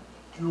at,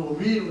 you'll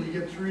immediately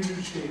get 3 new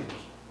scams.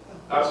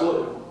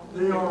 Absolutely.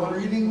 They are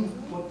reading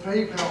what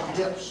PayPal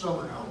gets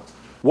somehow.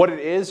 What it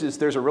is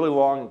there's a really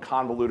long and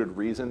convoluted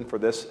reason for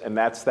this, and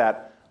that's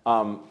that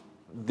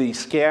the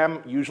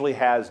scam usually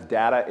has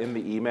data in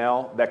the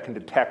email that can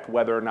detect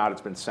whether or not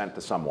it's been sent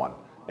to someone.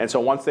 And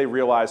so once they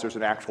realize there's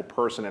an actual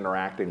person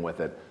interacting with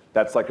it,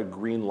 that's like a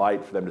green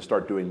light for them to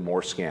start doing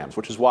more scams,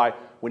 which is why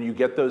when you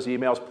get those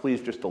emails, please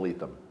just delete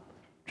them.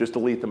 Just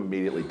delete them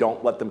immediately.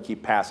 Don't let them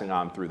keep passing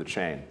on through the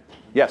chain.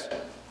 Yes?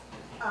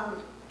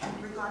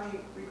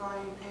 Regarding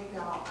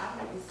PayPal, I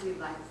have received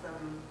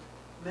some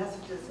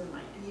messages in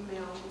my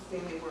email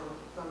saying they were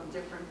from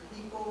different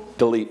people.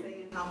 Delete.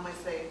 Saying how much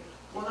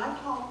when I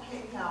called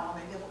PayPal,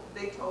 and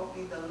they told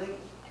me the link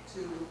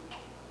to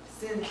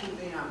send to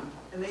them,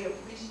 and they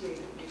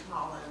appreciated me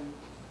calling.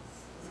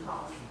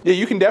 Yeah,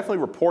 you can definitely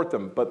report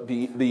them, but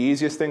the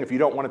easiest thing, if you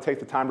don't want to take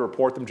the time to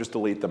report them, just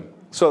delete them.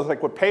 So it's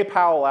like what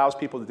PayPal allows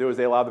people to do is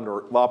they allow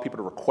people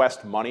to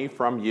request money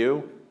from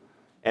you.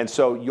 And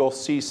so you'll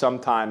see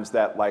sometimes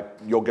that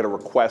you'll get a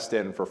request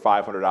in for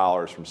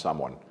 $500 from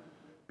someone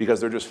because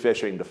they're just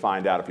fishing to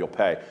find out if you'll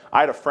pay.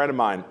 I had a friend of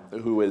mine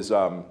who is,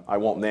 I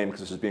won't name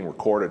because this is being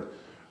recorded,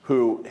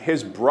 who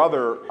his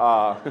brother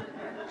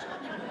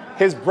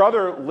His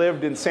brother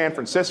lived in San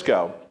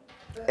Francisco,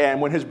 and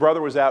when his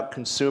brother was out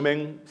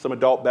consuming some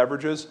adult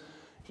beverages,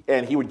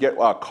 and he would get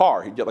a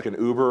car, he'd get like an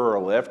Uber or a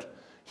Lyft,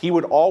 he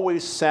would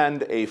always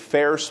send a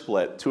fare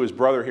split to his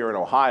brother here in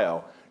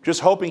Ohio,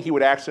 just hoping he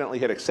would accidentally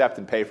hit accept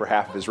and pay for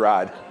half of his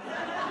ride.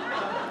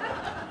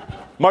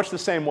 Much the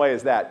same way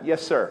as that.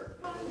 Yes, sir?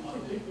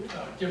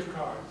 Gift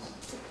cards.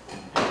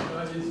 If you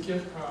buy these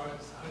gift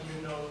cards, how do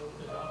you know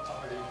that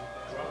are they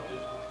corrupted?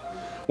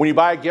 When you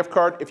buy a gift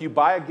card, if you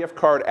buy a gift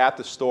card at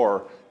the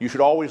store, you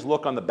should always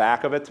look on the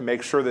back of it to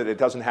make sure that it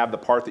doesn't have the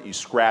part that you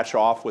scratch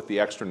off with the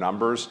extra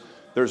numbers.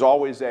 There's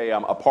always a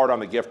part on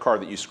the gift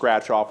card that you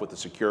scratch off with the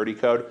security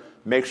code.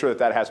 Make sure that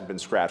that hasn't been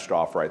scratched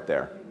off right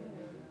there.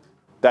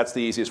 That's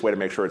the easiest way to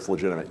make sure it's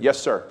legitimate. Yes,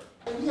 sir?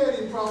 Have you had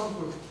any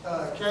problems with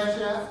Cash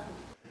App?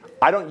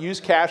 I don't use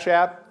Cash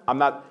App. I'm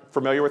not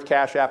familiar with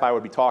Cash App. I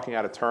would be talking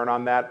out of turn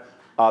on that.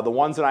 The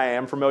ones that I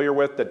am familiar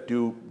with that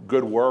do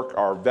good work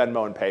are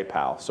Venmo and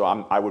PayPal. So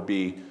I would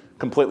be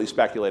completely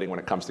speculating when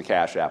it comes to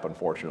Cash App,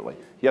 unfortunately.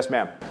 Yes,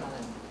 ma'am?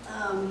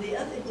 The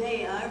other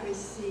day I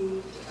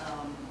received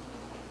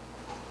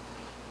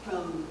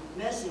from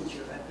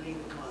Messenger, I believe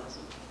it was,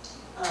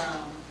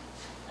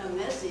 a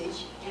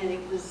message, and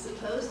it was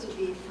supposed to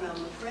be from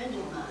a friend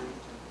of mine.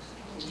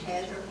 It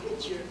had her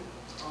picture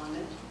on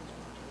it.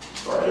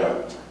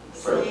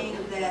 Saying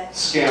that...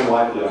 Scam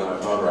likely on my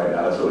phone right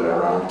now. That's really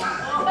wrong.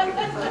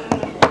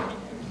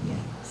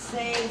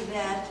 Saying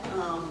that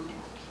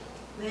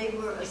they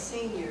were a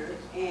senior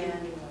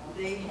and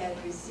they had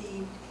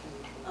received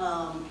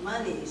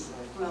monies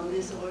from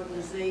this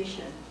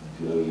organization.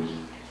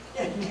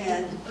 And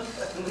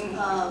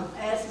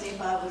asked me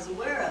if I was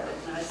aware of it,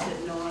 and I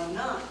said, no, I'm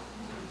not.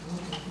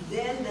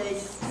 Then they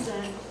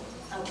sent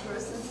a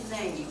person's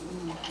name,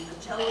 a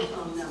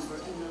telephone number,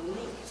 and a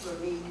link for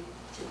me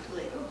to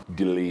click.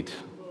 Delete,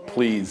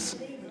 please.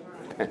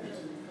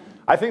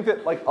 I think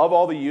that, like, of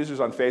all the users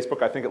on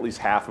Facebook, I think at least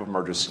half of them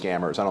are just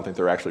scammers. I don't think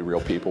they're actually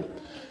real people.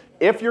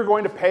 If you're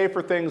going to pay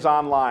for things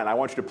online, I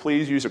want you to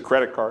please use a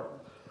credit card.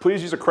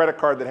 Please use a credit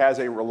card that has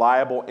a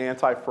reliable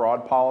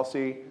anti-fraud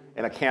policy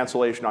and a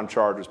cancellation on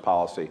charges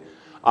policy.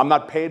 I'm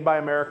not paid by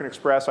American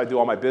Express. I do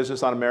all my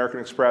business on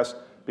American Express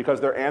because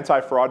their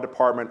anti-fraud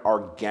department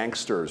are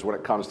gangsters when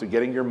it comes to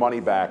getting your money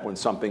back when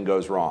something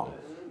goes wrong.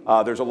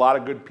 There's a lot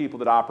of good people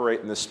that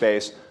operate in this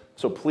space.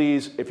 So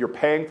please, if you're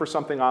paying for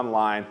something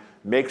online,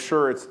 make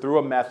sure it's through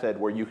a method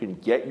where you can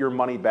get your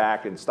money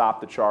back and stop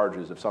the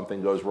charges if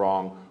something goes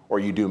wrong or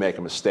you do make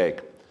a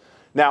mistake.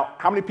 Now,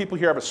 how many people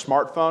here have a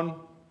smartphone,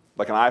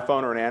 like an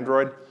iPhone or an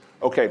Android?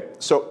 Okay,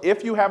 so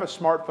if you have a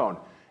smartphone,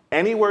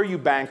 anywhere you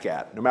bank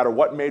at, no matter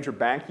what major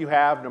bank you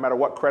have, no matter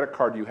what credit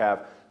card you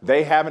have,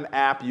 they have an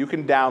app you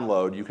can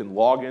download, you can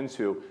log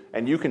into,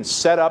 and you can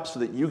set up so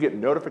that you get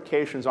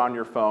notifications on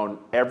your phone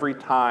every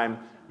time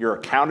your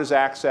account is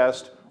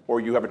accessed or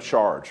you have a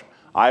charge.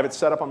 I have it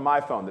set up on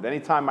my phone that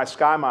anytime my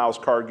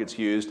SkyMiles card gets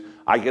used,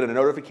 I get a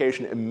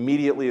notification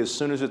immediately as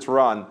soon as it's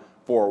run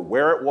for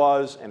where it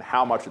was and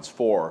how much it's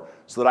for,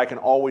 so that I can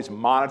always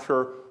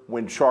monitor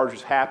when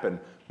charges happen,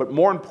 but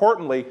more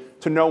importantly,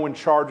 to know when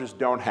charges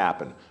don't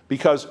happen.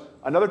 Because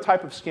another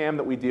type of scam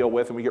that we deal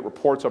with and we get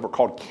reports of are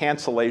called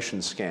cancellation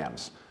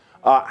scams.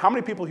 How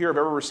many people here have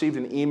ever received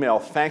an email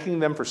thanking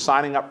them for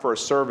signing up for a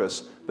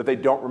service that they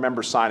don't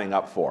remember signing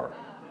up for?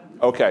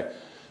 Okay.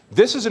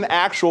 This is an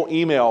actual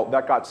email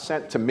that got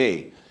sent to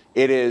me.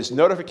 It is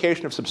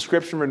notification of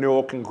subscription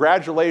renewal.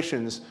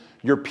 Congratulations,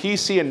 your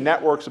PC and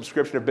network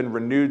subscription have been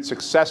renewed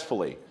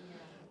successfully.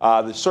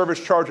 The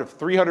service charge of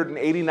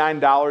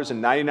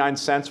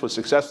 $389.99 was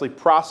successfully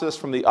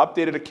processed from the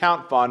updated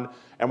account fund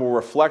and will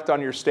reflect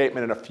on your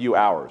statement in a few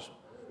hours.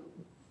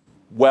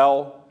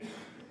 Well,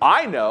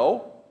 I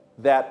know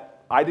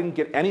that I didn't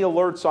get any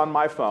alerts on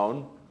my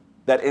phone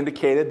that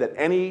indicated that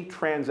any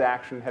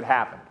transaction had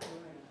happened.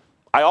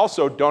 I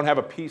also don't have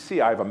a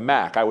PC, I have a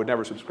Mac. I would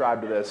never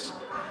subscribe to this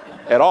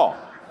at all.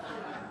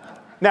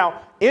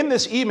 Now, in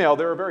this email,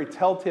 there are very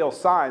telltale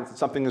signs that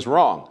something is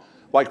wrong.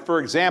 Like,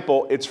 for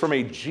example, it's from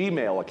a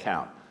Gmail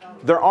account.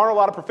 There aren't a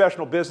lot of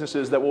professional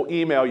businesses that will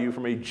email you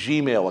from a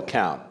Gmail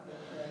account.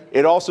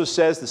 It also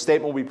says the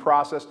statement will be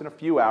processed in a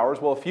few hours.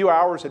 Well, a few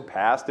hours had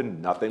passed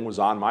and nothing was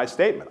on my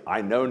statement.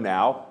 I know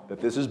now that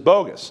this is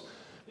bogus.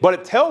 But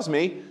it tells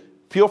me,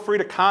 feel free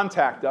to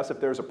contact us if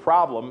there's a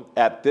problem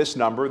at this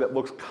number that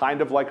looks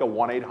kind of like a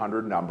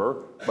 1-800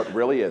 number, but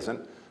really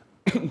isn't.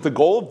 The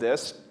goal of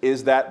this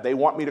is that they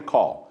want me to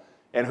call.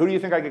 And who do you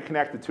think I get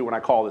connected to when I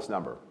call this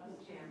number?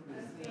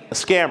 A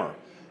scammer.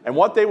 And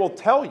what they will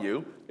tell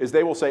you is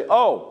they will say,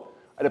 oh,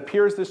 it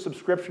appears this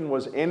subscription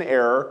was in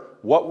error.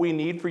 What we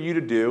need for you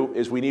to do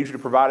is we need you to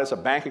provide us a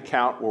bank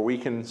account where we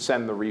can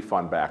send the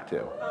refund back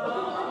to.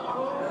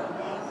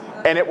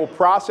 And it will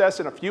process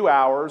in a few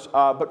hours,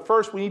 but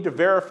first we need to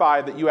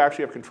verify that you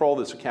actually have control of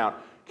this account.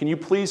 Can you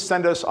please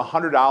send us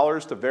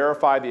 $100 to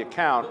verify the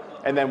account,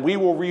 and then we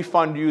will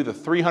refund you the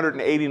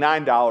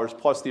 $389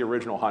 plus the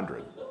original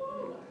 $100.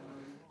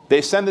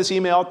 They send this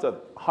email to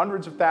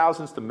hundreds of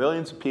thousands to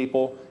millions of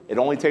people. It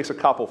only takes a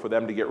couple for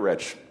them to get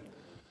rich.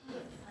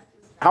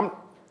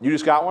 You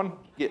just got one?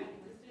 Yeah.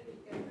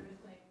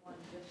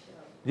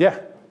 Yeah.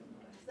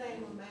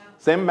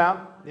 Same amount.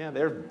 Yeah,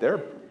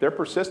 they're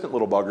persistent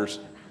little buggers.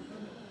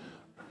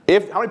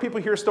 How many people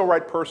here still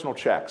write personal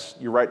checks?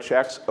 You write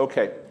checks?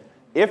 Okay.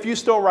 If you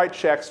still write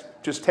checks,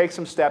 just take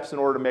some steps in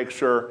order to make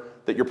sure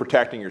that you're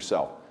protecting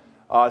yourself.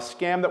 A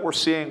scam that we're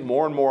seeing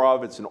more and more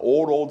of, it's an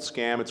old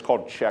scam. It's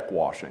called check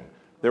washing.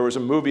 There was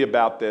a movie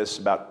about this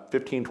about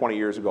 15, 20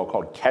 years ago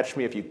called Catch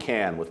Me If You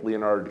Can with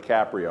Leonardo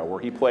DiCaprio, where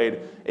he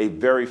played a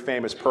very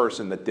famous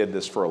person that did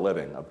this for a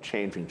living, of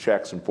changing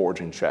checks and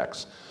forging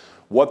checks.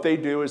 What they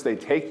do is they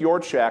take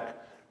your check,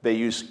 they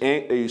use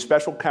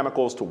special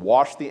chemicals to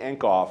wash the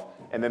ink off,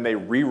 and then they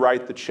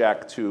rewrite the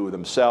check to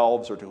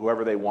themselves or to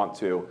whoever they want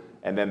to,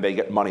 and then they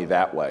get money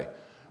that way.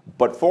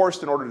 But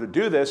first, in order to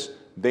do this,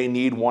 they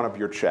need one of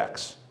your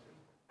checks.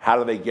 How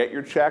do they get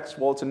your checks?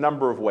 Well, it's a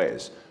number of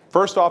ways.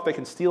 First off, they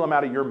can steal them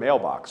out of your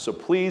mailbox. So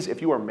please, if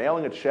you are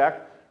mailing a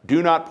check,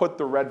 do not put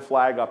the red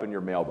flag up in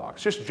your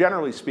mailbox. Just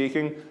generally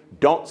speaking,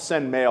 don't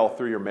send mail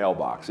through your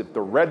mailbox. If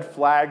the red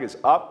flag is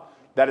up,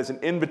 that is an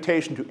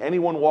invitation to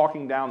anyone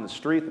walking down the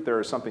street that there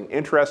is something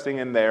interesting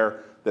in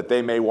there that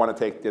they may want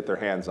to get their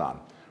hands on.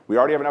 We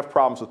already have enough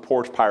problems with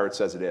porch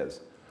pirates as it is.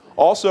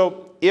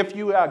 Also, if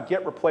you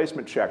get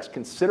replacement checks,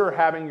 consider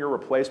having your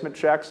replacement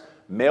checks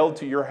mailed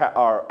to your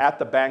at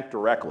the bank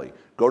directly.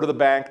 Go to the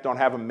bank, don't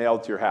have them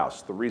mailed to your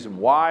house. The reason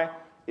why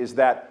is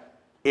that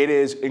it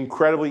is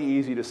incredibly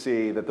easy to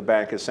see that the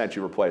bank has sent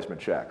you replacement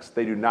checks.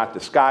 They do not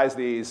disguise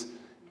these.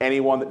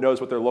 Anyone that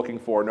knows what they're looking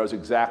for knows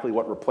exactly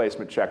what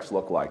replacement checks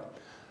look like.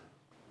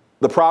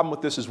 The problem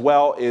with this as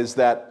well is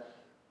that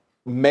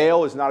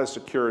mail is not as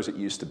secure as it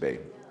used to be.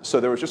 So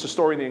there was just a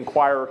story in the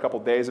Inquirer a couple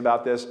days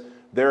about this.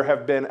 There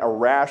have been a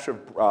rash of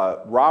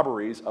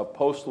robberies of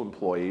postal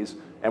employees,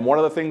 and one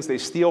of the things they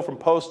steal from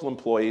postal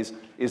employees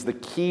is the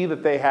key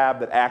that they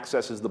have that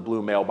accesses the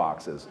blue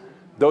mailboxes.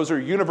 Those are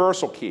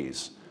universal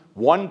keys.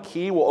 One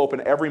key will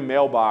open every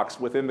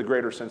mailbox within the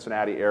greater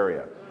Cincinnati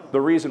area.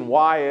 The reason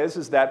why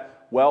is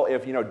that, well,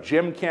 if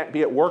Jim can't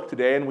be at work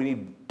today and we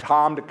need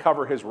Tom to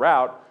cover his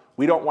route,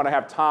 we don't want to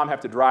have Tom have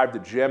to drive to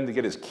Jim to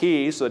get his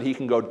key so that he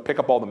can go pick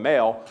up all the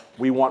mail.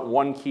 We want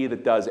one key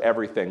that does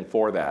everything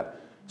for that.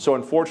 So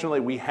unfortunately,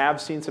 we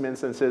have seen some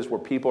instances where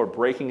people are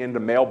breaking into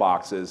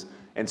mailboxes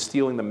and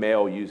stealing the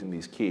mail using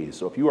these keys.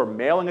 So if you are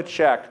mailing a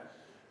check,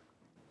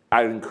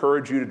 I'd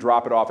encourage you to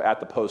drop it off at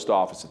the post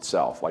office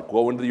itself. Like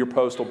go into your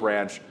postal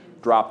branch,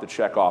 drop the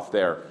check off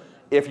there.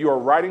 If you are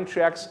writing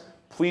checks,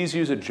 please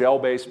use a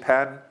gel-based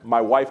pen.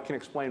 My wife can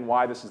explain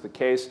why this is the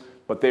case,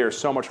 but they are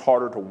so much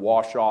harder to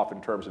wash off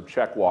in terms of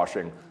check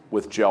washing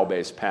with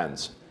gel-based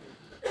pens.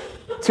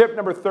 Tip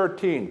number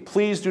 13,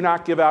 please do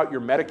not give out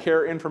your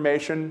Medicare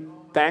information.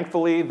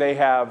 Thankfully, they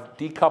have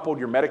decoupled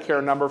your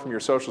Medicare number from your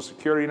Social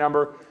Security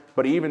number,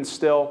 but even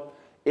still,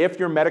 if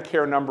your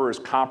Medicare number is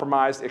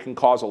compromised, it can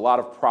cause a lot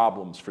of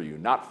problems for you.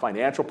 Not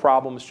financial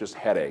problems, just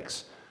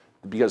headaches.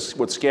 Because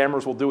what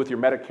scammers will do with your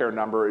Medicare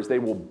number is they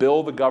will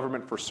bill the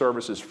government for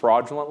services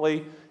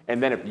fraudulently,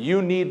 and then if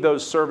you need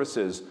those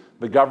services,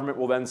 the government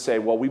will then say,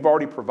 well, we've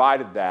already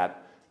provided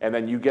that, and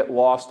then you get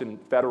lost in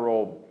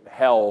federal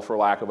hell, for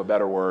lack of a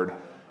better word,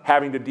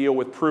 having to deal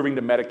with proving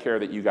to Medicare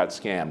that you got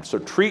scammed. So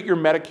treat your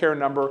Medicare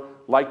number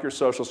like your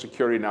Social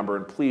Security number,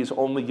 and please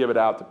only give it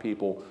out to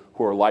people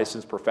who are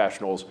licensed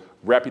professionals,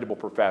 reputable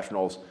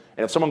professionals.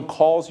 And if someone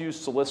calls you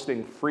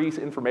soliciting free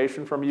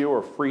information from you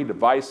or free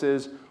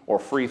devices or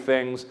free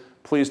things,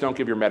 please don't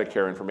give your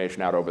Medicare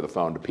information out over the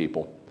phone to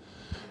people.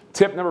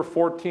 Tip number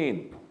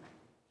 14,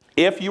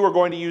 if you are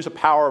going to use a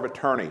power of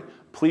attorney,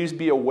 please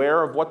be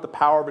aware of what the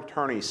power of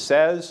attorney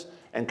says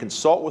and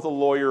consult with a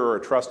lawyer or a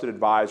trusted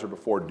advisor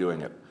before doing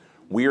it.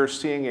 We are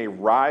seeing a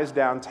rise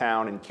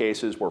downtown in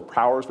cases where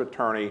powers of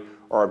attorney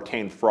are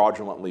obtained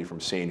fraudulently from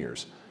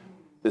seniors.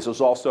 This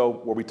is also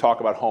where we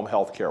talk about home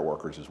health care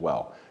workers as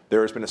well.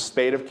 There has been a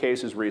spate of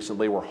cases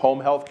recently where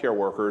home health care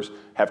workers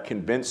have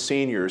convinced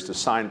seniors to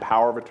sign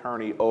power of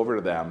attorney over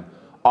to them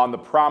on the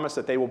promise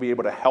that they will be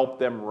able to help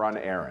them run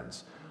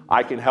errands.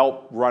 I can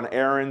help run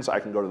errands, I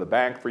can go to the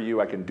bank for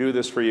you, I can do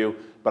this for you,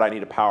 but I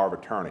need a power of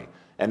attorney.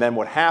 And then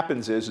what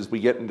happens is we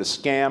get into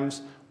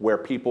scams where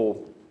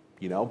people,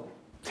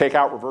 take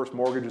out reverse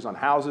mortgages on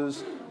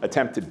houses,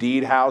 attempt to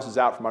deed houses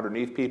out from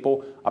underneath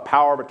people. A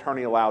power of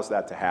attorney allows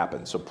that to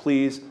happen. So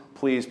please,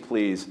 please,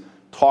 please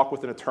talk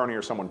with an attorney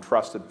or someone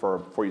trusted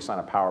before you sign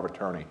a power of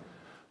attorney.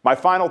 My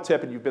final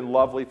tip, and you've been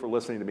lovely for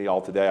listening to me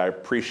all today, I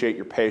appreciate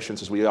your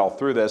patience as we get all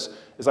through this,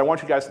 is I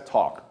want you guys to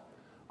talk.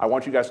 I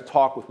want you guys to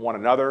talk with one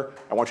another.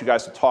 I want you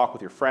guys to talk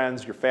with your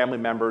friends, your family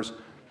members.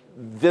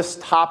 This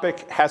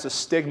topic has a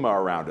stigma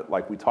around it,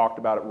 like we talked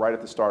about it right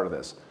at the start of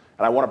this.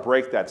 And I want to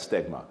break that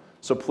stigma.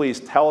 So please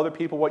tell other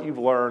people what you've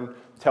learned.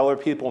 Tell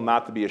other people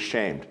not to be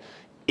ashamed.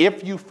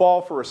 If you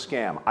fall for a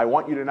scam, I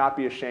want you to not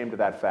be ashamed of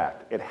that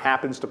fact. It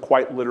happens to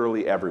quite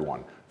literally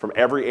everyone, from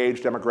every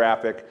age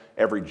demographic,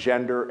 every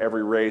gender,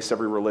 every race,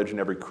 every religion,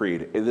 every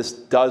creed. This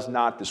does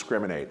not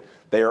discriminate.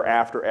 They are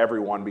after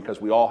everyone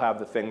because we all have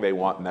the thing they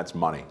want, and that's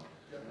money.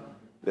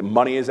 The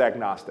money is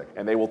agnostic,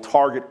 and they will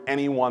target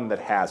anyone that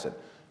has it.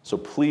 So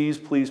please,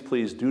 please,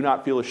 please do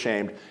not feel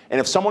ashamed. And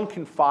if someone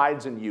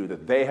confides in you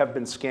that they have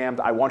been scammed,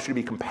 I want you to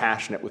be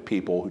compassionate with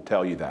people who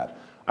tell you that.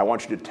 I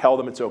want you to tell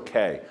them it's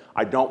okay.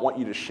 I don't want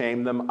you to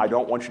shame them. I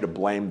don't want you to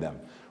blame them.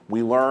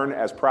 We learn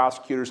as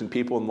prosecutors and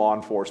people in law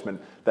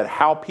enforcement that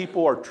how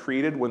people are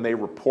treated when they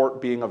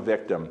report being a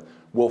victim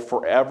will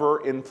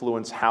forever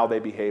influence how they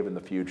behave in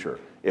the future.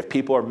 If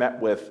people are met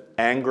with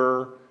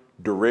anger,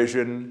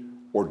 derision,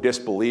 or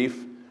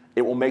disbelief,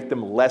 it will make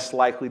them less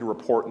likely to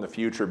report in the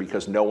future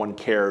because no one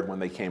cared when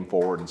they came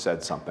forward and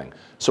said something.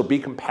 So be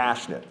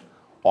compassionate,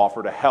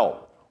 offer to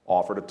help,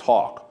 offer to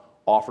talk,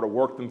 offer to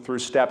work them through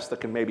steps that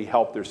can maybe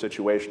help their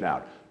situation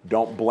out.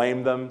 Don't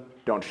blame them,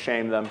 don't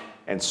shame them,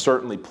 and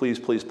certainly, please,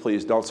 please,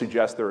 please don't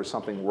suggest there is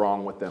something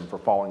wrong with them for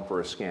falling for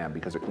a scam,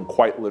 because it can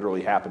quite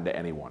literally happen to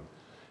anyone.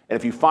 And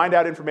if you find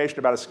out information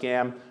about a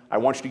scam, I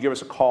want you to give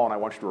us a call and I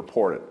want you to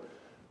report it.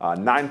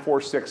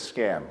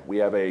 946-SCAM. We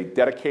have a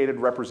dedicated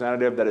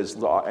representative that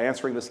is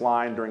answering this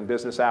line during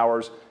business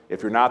hours.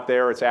 If you're not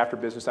there, it's after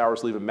business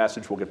hours, leave a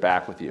message, we'll get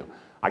back with you.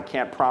 I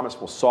can't promise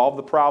we'll solve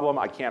the problem,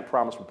 I can't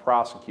promise we'll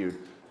prosecute,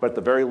 but at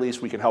the very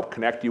least we can help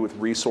connect you with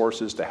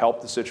resources to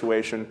help the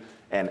situation,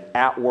 and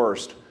at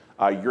worst,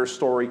 your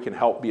story can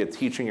help be a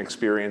teaching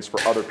experience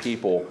for other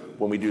people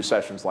when we do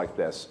sessions like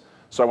this.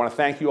 So I want to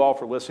thank you all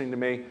for listening to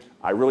me.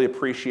 I really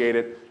appreciate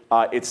it.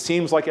 It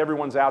seems like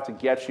everyone's out to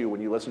get you when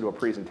you listen to a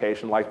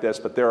presentation like this,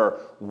 but there are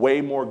way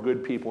more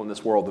good people in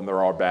this world than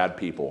there are bad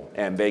people,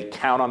 and they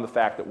count on the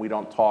fact that we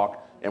don't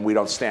talk and we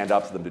don't stand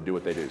up to them to do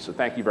what they do. So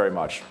thank you very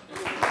much.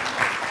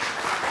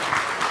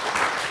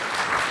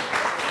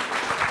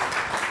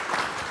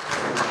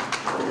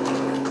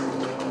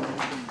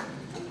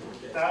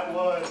 That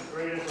was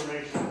great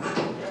information.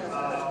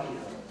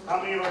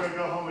 How many of you are going to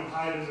go home and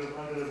hide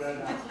under the bed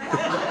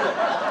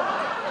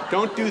now?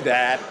 Don't do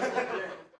that.